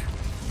back.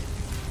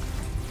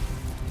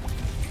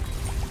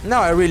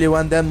 Now I really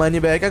want that money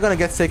back. I'm gonna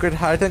get Sacred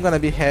Heart. I'm gonna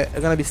be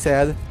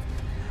sad.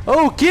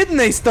 Oh,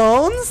 kidney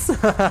stones!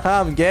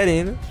 I'm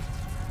getting.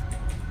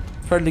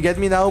 Trying to get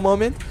me now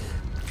moment.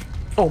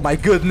 Oh my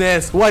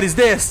goodness! What is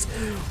this?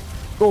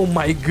 Oh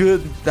my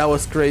good, that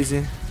was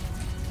crazy.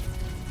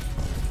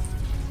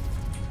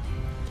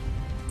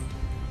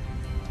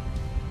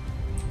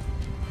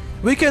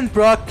 We can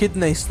proc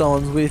kidney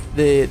stones with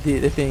the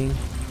thing.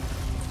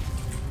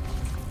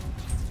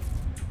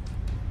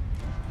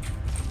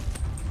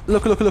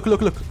 Look.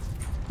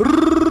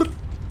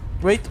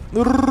 Wait.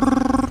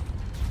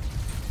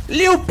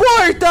 Liu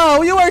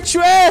Portal, you are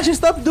trash!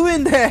 Stop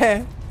doing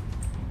that!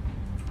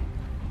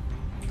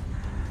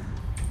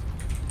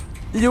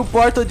 Liu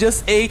Portal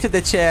just ate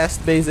the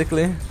chest,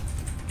 basically.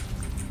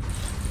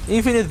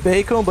 Infinite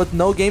bacon, but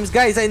no games.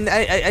 Guys, I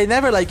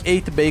never like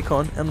ate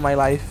bacon in my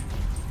life.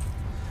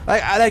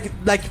 I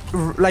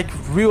like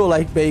real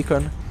like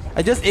bacon.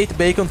 I just ate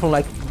bacon from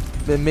like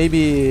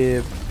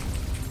maybe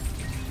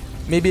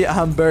a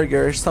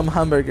hamburger. Some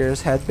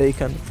hamburgers had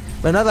bacon,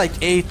 but not like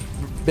ate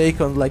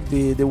bacon like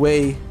the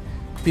way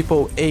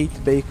people ate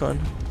bacon.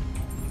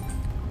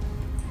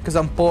 Cause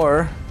I'm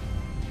poor.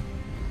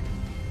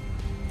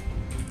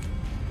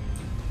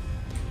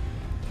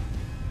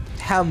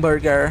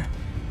 Hamburger.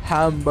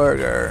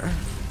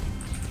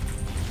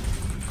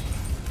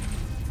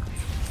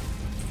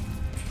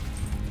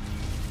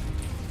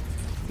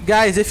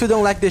 Guys, if you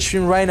don't like the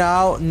stream right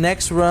now,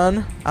 next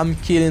run I'm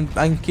killing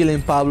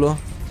Pablo.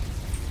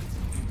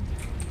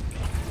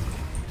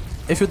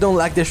 If you don't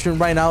like the stream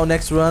right now,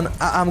 next run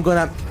I'm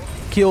gonna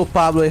kill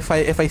Pablo if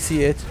I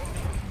see it.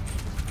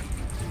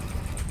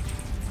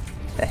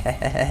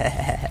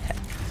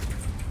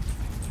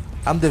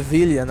 I'm the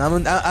villain.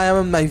 I am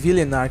in my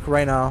villain arc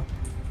right now.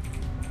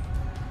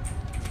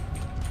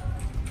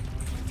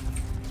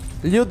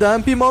 Liu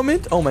Dumpy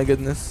moment. Oh my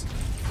goodness.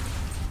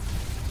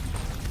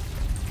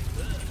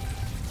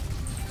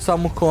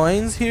 Some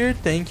coins here.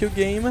 Thank you,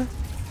 game.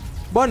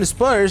 Bonus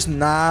spurs?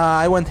 Nah,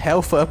 I want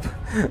health up.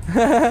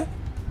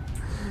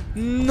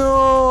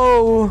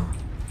 No!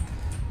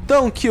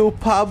 Don't kill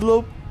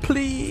Pablo,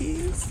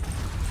 please.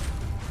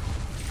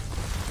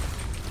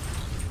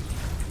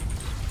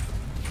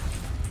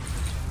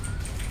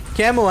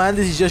 Camo and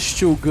is just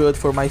too good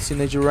for my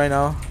synergy right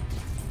now.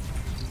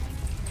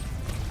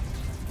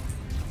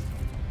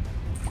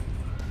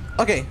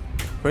 Okay,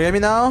 forget me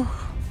now.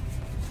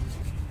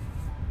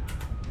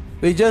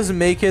 We just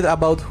make it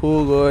about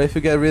Hugo if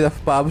you get rid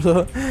of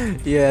Pablo.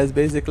 Yes,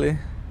 basically.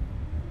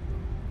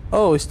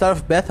 Oh, Star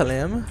of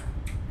Bethlehem.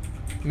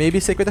 Maybe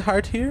Sacred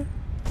Heart here?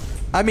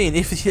 I mean,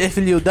 if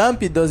Liu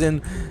Dumpy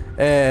doesn't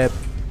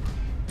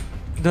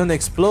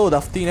explode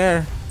off thin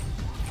air.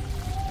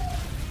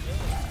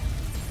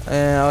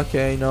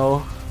 Okay,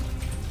 no.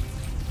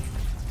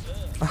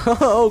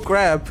 Oh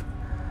crap.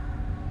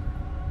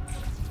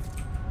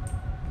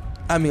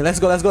 I mean, let's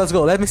go.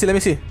 Let me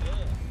see.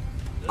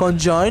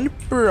 Conjoined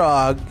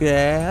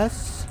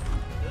progress.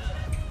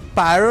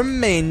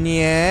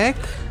 Pyromaniac.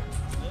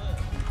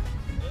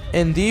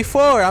 And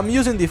D4. I'm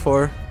using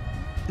D4.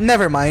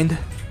 Never mind.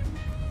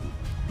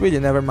 Really,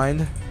 never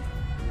mind.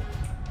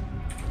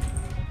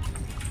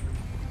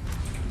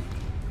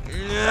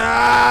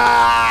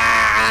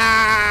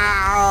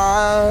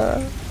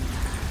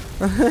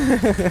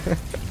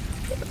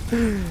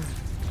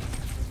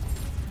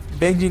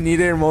 Benji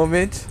needed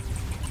moment.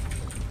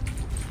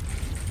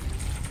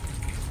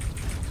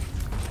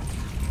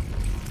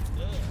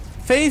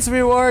 Face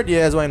reward?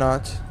 Yes, why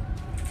not?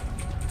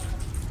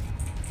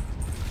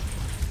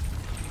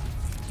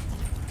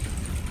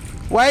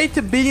 Why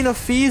 8 billion of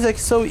fees like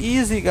so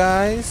easy,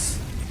 guys?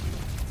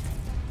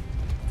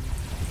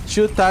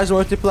 2 times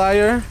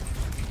multiplier.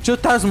 2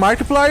 times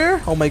Markiplier?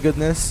 Oh my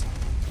goodness.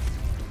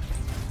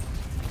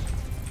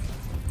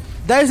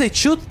 That is a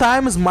 2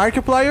 times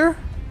Markiplier?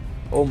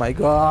 Oh my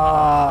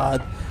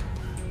god.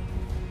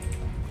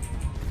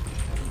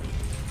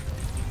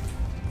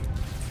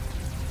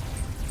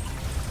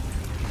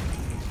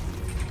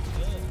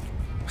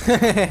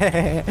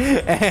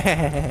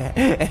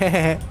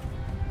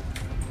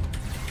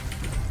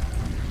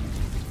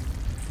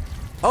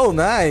 Oh,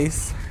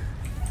 nice.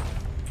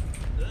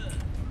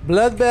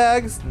 Blood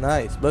bags,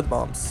 nice. Blood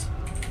bombs.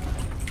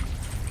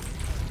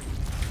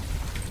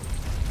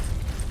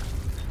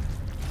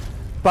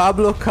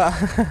 Pablo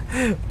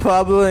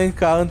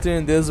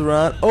encountering this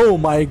run. Oh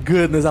my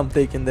goodness, I'm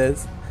taking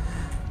this.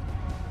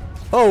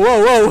 Oh,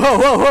 whoa, whoa, whoa,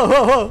 whoa, whoa,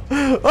 whoa, whoa.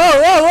 Oh,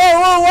 whoa,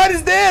 whoa, whoa, what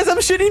is this? I'm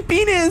shooting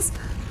penis.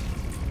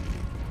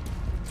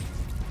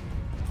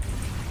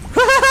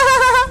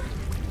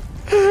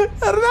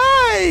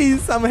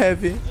 Nice. I'm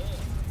happy.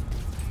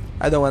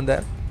 I don't want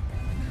that.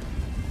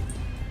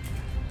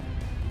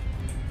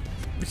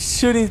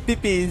 Shooting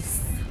peepees.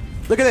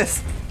 Look at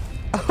this.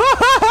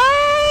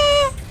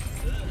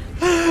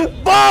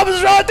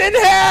 Bob's rotten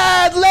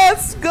head.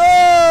 Let's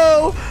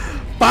go.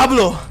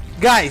 Pablo,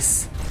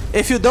 guys,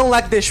 if you don't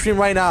like the stream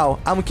right now,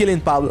 I'm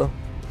killing Pablo.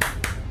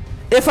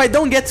 If I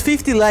don't get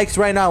 50 likes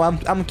right now,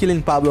 I'm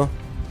killing Pablo.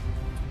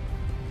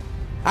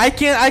 I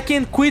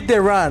can quit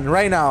the run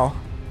right now.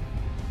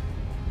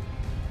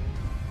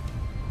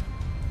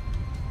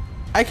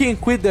 I can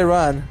quit the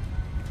run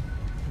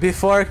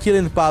before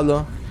killing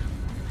Pablo.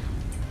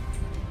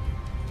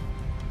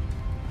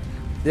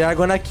 They are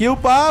gonna kill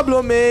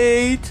Pablo,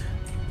 mate.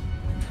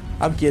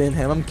 I'm killing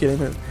him. I'm killing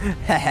him.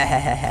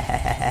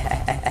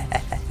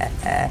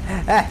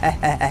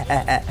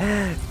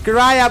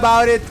 Cry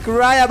about it.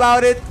 Cry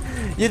about it.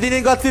 You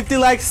didn't got 50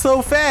 likes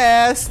so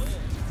fast.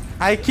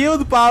 I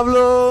killed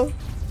Pablo.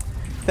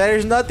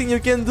 There's nothing you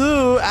can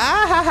do.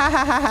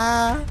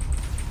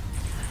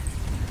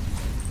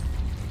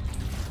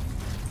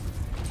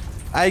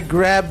 I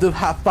grabbed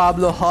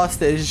Pablo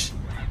hostage.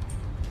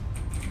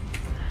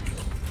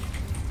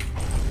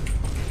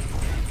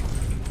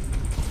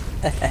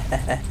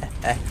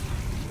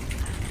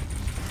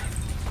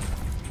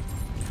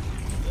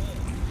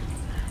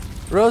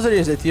 Rosary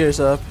is a tears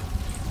up.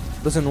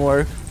 Doesn't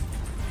work.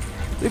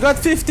 We got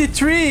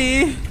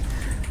 53.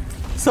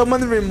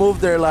 Someone removed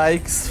their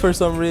likes for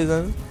some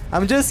reason.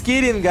 I'm just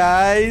kidding,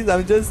 guys.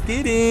 I'm just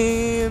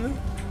kidding.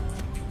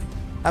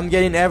 I'm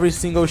getting every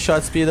single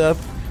shot speed up.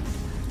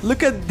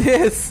 Look at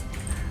this.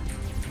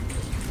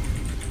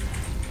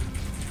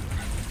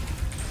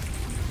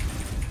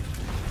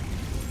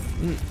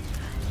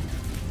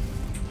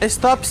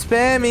 Stop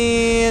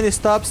spamming.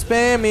 Stop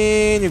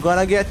spamming. You're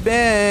gonna get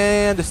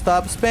banned.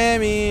 Stop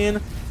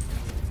spamming.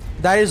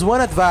 That is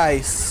one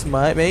advice,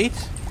 my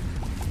mate.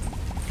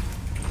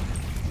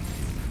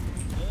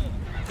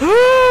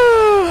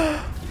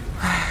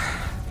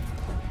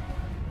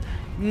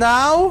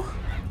 Now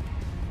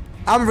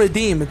I'm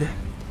redeemed.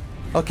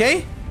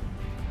 Okay?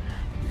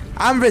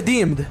 I'm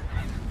redeemed.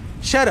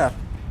 Shut up.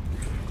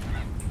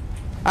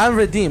 I'm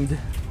redeemed.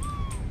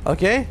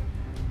 Okay?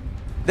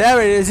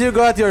 There it is. You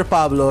got your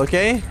Pablo,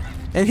 okay?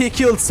 And he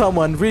killed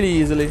someone really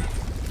easily.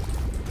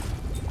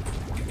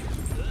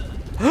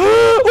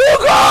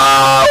 Hugo!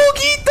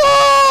 Huguito!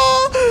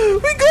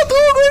 We got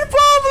Hugo and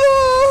Pablo!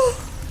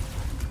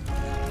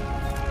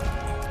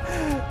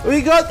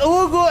 We got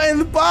Hugo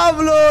and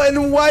Pablo,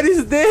 and what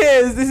is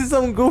this? This is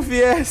some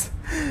goofy ass.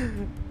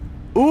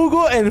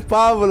 Hugo and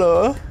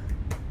Pablo.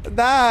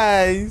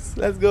 Nice.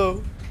 Let's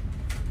go.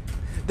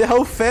 The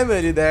whole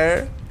family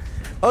there.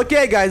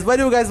 Okay, guys, what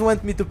do you guys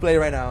want me to play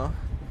right now?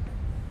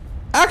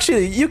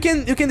 Actually, you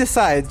can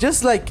decide.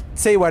 Just like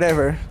say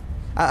whatever.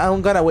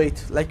 I'm gonna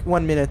wait like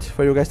 1 minute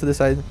for you guys to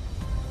decide.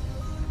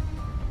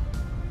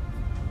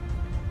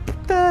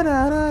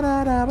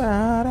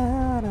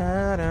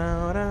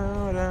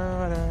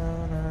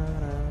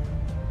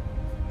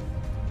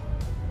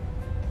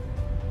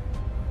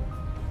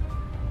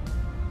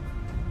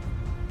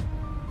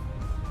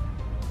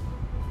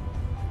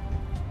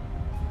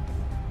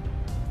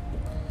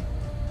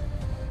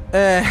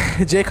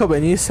 Jacob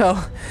and Esau,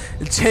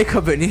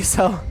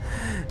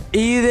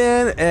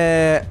 Eden.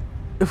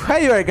 Why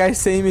you are guys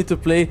saying me to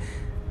play?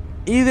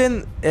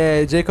 Eden,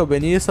 Jacob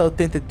and Esau,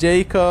 Tainted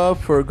Jacob,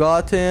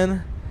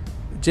 Forgotten,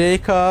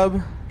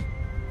 Jacob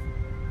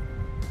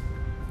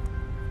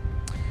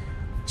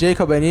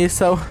and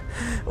Esau.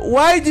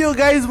 Why do you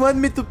guys want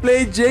me to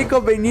play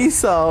Jacob and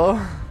Esau?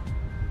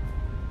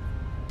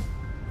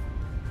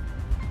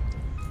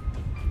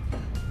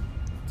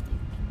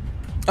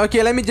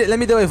 Okay, let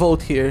me do a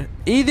vote here.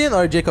 Eden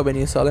or Jacob and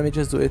Esau? Let me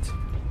just do it.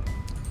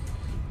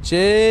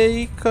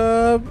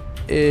 Jacob,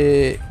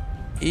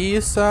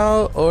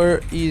 Esau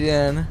or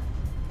Eden?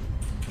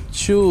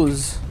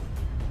 Choose.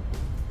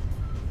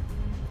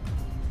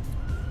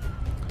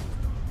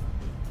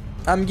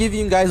 I'm giving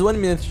you guys 1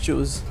 minute to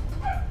choose.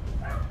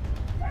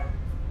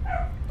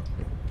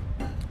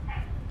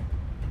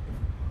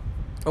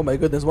 Oh my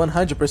goodness,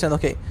 100%.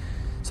 Okay.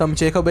 Some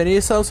Jacob and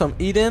Esau, some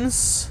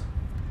Edens.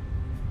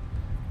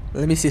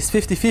 Let me see, it's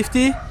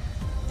 50-50.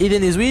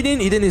 Eden is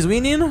winning, Eden is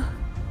winning.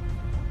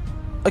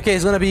 Okay,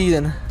 it's gonna be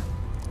Eden.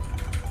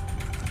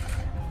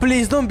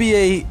 Please don't be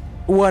a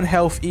 1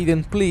 health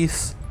Eden,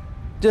 please.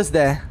 Just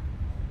there.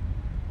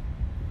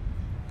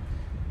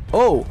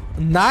 Oh,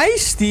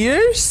 nice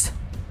tears.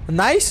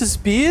 Nice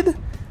speed.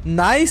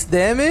 Nice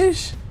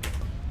damage.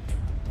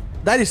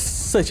 That is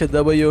such a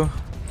W.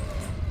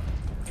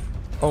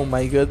 Oh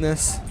my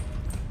goodness.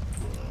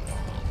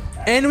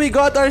 And we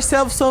got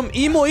ourselves some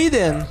Emo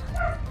Eden.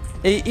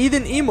 A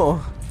Eden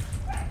Emo.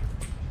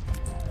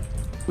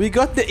 We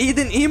got the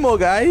Eden Emo,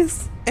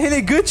 guys. And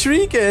a good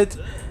trinket.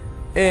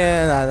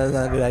 And nah, that's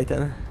not a good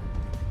item.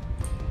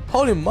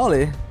 Holy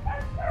moly.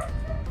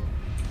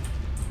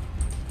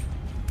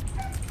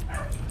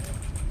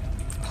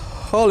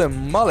 Holy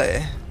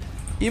moly.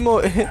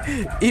 Emo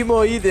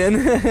Emo Eden.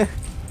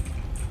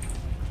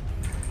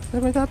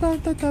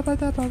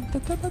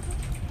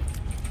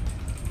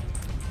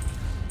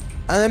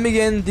 And let me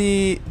get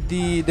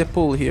the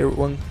pool here.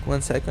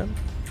 One second.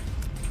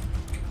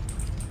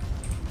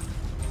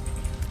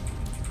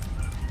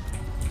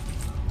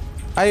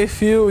 I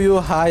feel you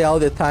high all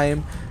the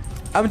time.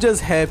 I'm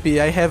just happy.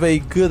 I have a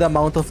good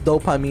amount of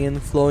dopamine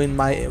flowing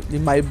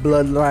in my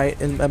blood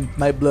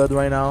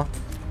right now.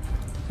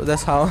 So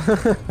that's how.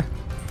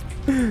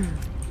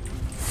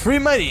 Free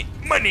money,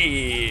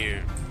 money.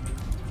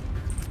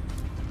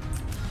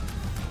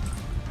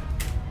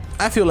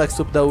 I feel like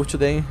Soup Daoop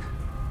today.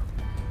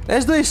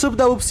 Let's do a Soup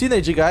Daoop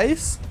synergy,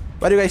 guys.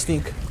 What do you guys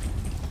think?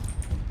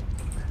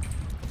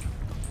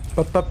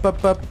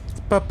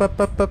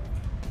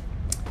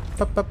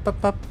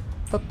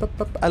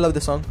 I love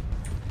the song.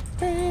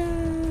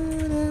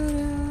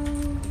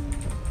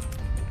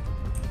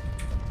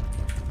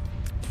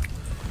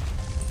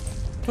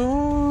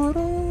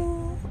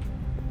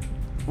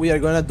 We are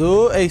gonna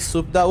do a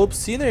Soup Daoop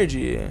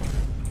synergy.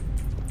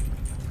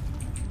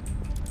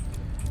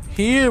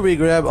 Here we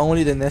grab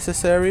only the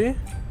necessary.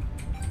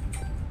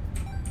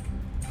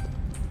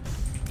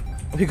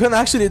 We're gonna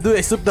actually do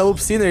a Soup Daoop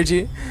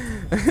synergy.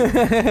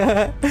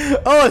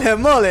 Holy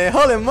moly,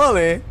 holy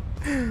moly.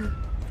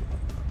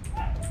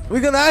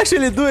 We're gonna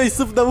actually do a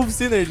Soup Daoop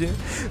synergy.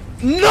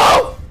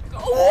 No!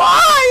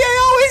 Why? I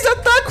always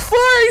attack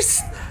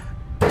first!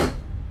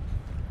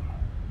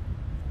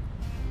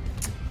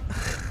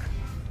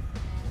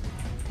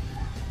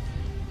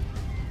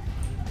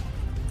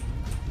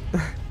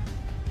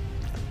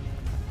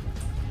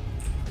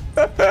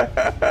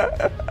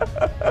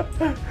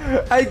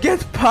 I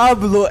get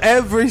Pablo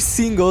every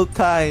single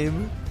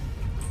time.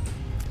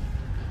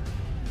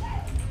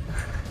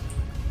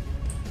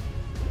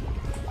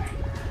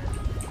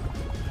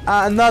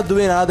 I'm not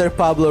doing another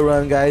Pablo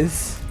run,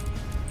 guys.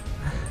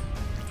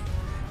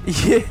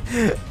 Yeah,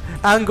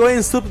 I'm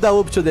going Soup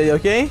Daoop today,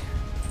 okay?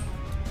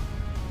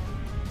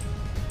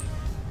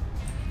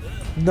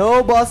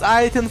 No boss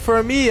item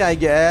for me, I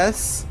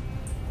guess.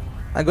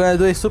 I'm gonna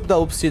do a Soup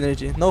Daoop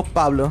synergy. No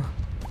Pablo.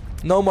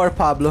 No more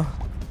Pablo.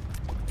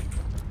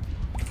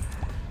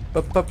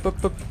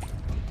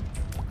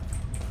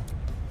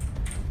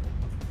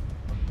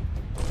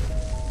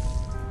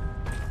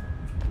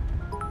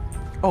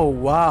 Oh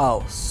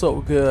wow, so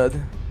good.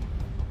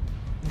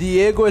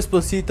 Diego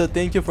Esposito,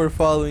 thank you for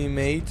following,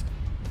 mate.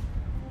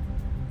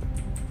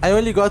 I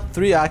only got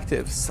 3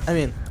 actives. I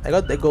mean, I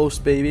got the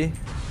ghost, baby.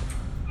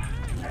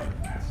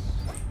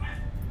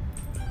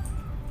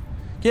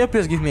 Can you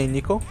please give me a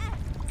Nico?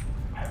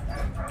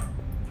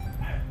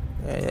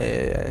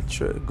 Yeah,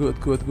 sure.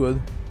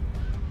 Good.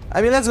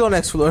 I mean, let's go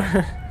next floor.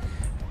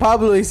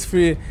 Pablo is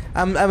free.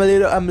 I'm a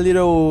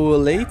little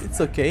late.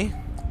 It's okay.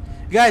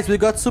 Guys, we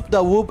got Soup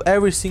Daoop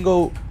every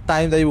single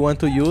time that we want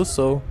to use,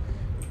 so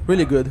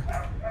really good.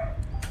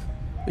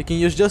 You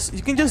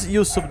can just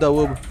use Soup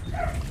Daoop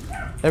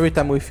every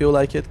time we feel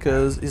like it,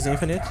 cause it's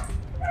infinite.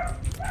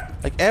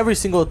 Like every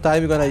single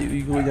time we're gonna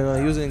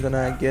use it and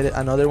gonna get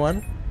another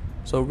one.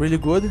 So really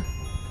good.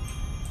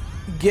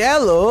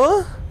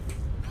 Gallo?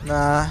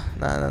 Nah.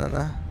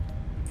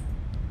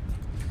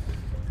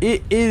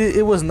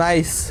 It was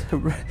nice.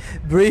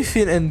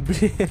 Briefing and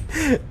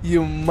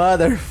you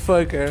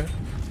motherfucker.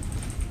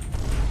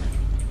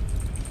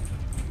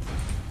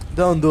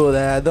 Don't do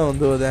that.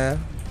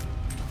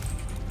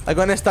 I'm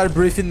gonna start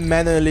briefing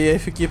manually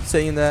if you keep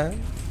saying that.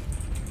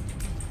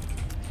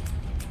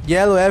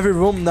 Yellow every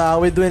room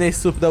now. We're doing a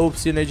Soup Daoop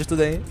synergy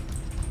today.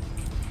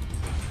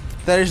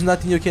 There is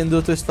nothing you can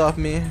do to stop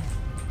me.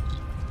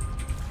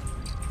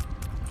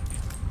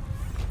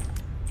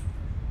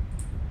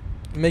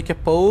 Make a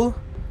poll?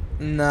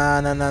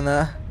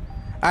 Nah.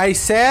 I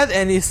said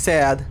and he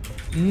said.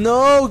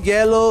 No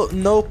Yellow,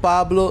 no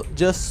Pablo,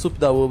 just Soup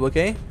Daoop,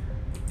 okay?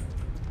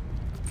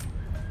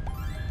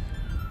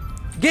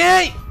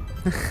 Gay!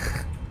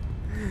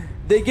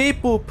 The gay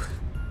poop.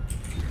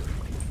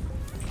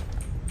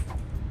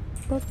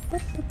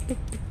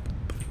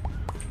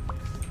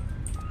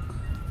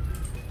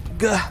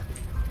 Gah.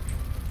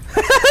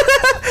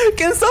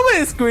 Can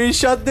somebody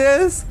screenshot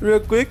this real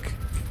quick?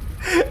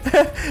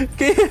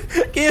 Can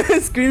you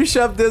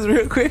screenshot this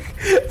real quick?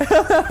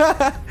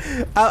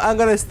 I'm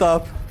gonna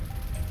stop.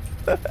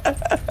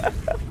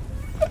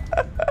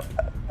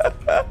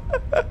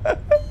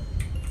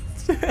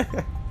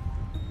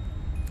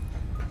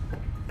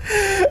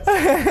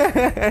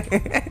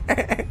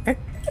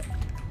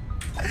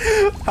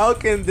 How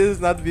can this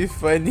not be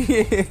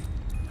funny?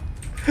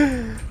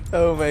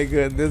 Oh my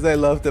goodness, I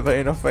love the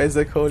Brain of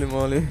Isaac, holy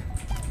moly.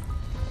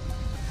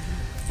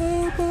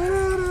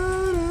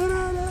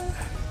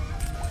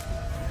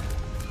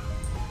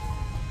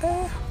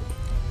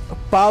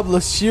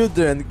 Pablo's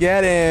children,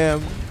 get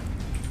him!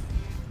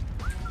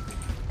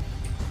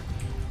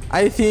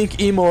 I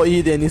think Emo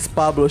Eden is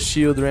Pablo's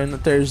children,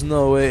 there's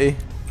no way.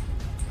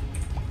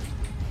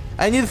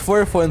 I need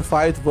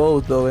 4.5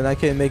 volt though, and I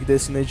can make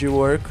this synergy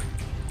work.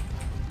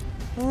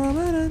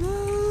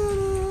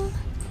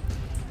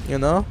 You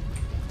know?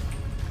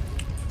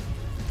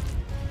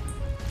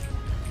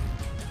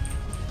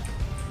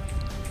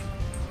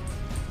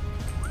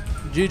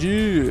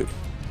 GG!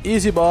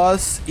 Easy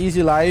boss,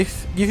 easy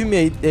life. Give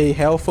me a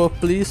health up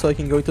please so I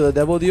can go into the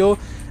devil deal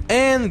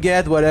and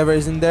get whatever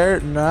is in there.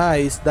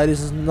 Nice, that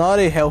is not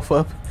a health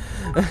up.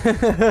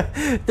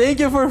 Thank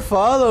you for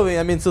following,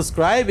 I mean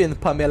subscribing,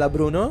 Pamela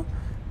Bruno.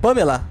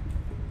 Pamela.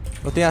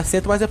 Não tem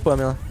acento, mas é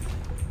Pamela.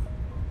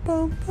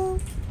 Pam, pam.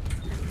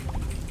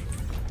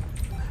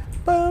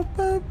 Pam,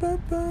 pam, pam,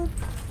 pam.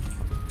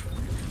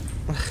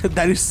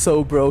 That is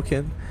so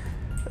broken.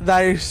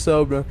 That is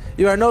so broken.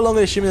 You are no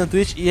longer streaming on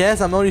Twitch?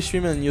 Yes, I'm only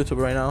streaming on YouTube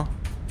right now.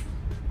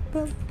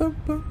 Pam, pam,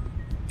 pam.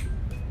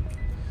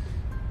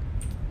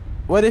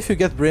 What if you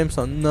get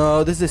Brimstone?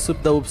 No, this is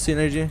super dope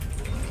synergy.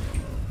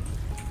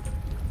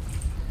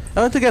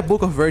 I want to get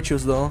Book of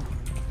Virtues though.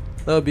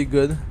 That would be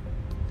good.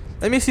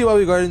 Let me see what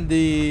we got in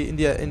the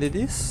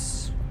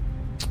this.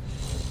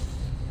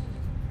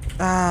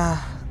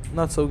 Ah,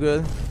 not so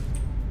good.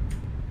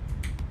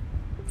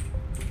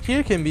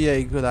 Here can be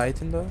a good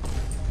item though.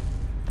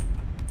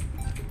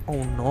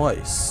 Oh,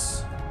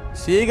 nice.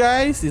 See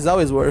guys, it's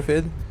always worth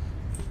it.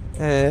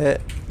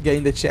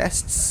 Getting the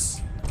chests.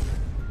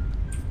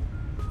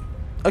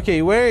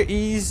 Okay, where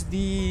is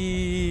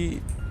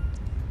the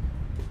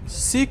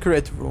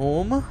secret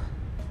room?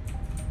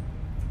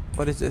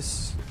 What is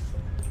this?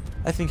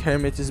 I think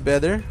Hermit is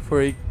better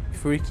for a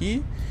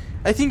key.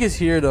 I think it's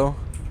here though.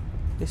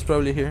 It's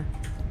probably here.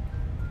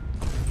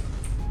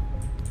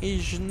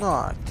 It's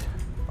not.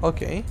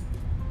 Okay.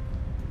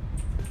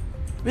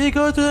 We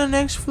go to the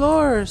next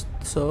floor.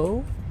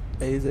 So,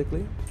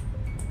 basically.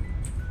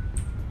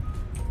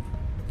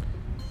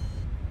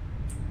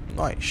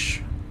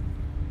 Nice.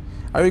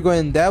 Are we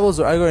going devils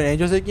or are we going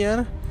angels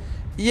again?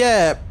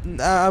 Yeah,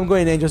 I'm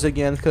going angels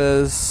again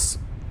because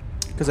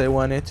I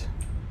want it.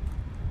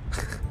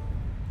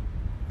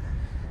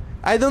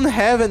 I don't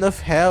have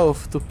enough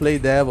health to play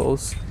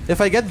devils.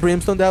 If I get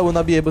brimstone, that I will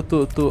not be able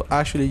to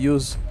actually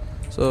use.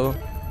 So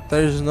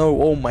there's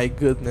no, oh my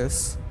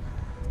goodness.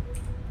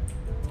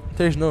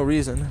 There's no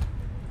reason.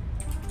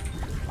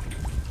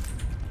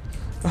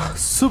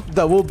 Soup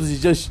the Wolves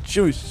is just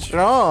too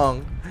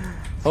strong.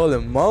 Holy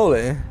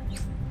moly.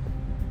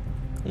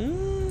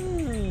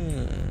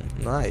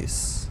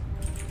 Nice.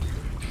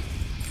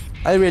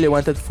 I really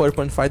wanted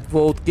 4.5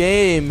 volt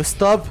game.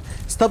 Stop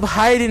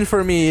hiding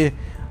for me.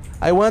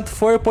 I want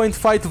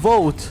 4.5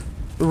 volt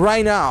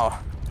right now.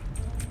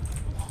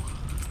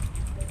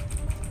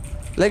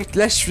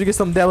 Let's trigger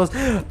some devils.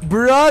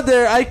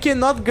 Brother, I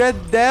cannot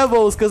get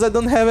devils because I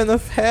don't have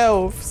enough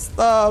health.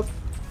 Stop.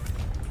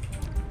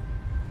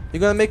 You're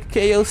gonna make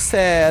KO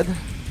sad.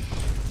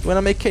 You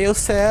wanna make KO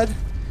sad?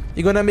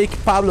 You're gonna make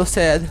Pablo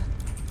sad.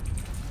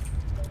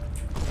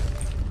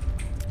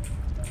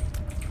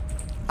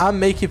 I'm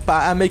making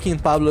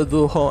Pablo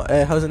do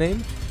how's the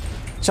name?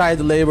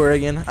 Child labor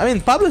again. I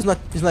mean, Pablo is not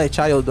a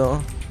child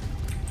though.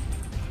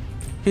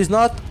 He's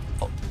not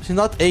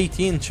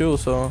 18 too,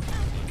 so.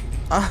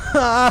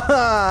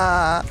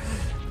 Yeah.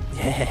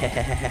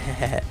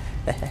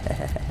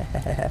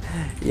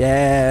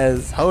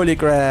 Yes. Holy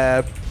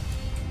crap.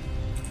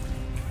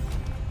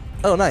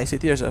 Oh, nice.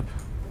 It tears up.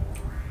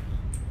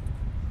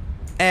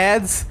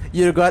 Ads.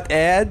 You got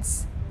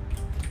ads.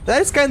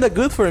 That is kind of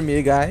good for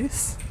me,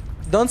 guys.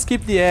 Don't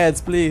skip the ads,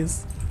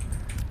 please.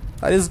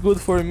 That is good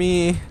for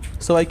me,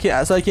 so I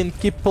can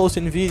keep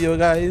posting video,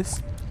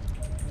 guys.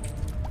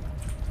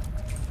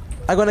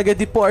 I'm gonna get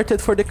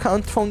deported from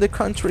the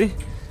country.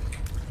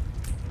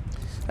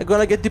 I'm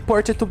gonna get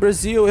deported to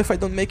Brazil if I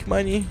don't make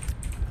money.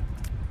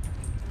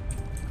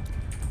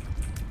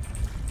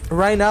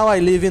 Right now I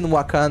live in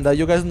Wakanda.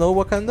 You guys know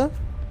Wakanda?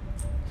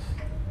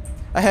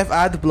 I have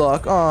ad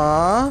block.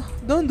 Aww,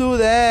 don't do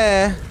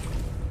that.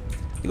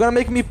 You're gonna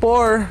make me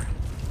poor.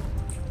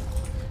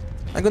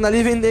 I'm gonna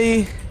live in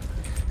the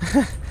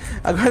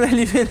I'm gonna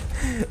live in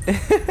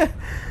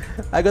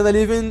I'm gonna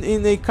live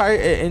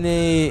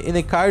in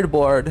a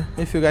cardboard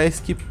if you guys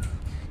keep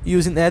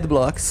using ad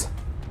blocks.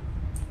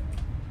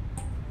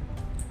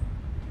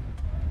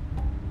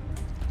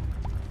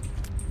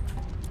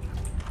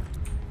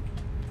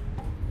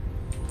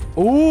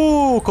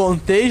 Ooh,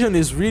 contagion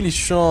is really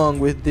strong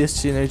with this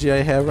synergy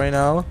I have right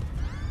now.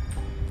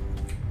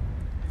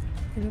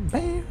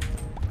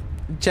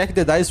 Check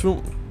the dice room.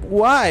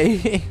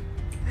 Why?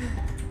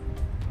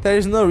 There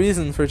is no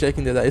reason for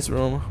checking the dice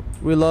room.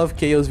 We love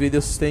chaos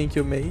videos. Thank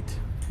you, mate.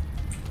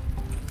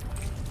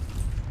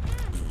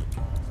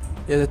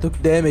 Yeah, I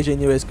took damage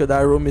anyways because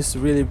our room is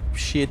really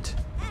shit.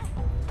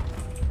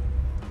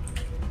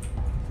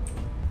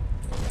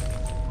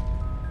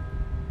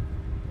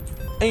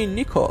 Hey,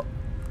 Nico.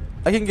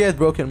 I can get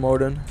broken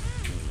Morden.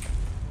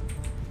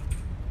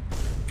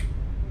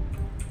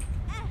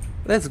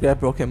 Let's grab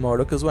broken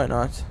Morden, because why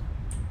not?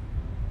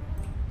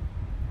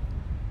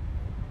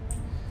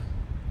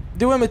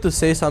 Do you want me to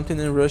say something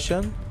in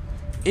Russian?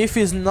 If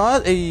it's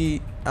not a...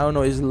 I don't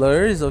know,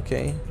 slur is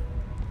okay.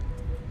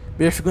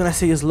 But if you're gonna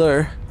say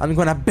slur, I'm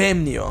gonna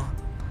ban you.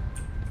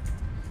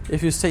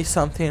 If you say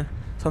something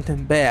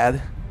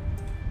bad.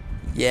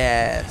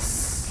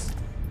 Yes.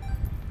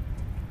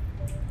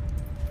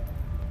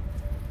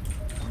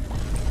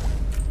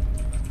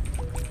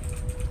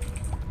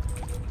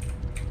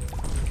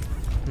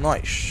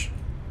 Nice.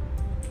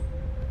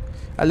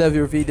 I love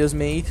your videos,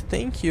 mate.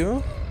 Thank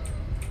you.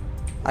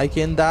 I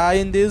can die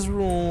in this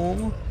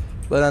room,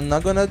 but I'm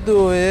not gonna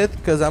do it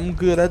because I'm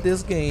good at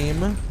this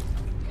game.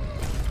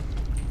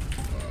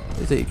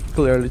 It's a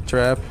clearly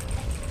trap.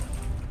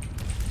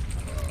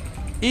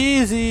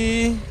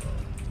 Easy.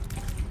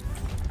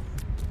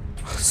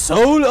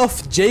 Soul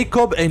of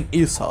Jacob and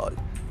Esau.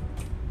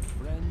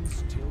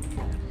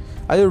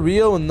 Are you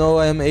real? No,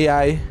 I am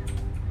AI.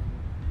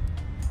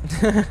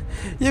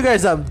 You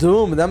guys are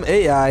doomed. I'm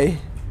AI.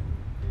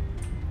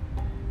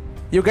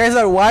 You guys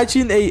are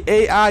watching a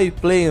AI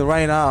playing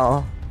right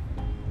now.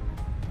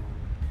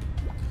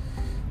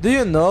 Do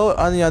you know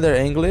any other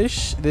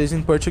English? There's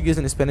in Portuguese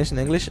and Spanish and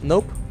English?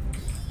 Nope.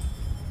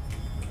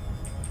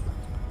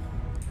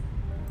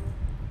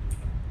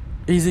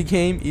 Easy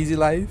game, easy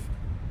life.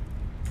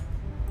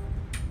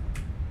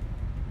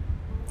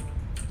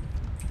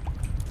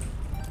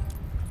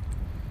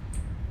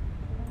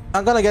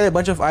 I'm gonna get a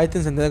bunch of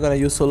items and then I'm gonna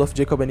use Soul of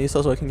Jacob and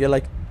Esau so I can get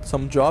like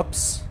some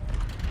drops.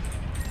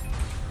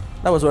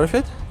 That was worth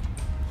it.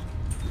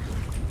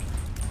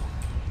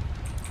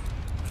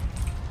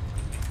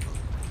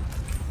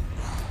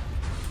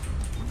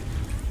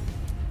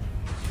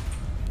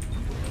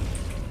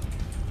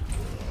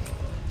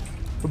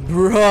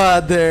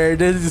 Brother,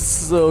 this is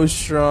so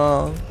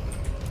strong.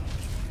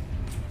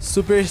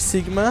 Super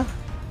Sigma.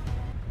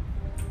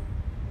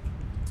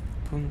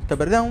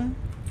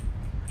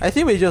 I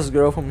think we just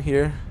grow from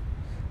here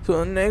to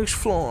the next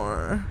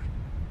floor.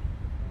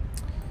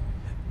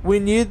 We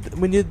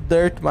need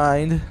Dirt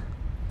Mine.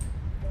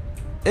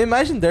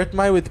 Imagine Dirt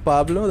Mine with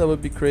Pablo, that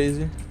would be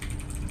crazy.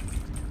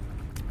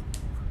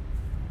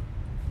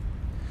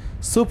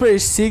 Super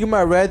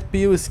Sigma Red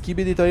Pill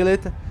Skibidi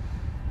Toilet.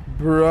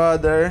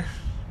 Brother.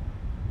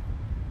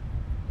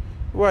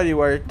 What you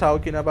are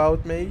talking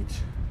about,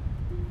 mate?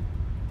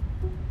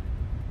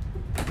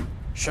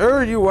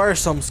 Sure you are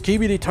some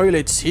Skibidi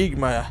Toilet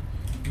Sigma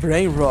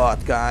brain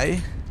rot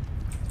guy.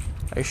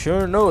 I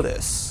sure know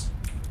this.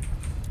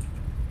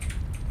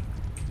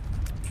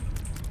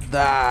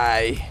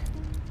 Die.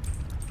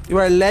 You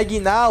are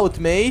lagging out,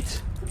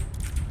 mate.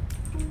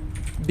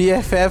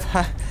 BBF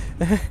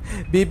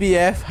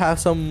have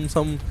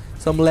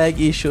some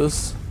lag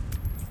issues.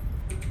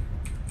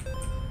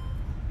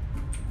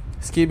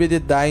 Skibidi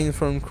dying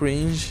from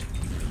cringe.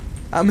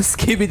 I'm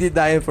Skibidi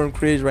dying from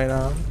cringe right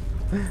now.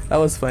 That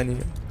was funny.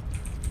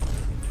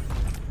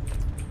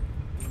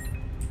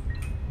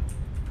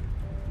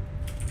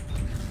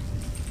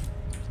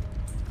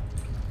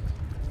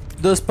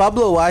 Does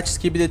Pablo watch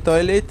Skibidi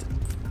Toilet?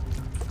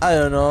 I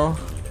don't know.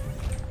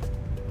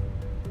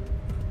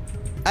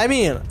 I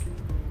mean,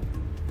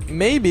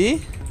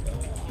 maybe.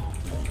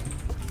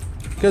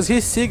 Because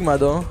he's Sigma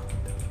though.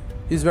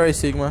 He's very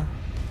Sigma.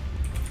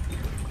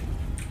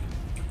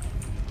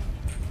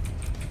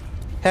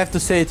 Have to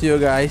say it to you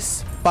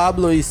guys.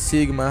 Pablo is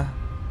Sigma.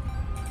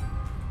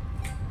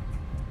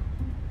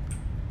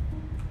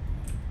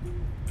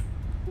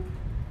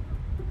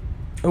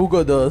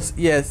 Hugo does,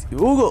 yes.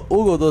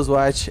 Hugo does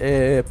watch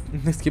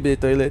Skibidi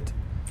Toilet.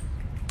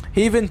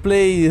 He even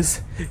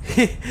plays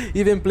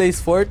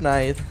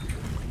Fortnite.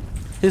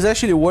 He's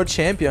actually world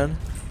champion.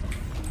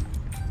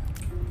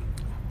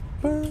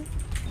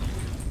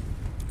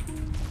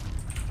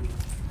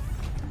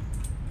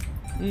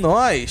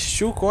 Nice,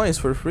 2 coins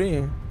for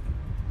free.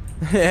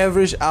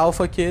 Average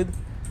alpha kid.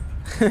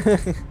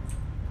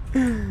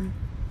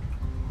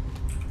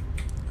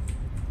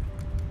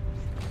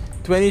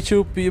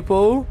 22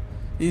 people.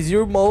 Is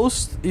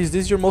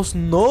this your most?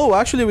 No,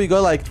 actually we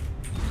got like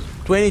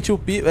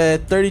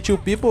 32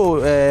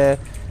 people a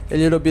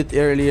little bit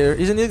earlier,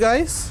 isn't it,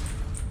 guys?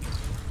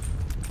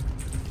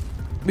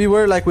 We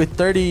were like with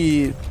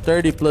 30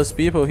 plus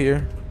people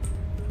here.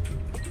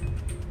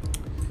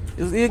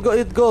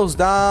 It goes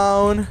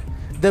down.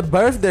 The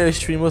birthday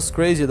stream was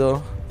crazy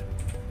though.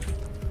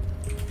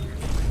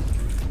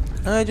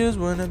 I just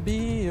wanna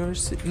be your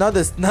now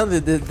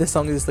the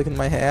song is stuck in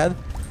my head.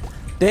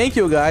 Thank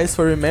you guys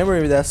for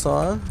remembering that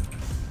song.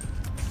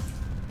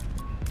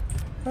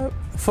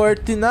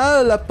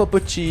 Fortnite la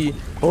papachi.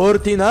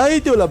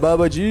 Fortnite la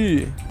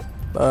babaji.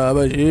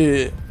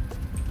 Babaji.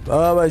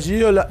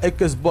 Babaji la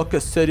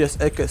Xbox Series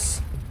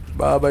X.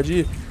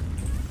 Babaji.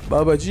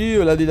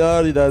 Babaji la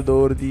da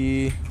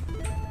dordi.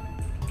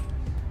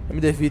 Let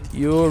me defeat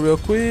you real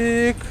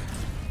quick.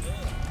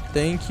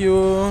 Thank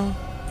you.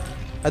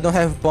 I don't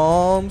have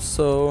bombs,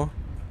 so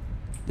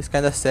it's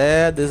kinda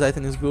sad. This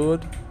item is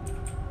good.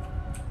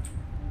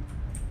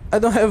 I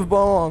don't have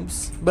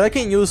bombs, but I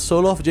can use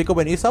Soul of Jacob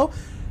and Esau.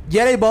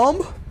 Get a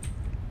bomb?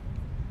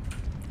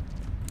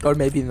 Or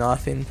maybe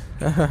nothing.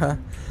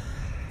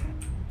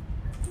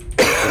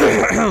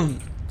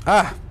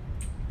 Ah.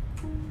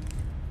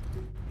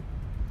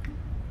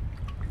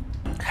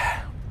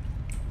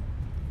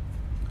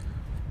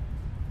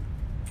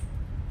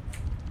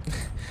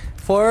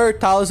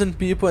 4,000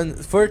 people and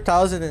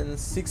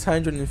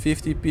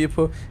 4,650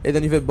 people. They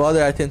don't even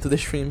bother attend to the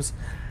streams.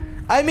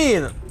 I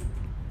mean,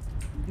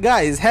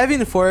 guys,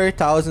 having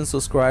 4,000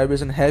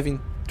 subscribers and having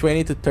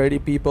 20 to 30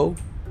 people,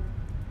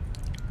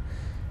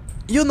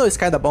 you know, it's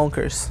kind of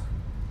bonkers.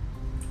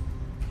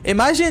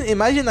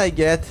 Imagine I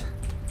get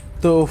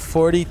to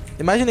 40.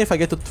 Imagine if I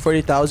get to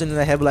 40,000 and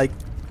I have like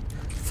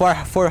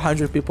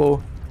 400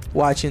 people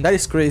watching. That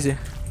is crazy.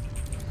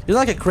 It's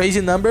not like a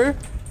crazy number,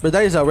 but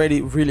that is already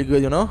really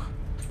good, you know?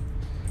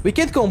 We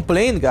can't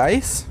complain,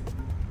 guys.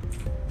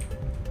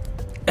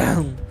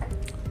 I'm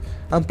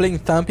playing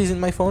Thumpies in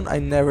my phone. I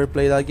never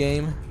play that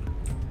game.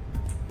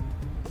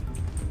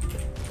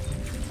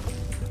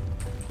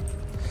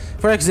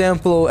 For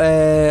example,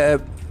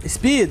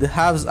 Speed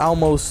has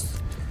almost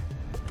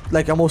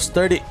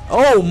 30.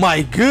 Oh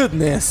my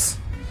goodness!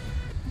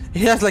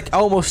 He has like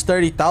almost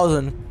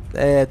 30,000,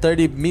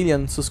 30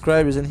 million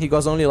subscribers, and he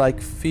got only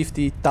like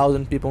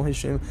 50,000 people on his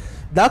stream.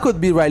 That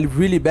could be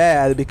really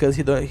bad because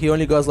he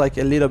only got like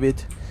a little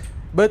bit,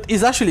 but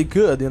it's actually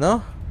good, you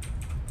know.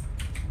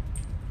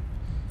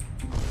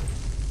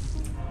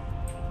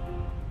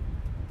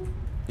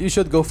 You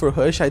should go for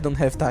Hush. I don't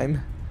have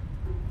time.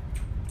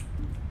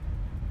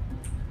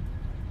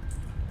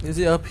 Is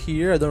it up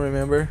here? I don't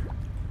remember.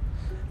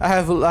 I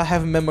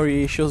have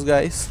memory issues,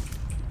 guys.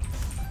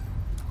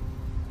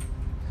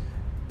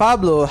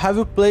 Pablo, have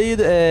you played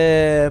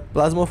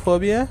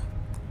Plasmophobia?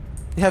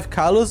 You have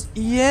Carlos?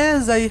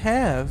 Yes, I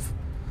have.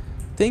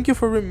 Thank you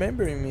for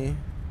remembering me.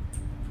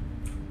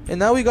 And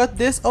now we got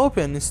this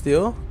open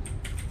still.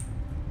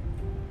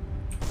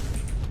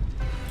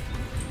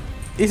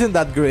 Isn't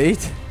that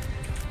great?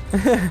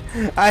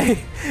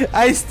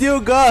 I still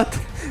got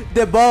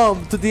the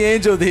bomb to the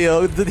Angel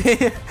Deal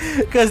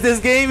because this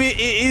game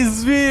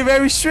is really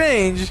very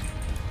strange,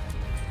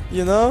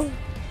 you know.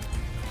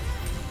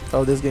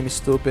 Oh, this game is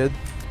stupid.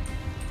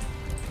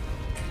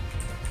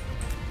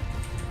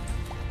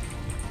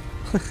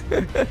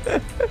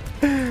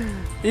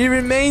 It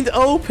remained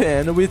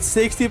open with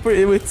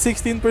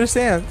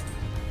 16%.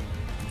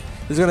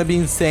 It's gonna be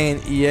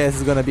insane. Yes,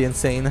 it's gonna be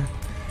insane.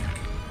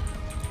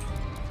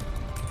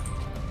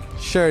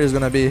 Sure, it's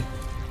gonna be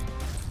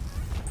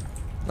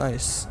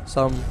nice.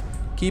 Some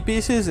key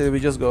pieces, and we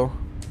just go.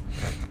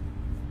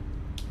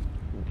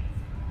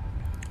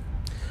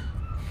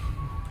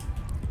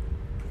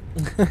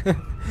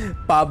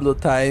 Pablo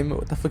time.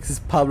 What the fuck is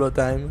Pablo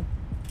time?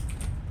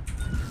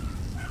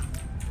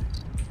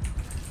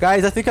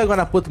 Guys, I think I'm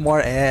gonna put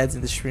more ads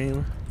in the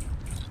stream.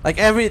 Like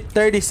every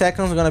 30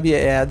 seconds gonna be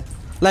an ad.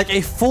 Like a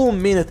full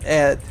minute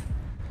ad.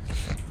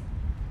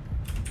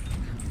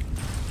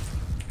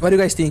 What do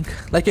you guys think?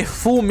 Like a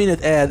full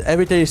minute ad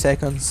every 30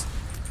 seconds.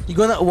 You're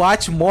gonna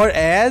watch more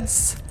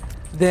ads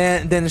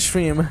than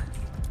stream.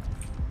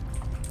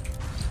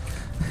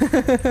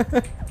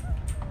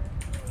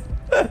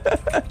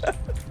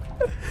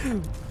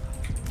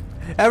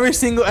 every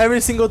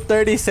single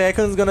 30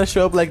 seconds gonna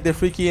show up like the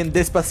freaking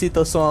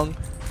Despacito song.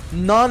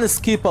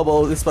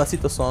 Non-skippable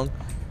Despacito song.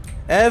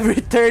 Every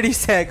 30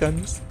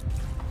 seconds.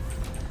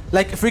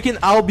 Like freaking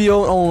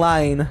Albion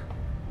Online.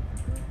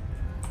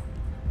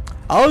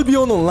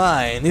 Albion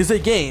Online is a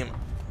game.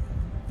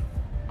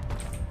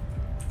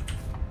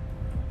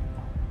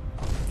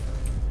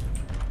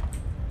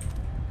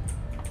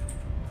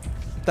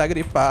 Tá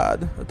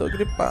gripado. Eu tô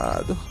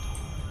gripado.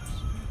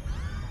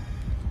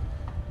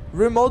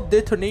 Remote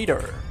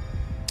detonator.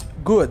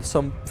 Good,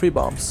 some free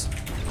bombs.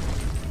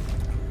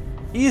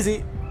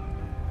 Easy.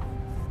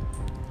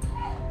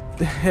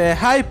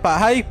 Hi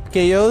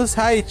Chaos,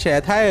 hi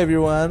chat, hi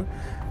everyone.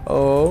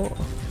 Oh,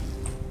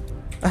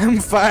 I'm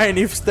fine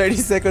if 30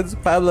 seconds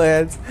Pablo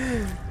ads.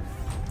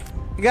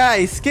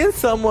 Guys, can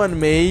someone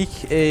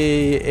make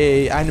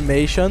a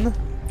animation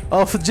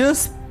of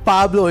just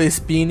Pablo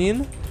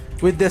spinning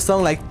with the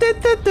song like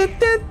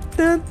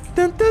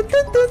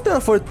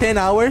for 10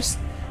 hours,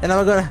 and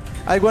I'm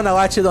gonna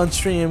watch it on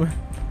stream,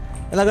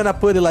 and I'm gonna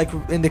put it like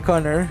in the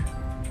corner.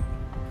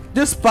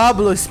 Just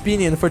Pablo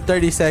spinning for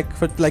 30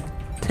 for like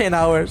 10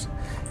 hours.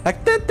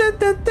 Like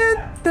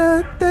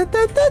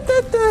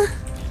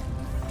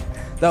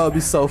that would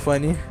be so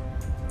funny.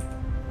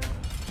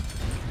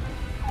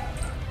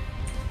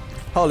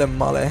 Holy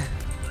moly.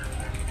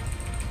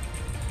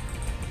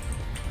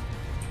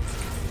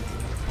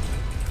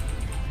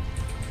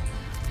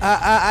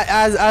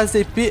 As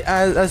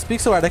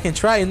pixel art I can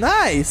try.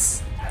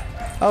 Nice.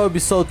 I would be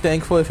so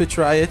thankful if you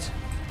try it.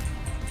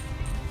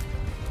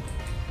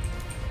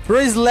 Bro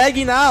is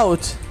lagging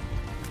out.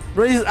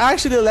 Bro is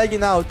actually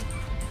lagging out.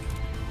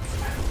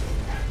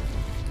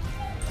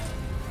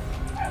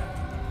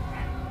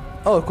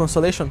 Oh,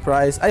 consolation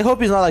prize. I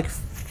hope it's not like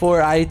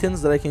 4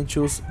 items that I can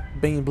choose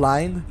being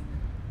blind.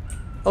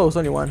 Oh, it's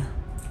only 1.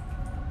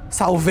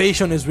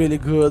 Salvation is really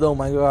good. Oh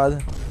my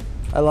god.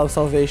 I love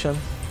salvation.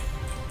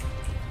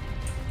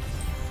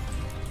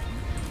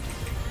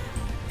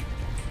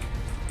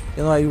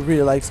 You know, I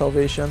really like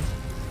salvation.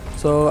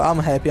 So I'm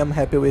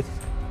happy with.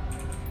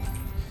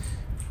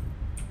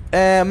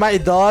 My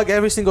dog,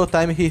 every single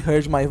time he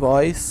hears my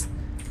voice,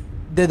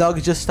 the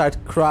dog just starts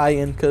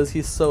crying because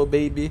he's so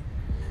baby.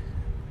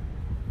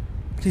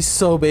 He's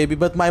so baby,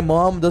 but my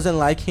mom doesn't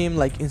like him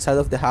like inside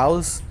of the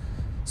house.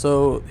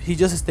 So he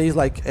just stays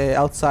like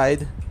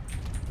outside.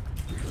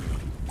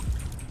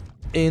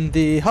 In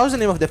the, how's the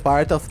name of the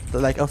part of the,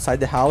 like outside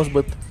the house,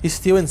 but he's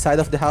still inside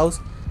of the house.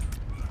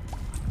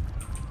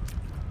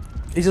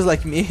 He's just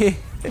like me.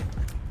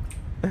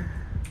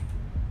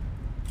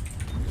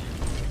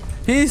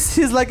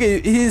 he's like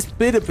he's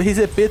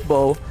a pit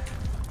bull,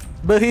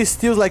 but he's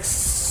still like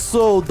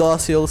so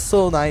docile,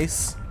 so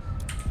nice.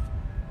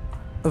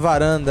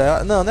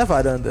 Varanda, no, not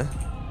varanda.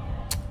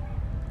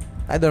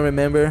 I don't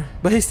remember,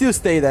 but he still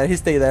stay there. He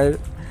stay there.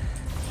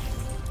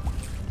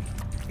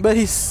 But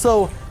he's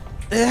so,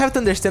 I have to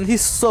understand,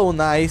 he's so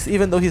nice,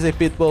 even though he's a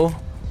pit bull.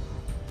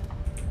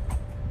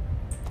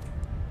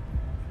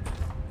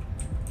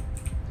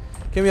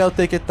 Can we all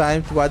take a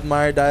time to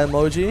admire that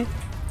emoji?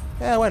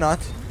 Yeah, why not?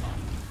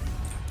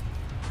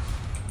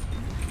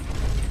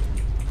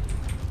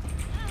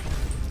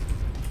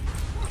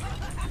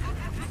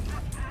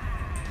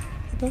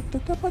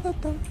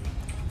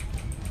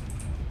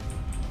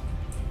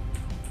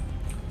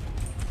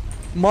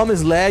 Mom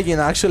is lagging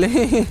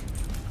actually.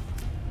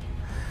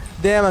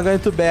 Damn, I'm going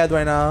to bed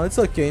right now. It's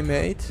okay,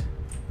 mate.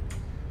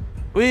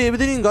 We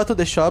didn't go to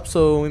the shop,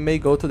 so we may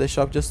go to the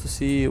shop just to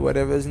see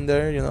whatever's in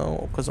there, you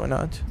know, because why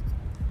not?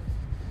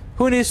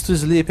 Who needs to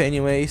sleep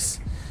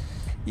anyways?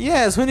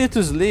 Yes, who needs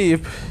to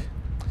sleep?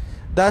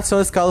 That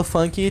song is called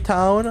Funky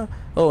Town.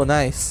 Oh,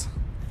 nice.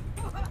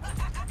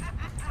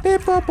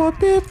 Beep pop pop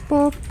beep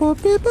pop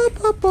pop beep pop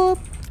pop pop.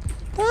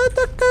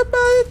 Talk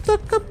about it,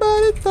 talk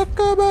about it, talk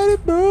about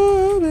it,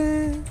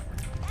 baby.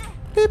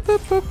 Beep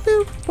pop pop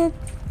beep pop.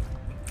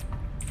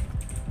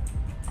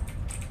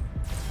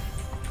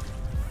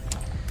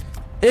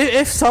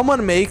 If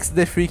someone makes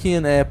the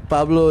freaking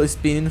Pablo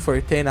spinning for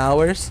 10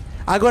 hours,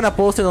 I'm gonna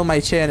post it on my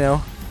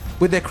channel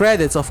with the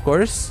credits, of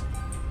course.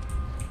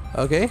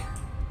 Okay.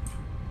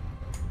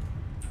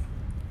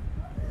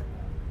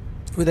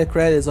 With the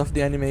credits of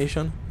the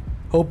animation.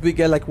 Hope we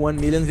get like 1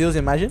 million views,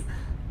 imagine.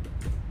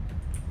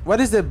 What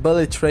is the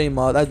bullet train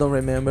mod? I don't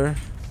remember.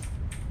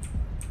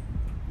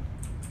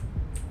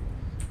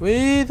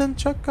 We don't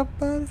talk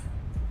about it.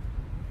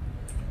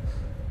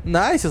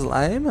 Nice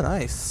slime,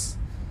 nice.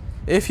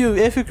 If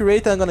you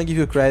create, I'm gonna give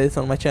you credits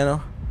on my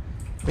channel.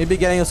 Maybe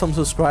getting you some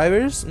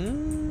subscribers.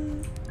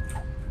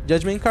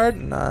 Judgment card?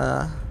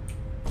 Nah.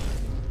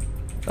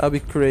 That'll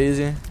be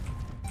crazy.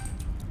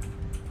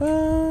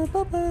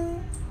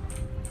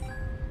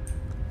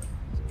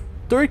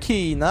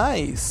 Turkey,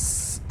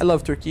 nice. I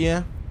love Turkey.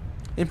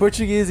 In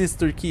Portuguese, it's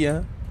Turkey.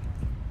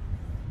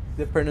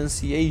 The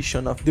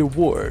pronunciation of the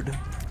word.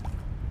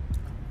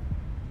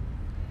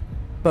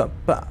 Pa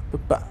pa pa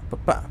pa pa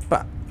pa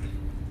pa.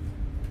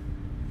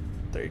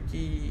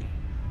 Turkey.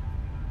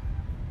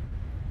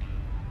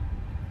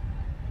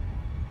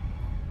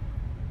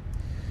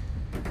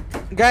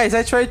 Guys,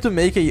 I tried to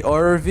make a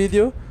horror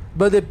video,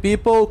 but the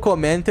people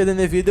commented in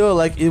the video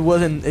like it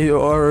wasn't a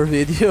horror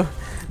video.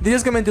 They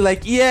just commented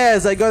like,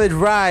 yes, I got it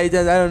right,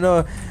 and I don't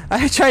know.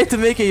 I tried to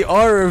make a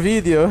horror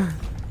video,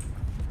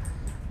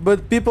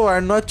 but people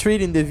are not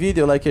treating the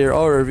video like a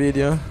horror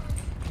video.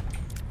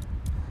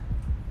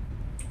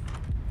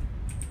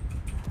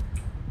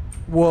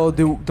 Whoa,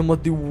 the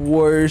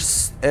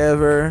worst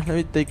ever. Let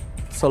me take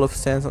Soul of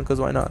Sanson,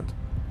 because why not?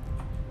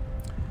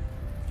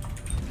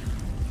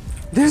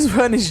 This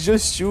one is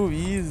just too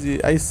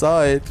easy. I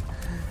saw it.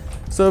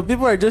 So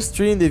people are just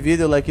treating the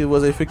video like it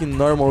was a freaking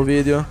normal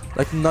video.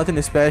 Like nothing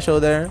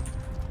special there.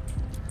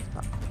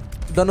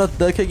 Donut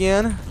Duck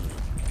again.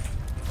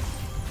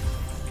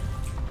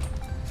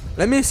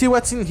 Let me see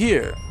what's in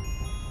here.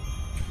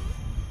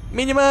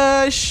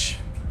 Minimush.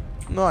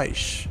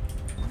 Nice.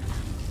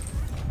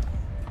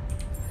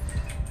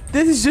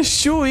 This is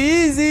just too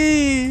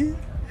easy.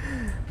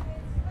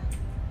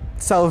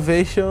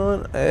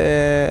 Salvation.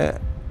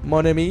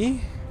 Mon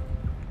ami.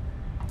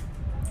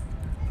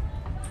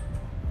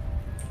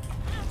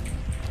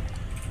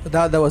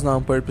 That was not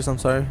on purpose, I'm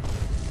sorry.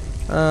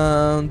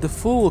 The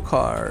full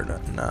card.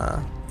 Nah.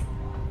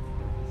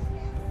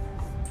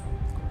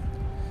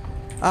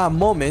 Ah,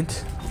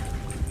 moment.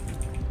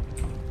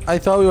 I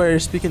thought we were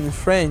speaking in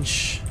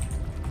French.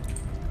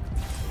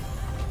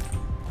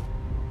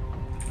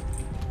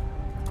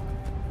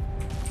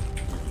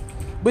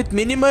 With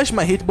Minimush,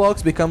 my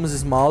hitbox becomes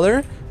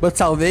smaller, but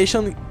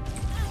Salvation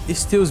is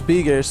still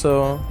bigger,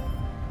 so...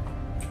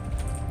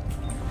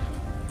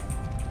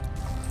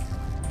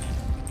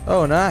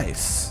 Oh,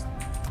 nice.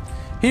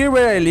 Here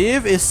where I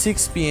live is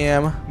 6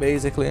 p.m.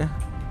 basically.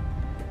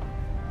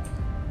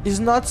 It's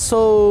not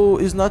so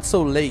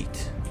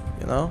late,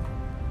 you know?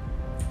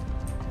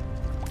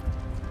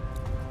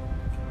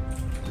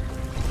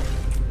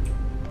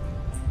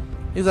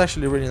 It's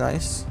actually really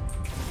nice.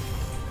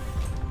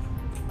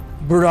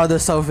 Brother,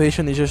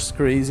 Salvation is just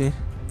crazy.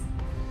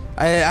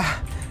 I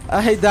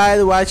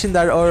died watching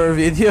that horror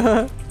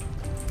video.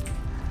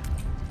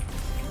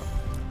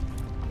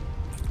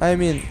 I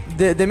mean,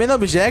 the main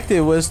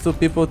objective was to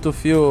people to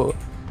feel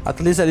at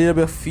least a little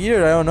bit of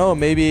fear. I don't know,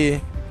 maybe.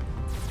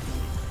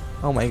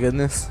 Oh my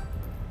goodness.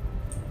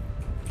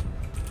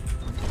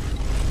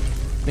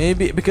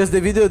 Maybe because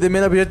the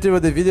main objective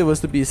of the video was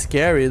to be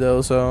scary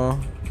though, so.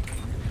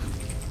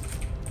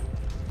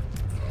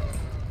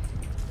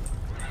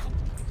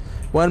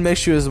 One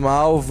makes you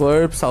smile,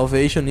 verb,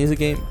 Salvation, easy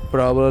game,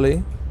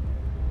 probably.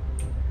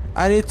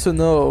 I need to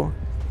know.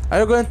 Are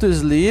you going to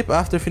sleep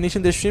after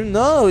finishing the stream?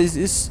 No,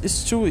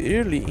 it's too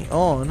early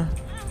on.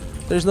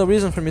 There's no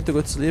reason for me to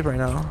go to sleep right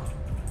now.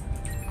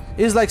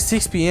 It's like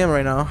 6 p.m.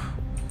 right now.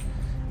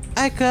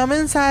 I come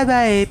inside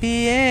by 8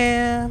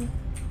 p.m.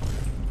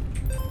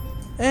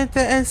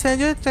 and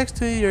send you a text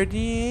to your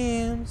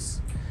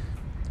DMs.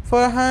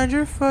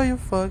 400 for you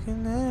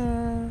fucking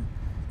ass.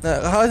 No,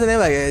 how's the name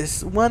like it?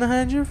 It's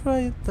 100 for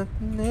you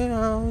fucking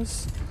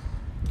ass.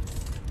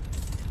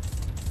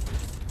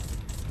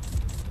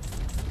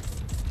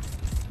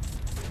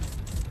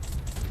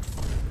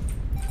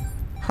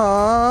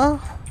 Huh?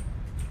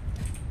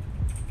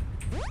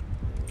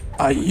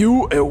 Are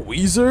you a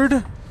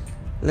wizard?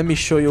 Let me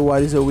show you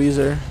what is a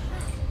wizard.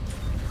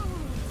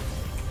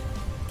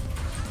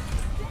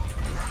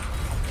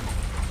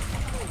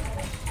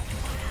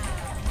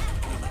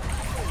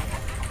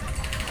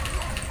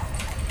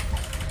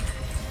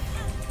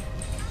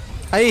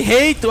 I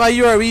hate why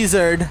you are a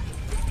wizard.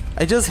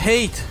 I just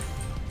hate.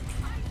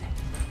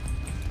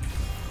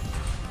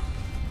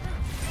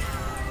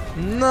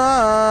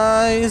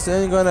 Nice.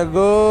 I'm gonna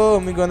go.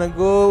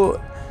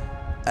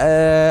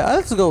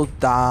 Let's go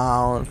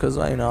down, cause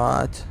why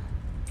not?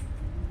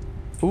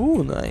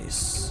 Ooh,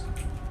 nice.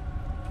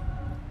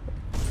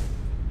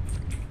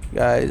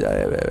 Guys,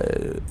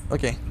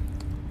 okay.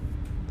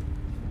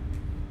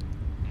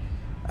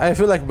 I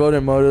feel like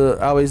Brother Mode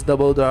always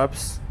double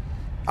drops.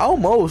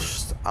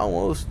 Almost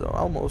though,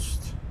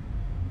 almost.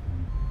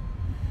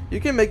 You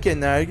can make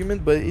an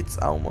argument, but it's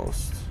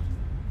almost.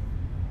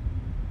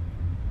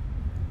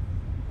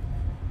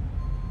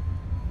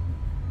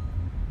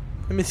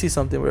 Let me see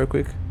something real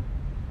quick.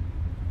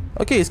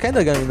 Okay, it's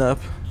kinda going up.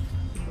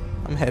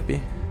 I'm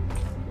happy.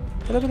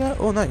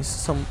 Oh, nice.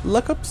 Some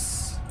luck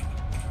ups.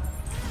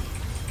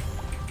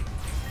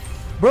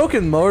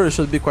 Broken Motor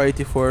should be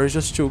quality 4. It's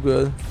just too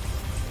good.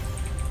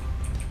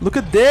 Look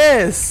at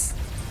this!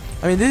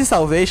 I mean, this is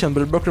Salvation,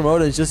 but Broken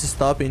Motor is just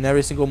stopping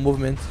every single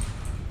movement.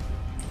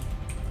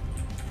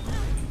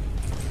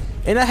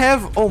 And I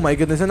have... Oh my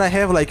goodness, and I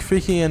have like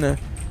freaking...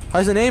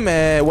 how's the name?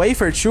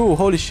 Wafer 2.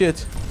 Holy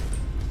shit.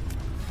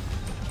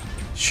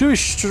 Too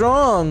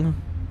strong.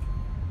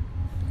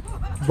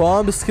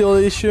 Bomb skill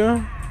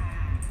issue.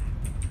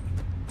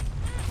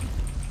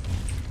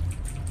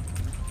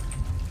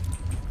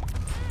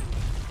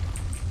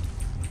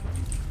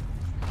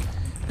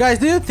 Guys,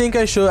 do you think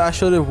I should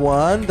have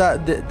won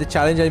that the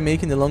challenge I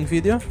make in the long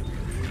video?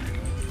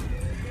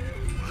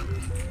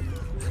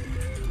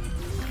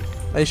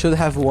 I should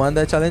have won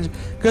that challenge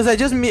because I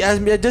just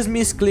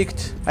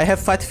misclicked. I have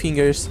fat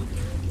fingers.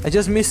 I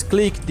just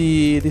misclicked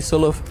the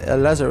soul of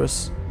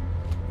Lazarus.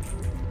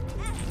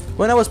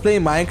 When I was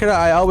playing Minecraft,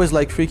 I always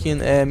like freaking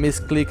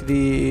misclick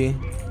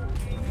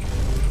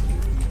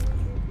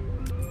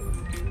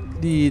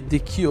the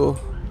kill.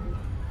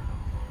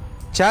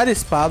 Chad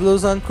is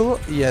Pablo's uncle?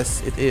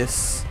 Yes, it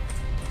is.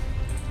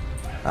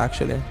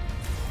 Actually.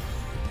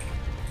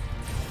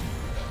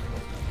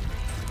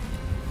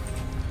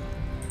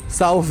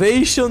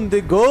 Salvation the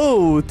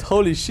goat!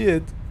 Holy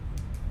shit.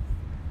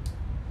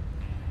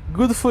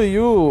 Good for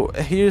you.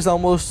 Here's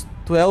almost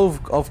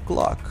 12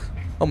 o'clock.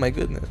 Oh my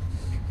goodness.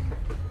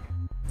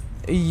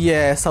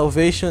 Yeah,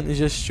 Salvation is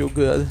just too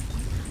good.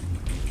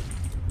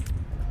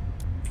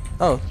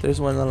 Oh,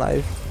 there's one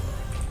alive.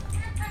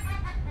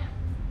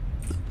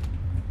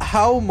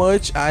 How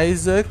much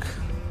Isaac?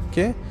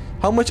 Okay.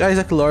 How much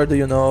Isaac lore do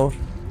you know?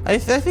 I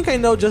think I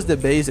know just the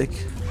basic.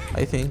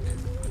 I think.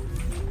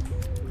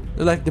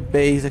 Like the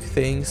basic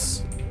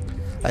things.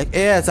 Like,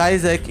 yes,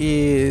 Isaac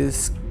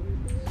is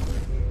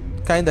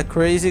kinda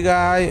crazy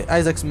guy.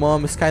 Isaac's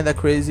mom is kinda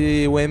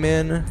crazy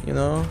women, you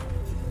know.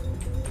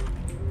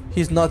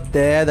 He's not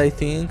dead, I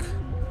think,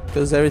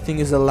 because everything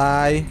is a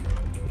lie.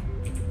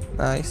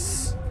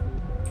 Nice.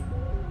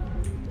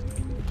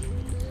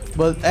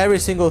 But every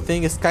single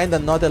thing is kind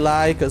of not a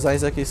lie, because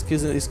Isaac is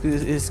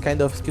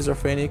kind of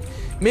schizophrenic.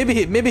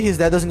 Maybe his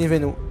dad doesn't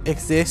even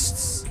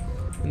exist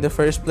in the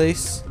first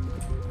place,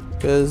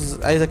 because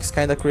Isaac is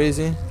kind of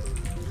crazy,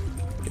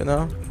 you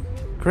know.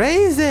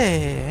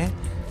 Crazy!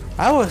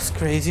 I was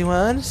crazy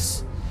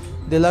once.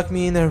 They locked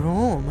me in a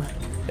room,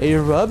 a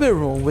rubber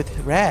room with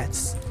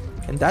rats,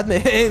 and that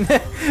made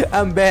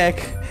I'm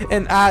back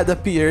and ad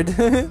appeared.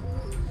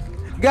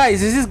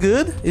 Guys, is this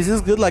good? Is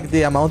this good, like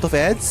the amount of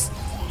ads?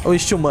 Or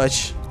is too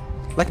much?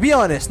 Like, be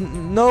honest.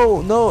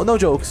 No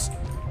jokes.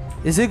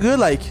 Is it good,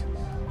 like?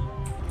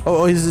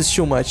 Or is this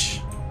too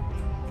much?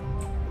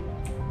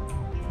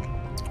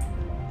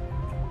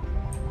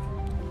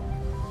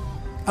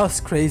 I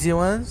was crazy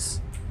once.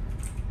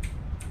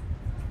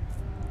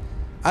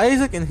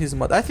 Isaac and his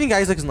mother. I think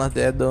Isaac's not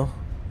dead though.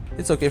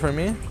 It's okay for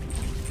me.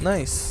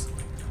 Nice.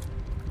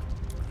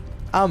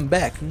 I'm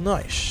back.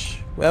 Nice.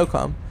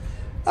 Welcome.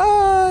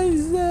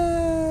 Isaac.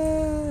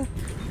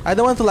 I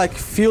don't want to like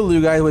fill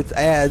you guys with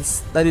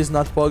ads. That is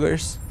not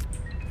poggers.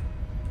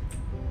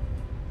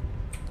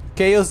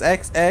 Chaos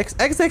XX.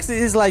 XX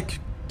is like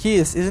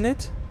Kiss, isn't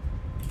it?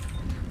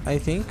 I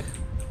think.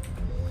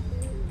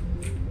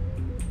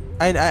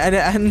 I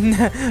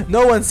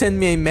no one sent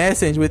me a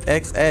message with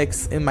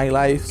XX in my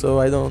life, so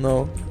I don't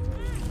know.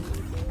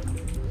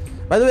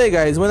 By the way,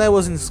 guys, when I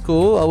was in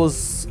school, I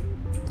was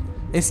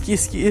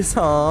skis,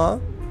 huh?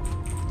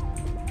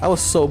 I was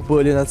so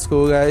bullied at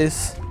school,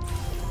 guys,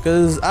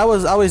 because I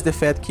was always the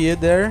fat kid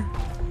there.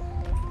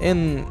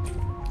 And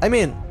I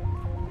mean,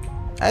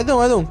 I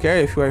don't care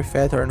if you are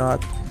fat or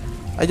not.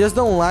 I just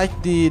don't like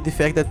the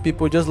fact that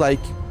people just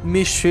like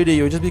mistreat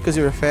you just because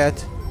you're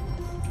fat.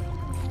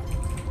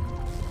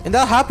 And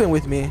that happened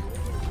with me.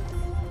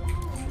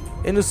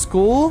 In the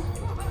school,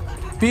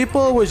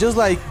 people would just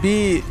like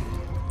be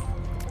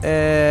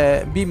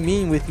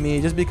mean with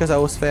me just because I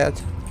was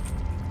fat.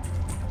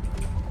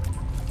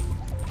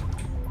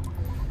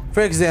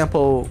 For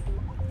example,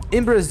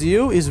 in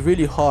Brazil it's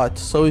really hot,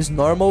 so it's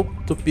normal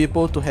to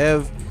people to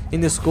have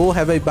in the school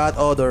have a bad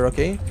odor,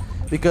 okay?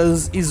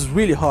 Because it's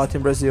really hot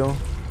in Brazil.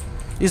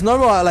 It's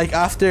normal like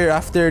after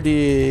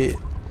the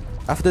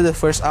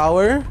first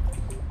hour,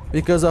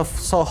 because of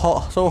so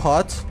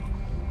hot.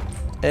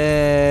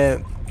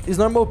 It's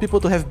normal people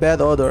to have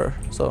bad odor.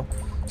 So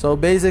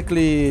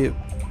basically,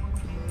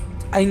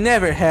 I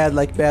never had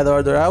like bad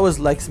odor. I was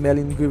like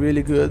smelling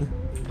really good.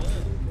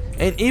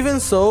 And even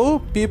so,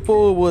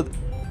 people would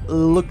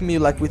look me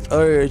like with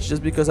urge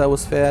just because I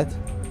was fat.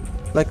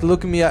 Like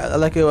look me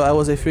like I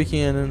was a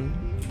freaking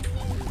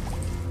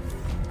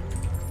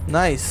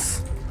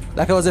nice.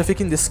 Like I was a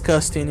freaking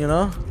disgusting, you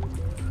know?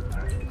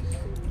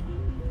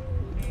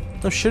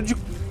 O cheiro de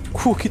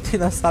cu que tem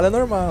na sala é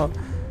normal.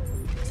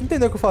 Você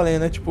entendeu o que eu falei,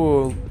 né?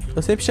 Tipo,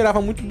 eu sempre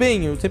cheirava muito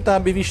bem, eu sempre tava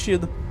bem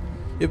vestido.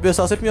 E o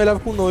pessoal sempre me olhava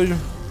com nojo.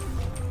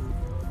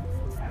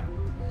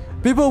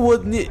 People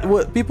would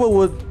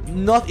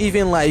not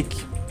even like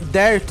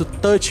dare to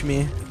touch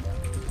me,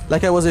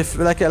 like I was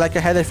like I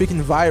had a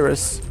freaking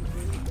virus.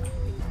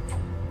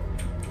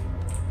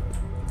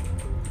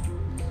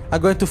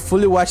 I'm going to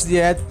fully watch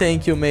the ad.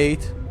 Thank you,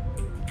 mate.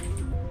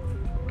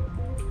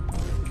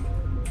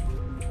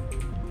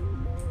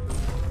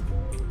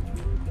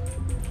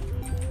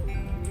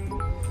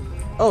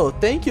 Oh,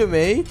 thank you,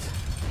 mate.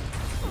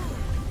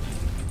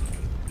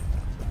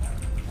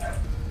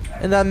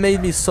 And that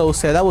made me so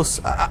sad.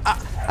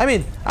 I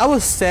mean, I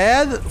was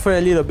sad for a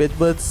little bit,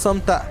 but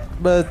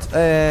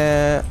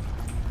I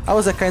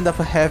was a kind of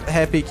a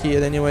happy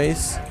kid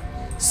anyways.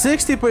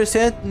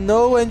 60%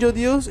 no angel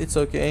deals, it's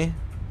okay.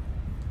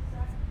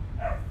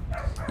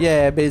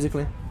 Yeah,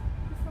 basically.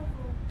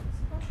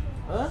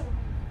 Hã?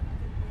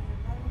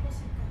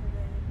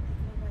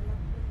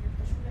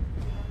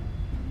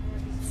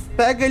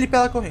 Pega ele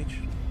pela corrente,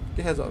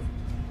 que resolve.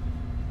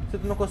 Se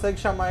tu não consegue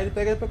chamar ele,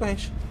 pega ele pela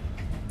corrente.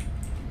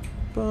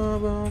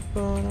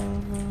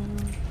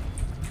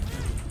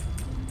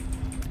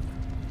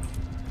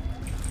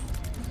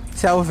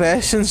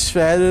 Salvation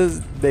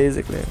strategies,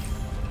 basically.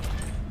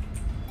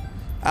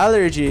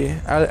 Allergy.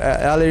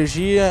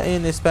 Allergia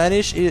in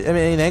Spanish,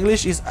 in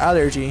English is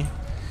allergy.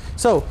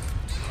 So,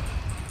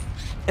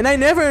 and I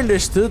never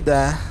understood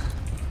that.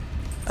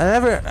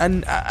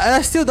 And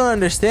I still don't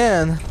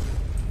understand.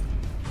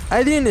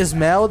 I didn't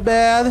smell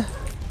bad.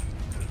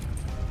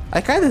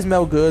 I kind of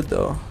smell good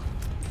though.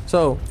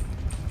 So,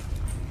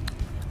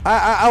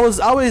 I was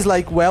always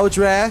like well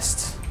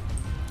dressed.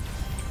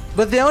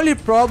 But the only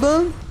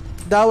problem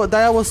that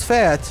I was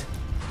fat.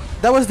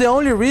 That was the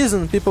only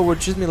reason people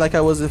would treat me like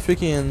I was a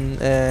freaking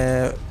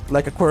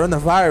like a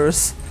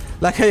coronavirus,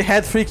 like I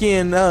had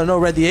freaking I don't know,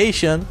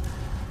 radiation.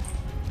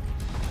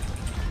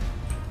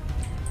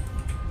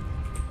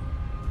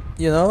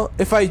 You know,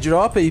 if I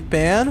drop a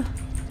pen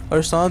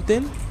or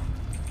something,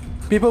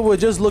 people would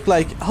just look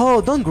like,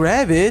 oh, don't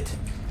grab it.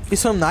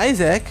 It's from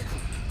Isaac.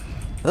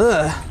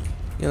 Ugh.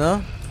 You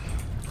know?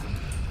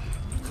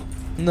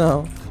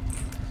 No.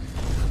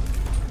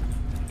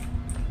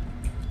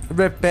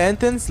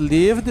 repentance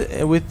lived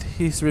with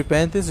his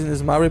repentance in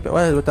his mouth.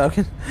 What are we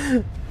talking?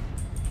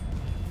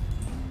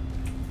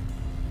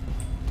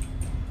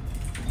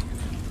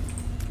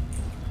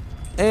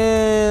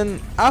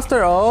 And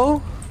after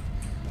all,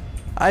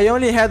 I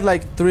only had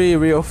like 3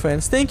 real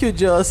friends. Thank you,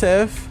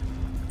 Joseph.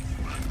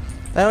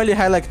 I only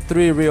had like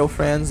 3 real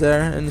friends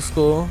there in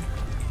school.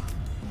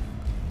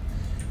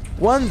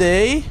 One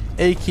day,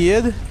 a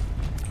kid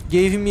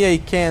gave me a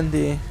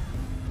candy.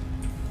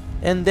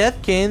 And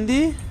that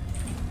candy...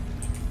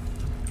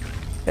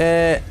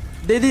 they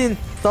didn't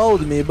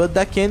told me, but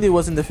that candy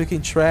was in the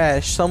freaking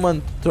trash.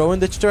 Someone threw in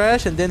the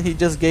trash and then he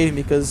just gave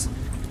me because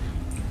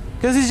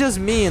he's just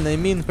mean, a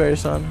mean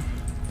person.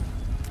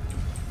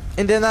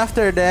 And then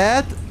after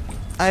that,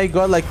 I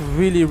got like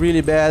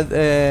really bad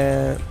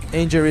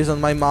injuries on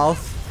my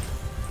mouth.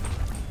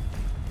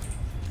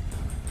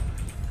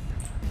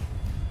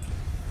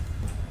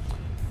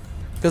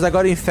 Because I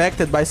got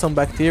infected by some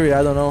bacteria,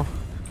 I don't know.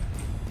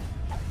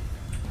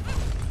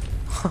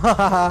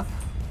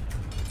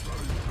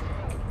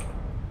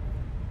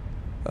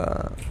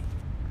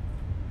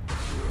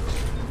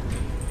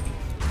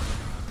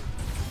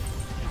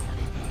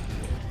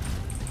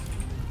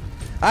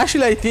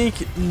 Actually, I think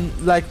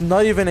like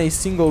not even a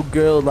single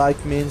girl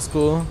liked me in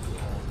school.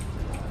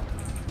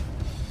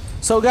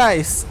 So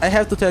guys, I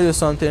have to tell you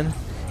something.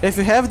 If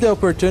you have the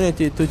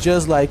opportunity to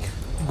just like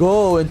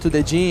go into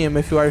the gym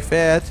if you are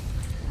fat,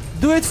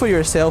 do it for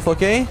yourself,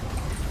 okay?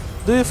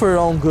 Do it for your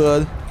own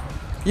good.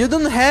 You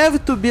don't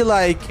have to be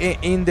like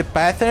in the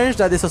patterns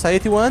that the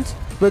society wants,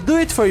 but do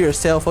it for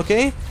yourself,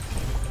 okay?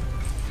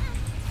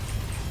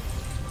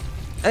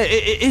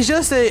 It's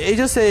just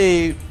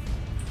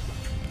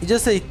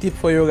a tip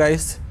for you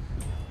guys.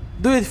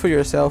 Do it for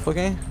yourself,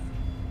 okay?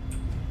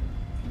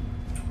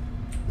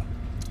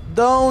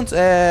 Don't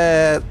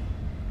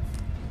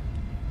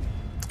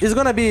it's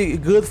gonna be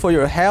good for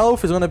your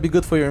health, it's gonna be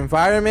good for your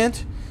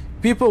environment.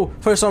 People,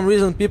 for some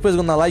reason, people is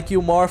gonna like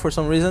you more for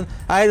some reason.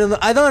 I don't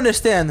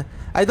understand.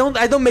 I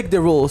don't make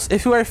the rules.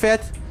 If you are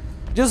fat,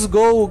 just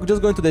go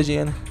into the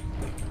gym.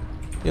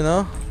 You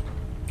know?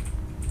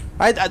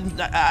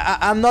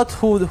 I'm not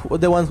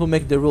the ones who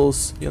make the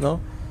rules, you know?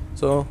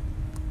 So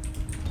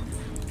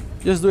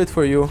just do it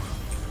for you.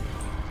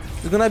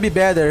 It's gonna be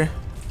better.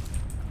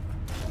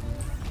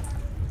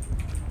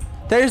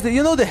 There's the,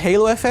 you know, the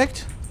halo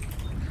effect?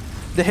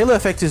 The halo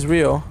effect is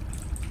real.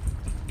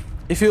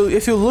 If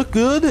you look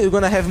good, you're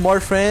gonna have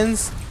more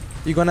friends.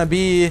 You're gonna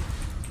be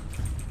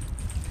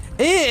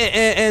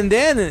and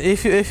then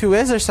if you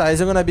exercise,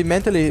 you're gonna be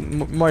mentally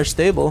more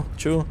stable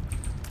too.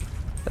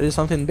 That is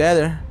something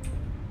better.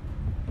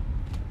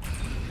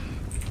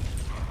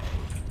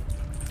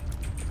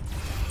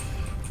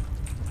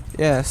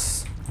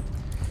 Yes.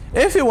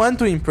 If you want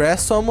to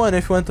impress someone,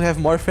 if you want to have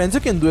more friends,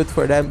 you can do it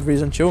for that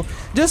reason too.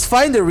 Just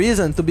find a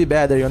reason to be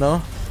better, you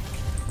know?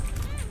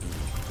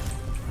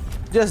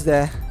 Just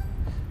that.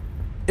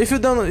 If you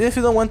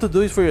don't want to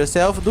do it for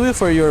yourself, do it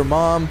for your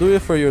mom, do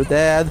it for your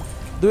dad,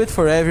 do it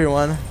for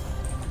everyone.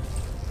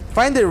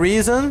 Find a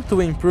reason to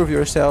improve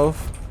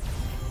yourself.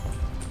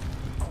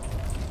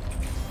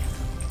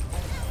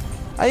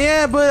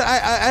 Yeah, but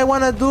I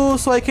wanna do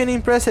so I can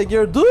impress a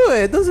girl. Do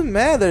it, doesn't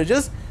matter.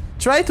 Just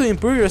try to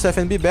improve yourself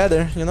and be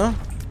better, you know?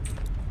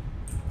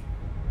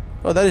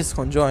 Oh, that is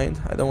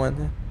conjoined. I don't want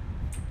it.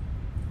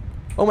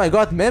 Oh my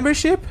god,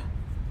 membership?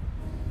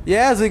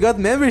 Yes, we got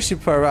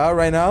membership for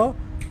right now.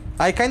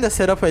 I kinda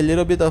set up a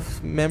little bit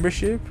of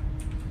membership.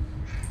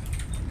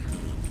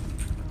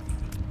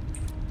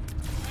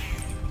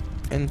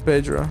 And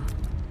Pedro.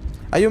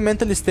 Are you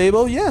mentally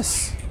stable?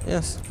 Yes.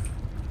 Yes.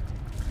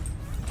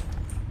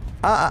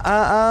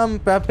 I'm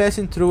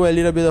passing through a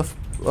little bit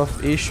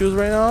of issues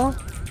right now.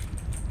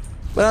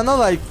 But I'm not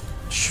like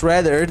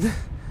shredded.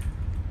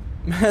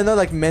 I'm not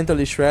like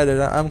mentally shredded.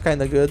 I'm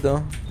kinda good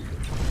though.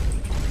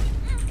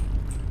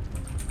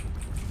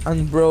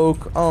 I'm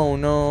broke. Oh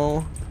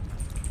no.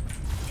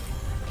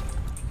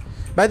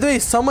 By the way,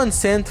 someone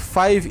sent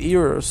 5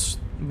 euros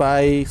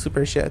by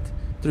Super Chat.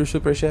 Through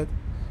Super Chat.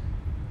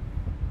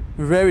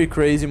 Very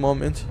crazy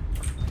moment.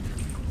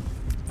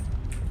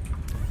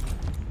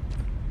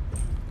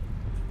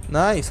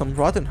 Nice, some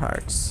rotten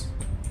hearts.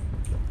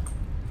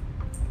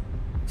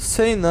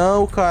 Sei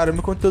não, cara,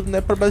 meu conteúdo não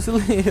é pra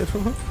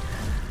brasileiro.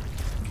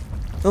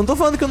 Não tô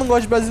falando que eu não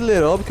gosto de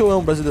brasileiro, óbvio que eu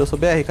amo brasileiro, eu sou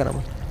BR,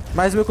 caramba.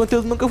 Mas meu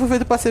conteúdo nunca foi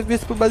feito pra ser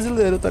visto por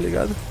brasileiro, tá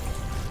ligado?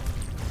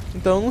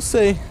 Então não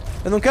sei.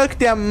 Eu não quero que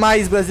tenha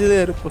mais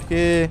brasileiro,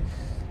 porque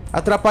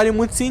atrapalha em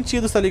muitos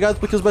sentidos, tá ligado?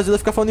 Porque os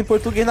brasileiros ficam falando em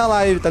português na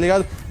live, tá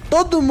ligado?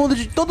 Todo mundo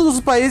de todos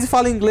os países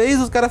fala inglês,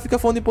 os caras ficam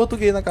falando em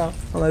português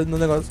no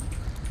negócio.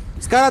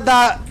 Os caras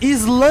da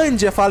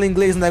Islândia falam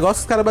inglês no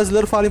negócio, os caras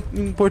brasileiros falam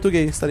em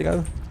português, tá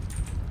ligado?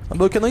 É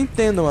algo que eu não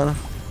entendo, mano.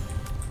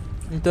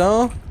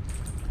 Então,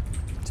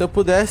 se eu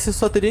pudesse,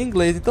 só teria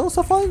inglês. Então, eu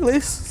só falo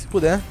inglês, se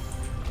puder.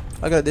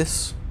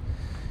 Agradeço.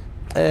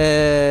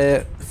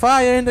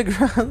 Fire in the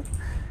ground.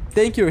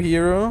 Thank you,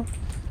 hero.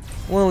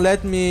 Won't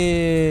let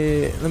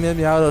me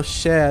out of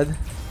shed.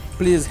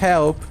 Please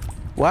help.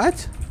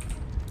 What?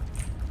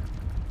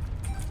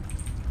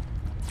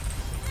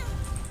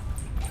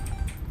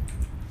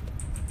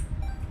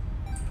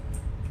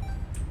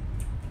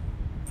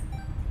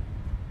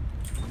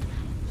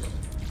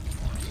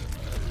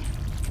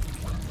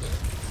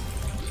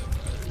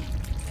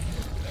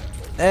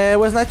 It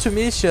was nice to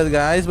meet you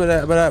guys,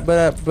 but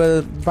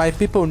my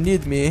people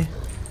need me.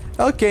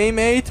 Okay,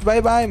 mate. Bye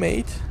bye,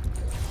 mate.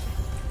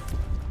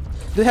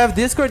 Do you have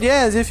Discord?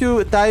 Yes, if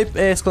you type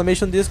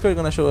exclamation Discord,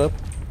 gonna show up.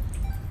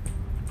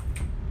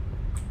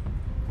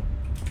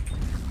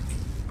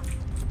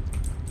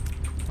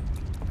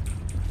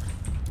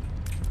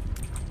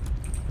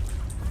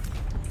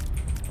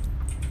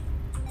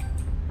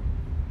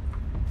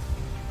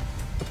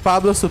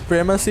 Pablo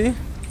Supremacy.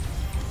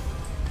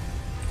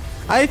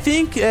 I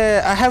think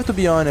I have to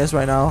be honest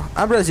right now.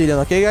 I'm Brazilian,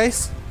 okay,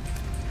 guys?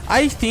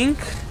 I think,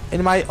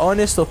 in my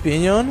honest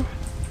opinion,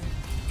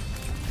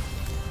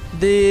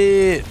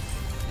 the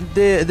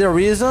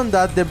reason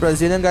that the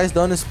Brazilian guys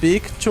don't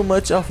speak too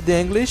much of the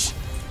English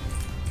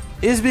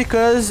is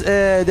because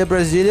the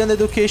Brazilian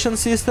education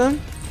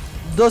system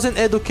doesn't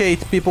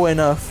educate people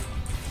enough.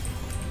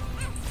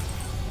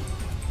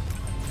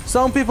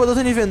 Some people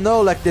doesn't even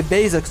know like the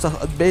basics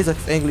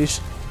of English.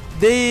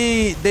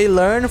 They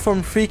learn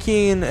from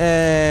freaking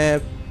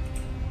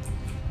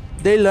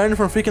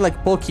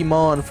like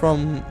Pokemon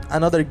from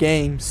another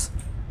games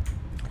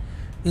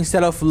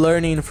instead of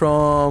learning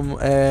from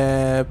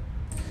the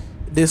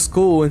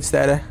school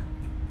instead.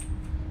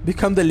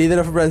 Become the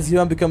leader of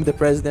Brazil and become the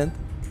president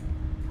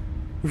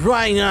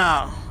right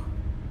now.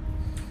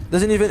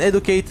 Doesn't even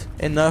educate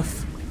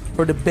enough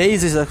for the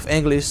basis of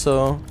English,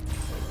 so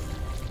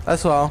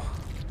that's all.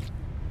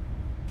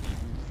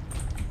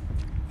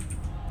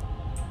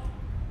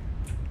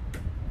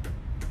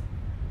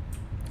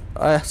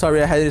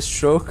 Sorry, I had a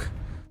stroke.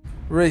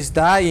 Ray's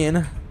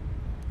dying.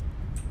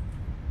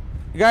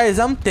 Guys,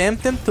 I'm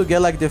tempted to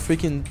get like the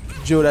freaking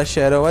Jura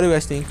Shadow. What do you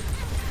guys think?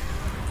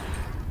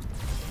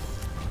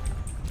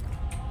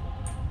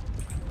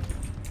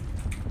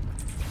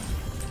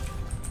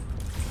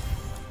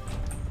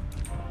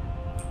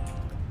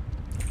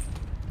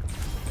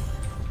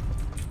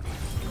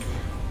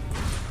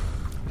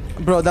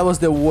 Bro, that was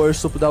the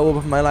worst super double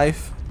of my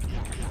life.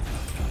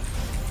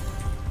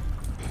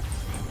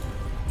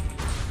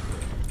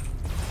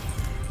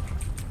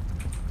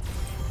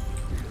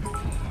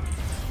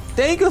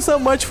 Thank you so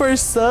much for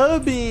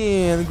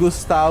subbing,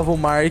 Gustavo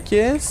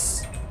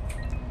Marquez.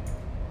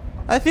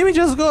 I think we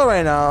just go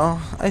right now.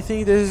 I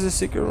think this is a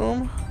secret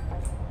room.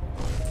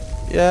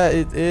 Yeah,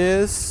 it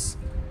is.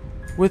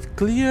 With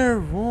clear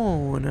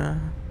wound.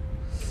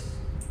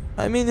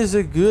 I mean, it's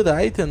a good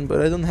item,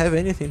 but I don't have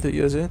anything to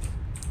use it.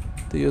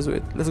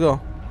 Let's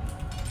go.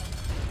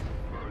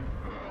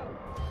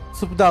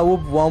 Sup da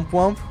whoop womp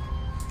womp.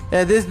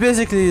 Yeah, this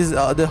basically is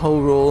the whole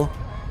rule.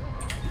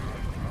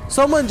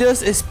 Someone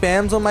just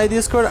spams on my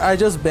Discord, I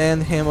just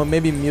ban him or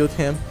maybe mute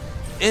him.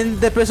 And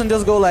the person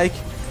just go like,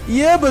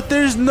 yeah, but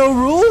there's no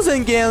rules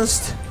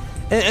against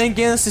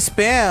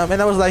spam.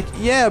 And I was like,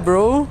 yeah,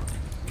 bro.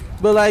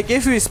 But like,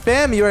 if you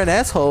spam, you're an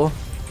asshole.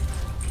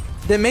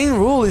 The main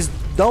rule is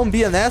don't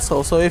be an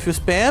asshole. So if you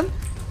spam,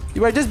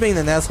 you are just being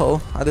an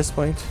asshole at this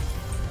point.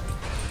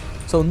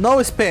 So no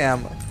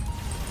spam.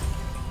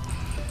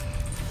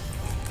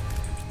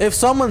 If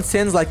someone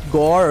sends like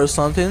gore or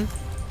something,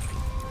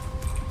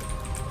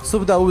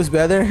 Sub da U is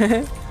better.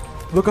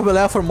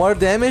 Vocabulary for more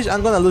damage.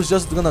 I'm gonna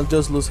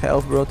just lose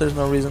health, bro. There's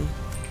no reason.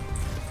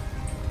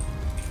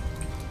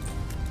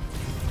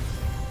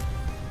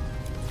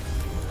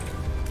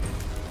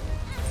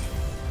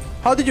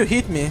 How did you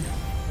hit me?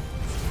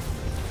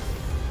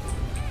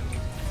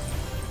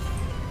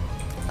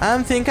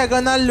 I think I'm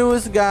gonna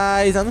lose,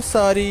 guys. I'm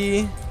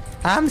sorry.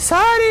 I'm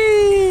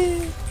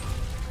sorry.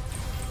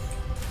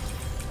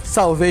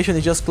 Salvation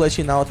is just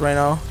clutching out right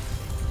now.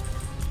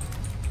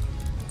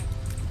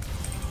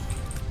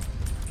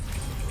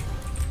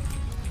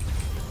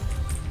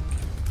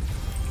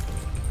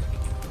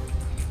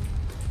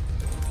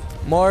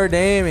 More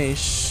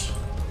damage.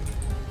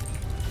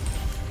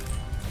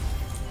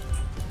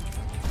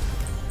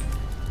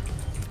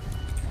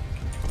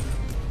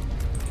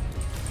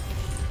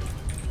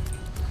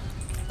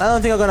 I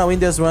don't think I'm gonna win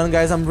this run,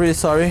 guys. I'm really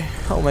sorry.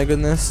 Oh my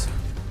goodness.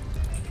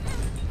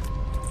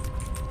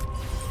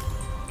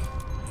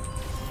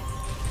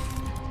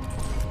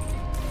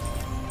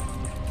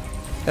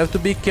 Have to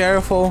be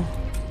careful.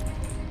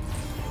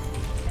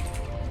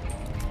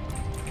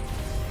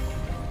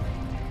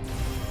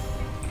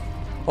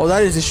 Oh,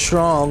 that is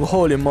strong.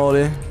 Holy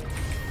moly.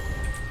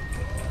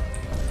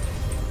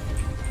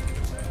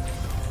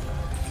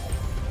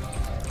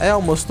 I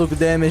almost took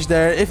damage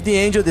there. If the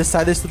angel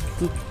decided to...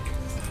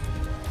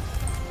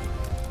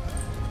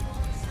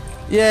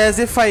 Yes,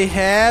 if I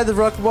had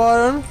rock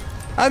bottom.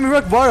 I mean,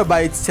 rock bottom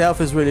by itself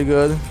is really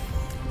good.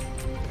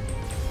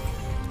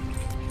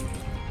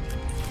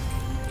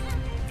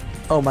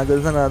 Oh my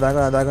goodness, I'm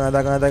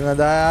gonna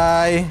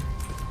die.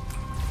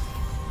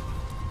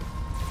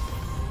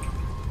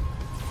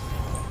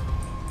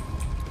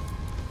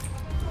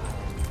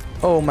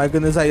 Oh my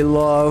goodness, I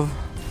love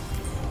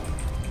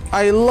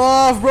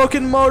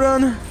Broken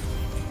Modern.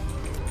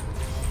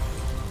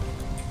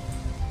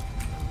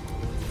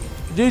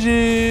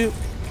 GG.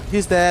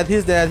 He's dead.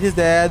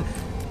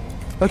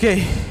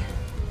 Okay.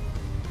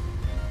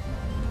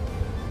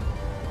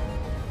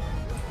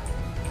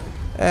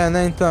 É,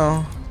 né,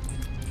 então.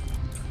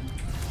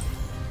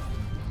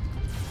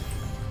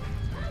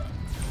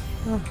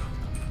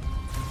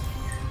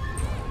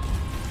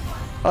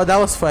 Oh, that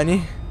was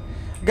funny.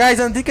 Guys,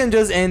 I think I'm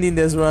just ending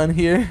this run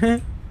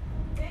here.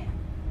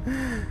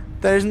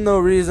 There's no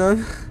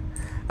reason.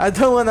 I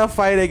don't wanna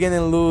fight again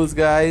and lose,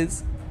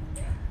 guys.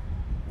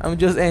 I'm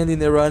just ending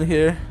the run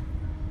here.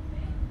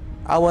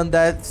 I want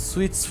that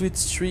sweet, sweet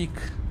streak.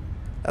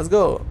 Let's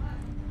go.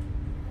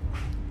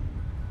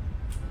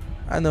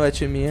 I know what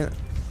you mean.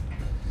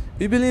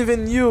 We believe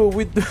in you.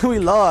 We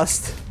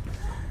lost.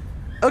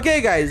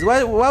 Okay, guys.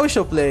 What we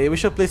should play? We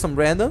should play some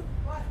random.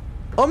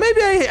 Or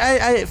maybe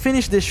I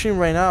finish the stream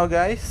right now,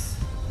 guys.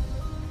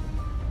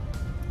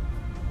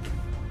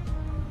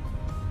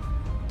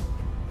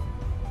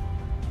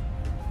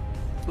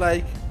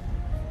 Like,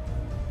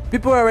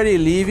 people are already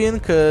leaving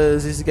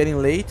because it's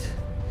getting late.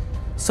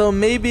 So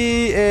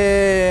maybe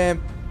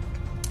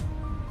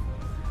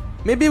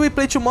maybe we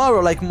play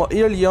tomorrow, like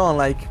early on,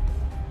 like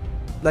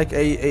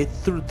a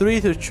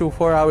 3 to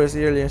 4 hours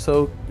earlier,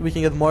 so we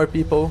can get more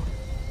people.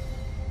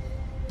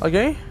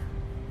 Okay.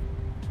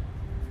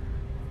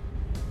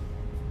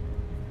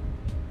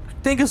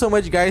 Thank you so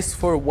much, guys,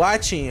 for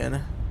watching.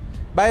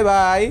 Bye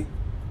bye.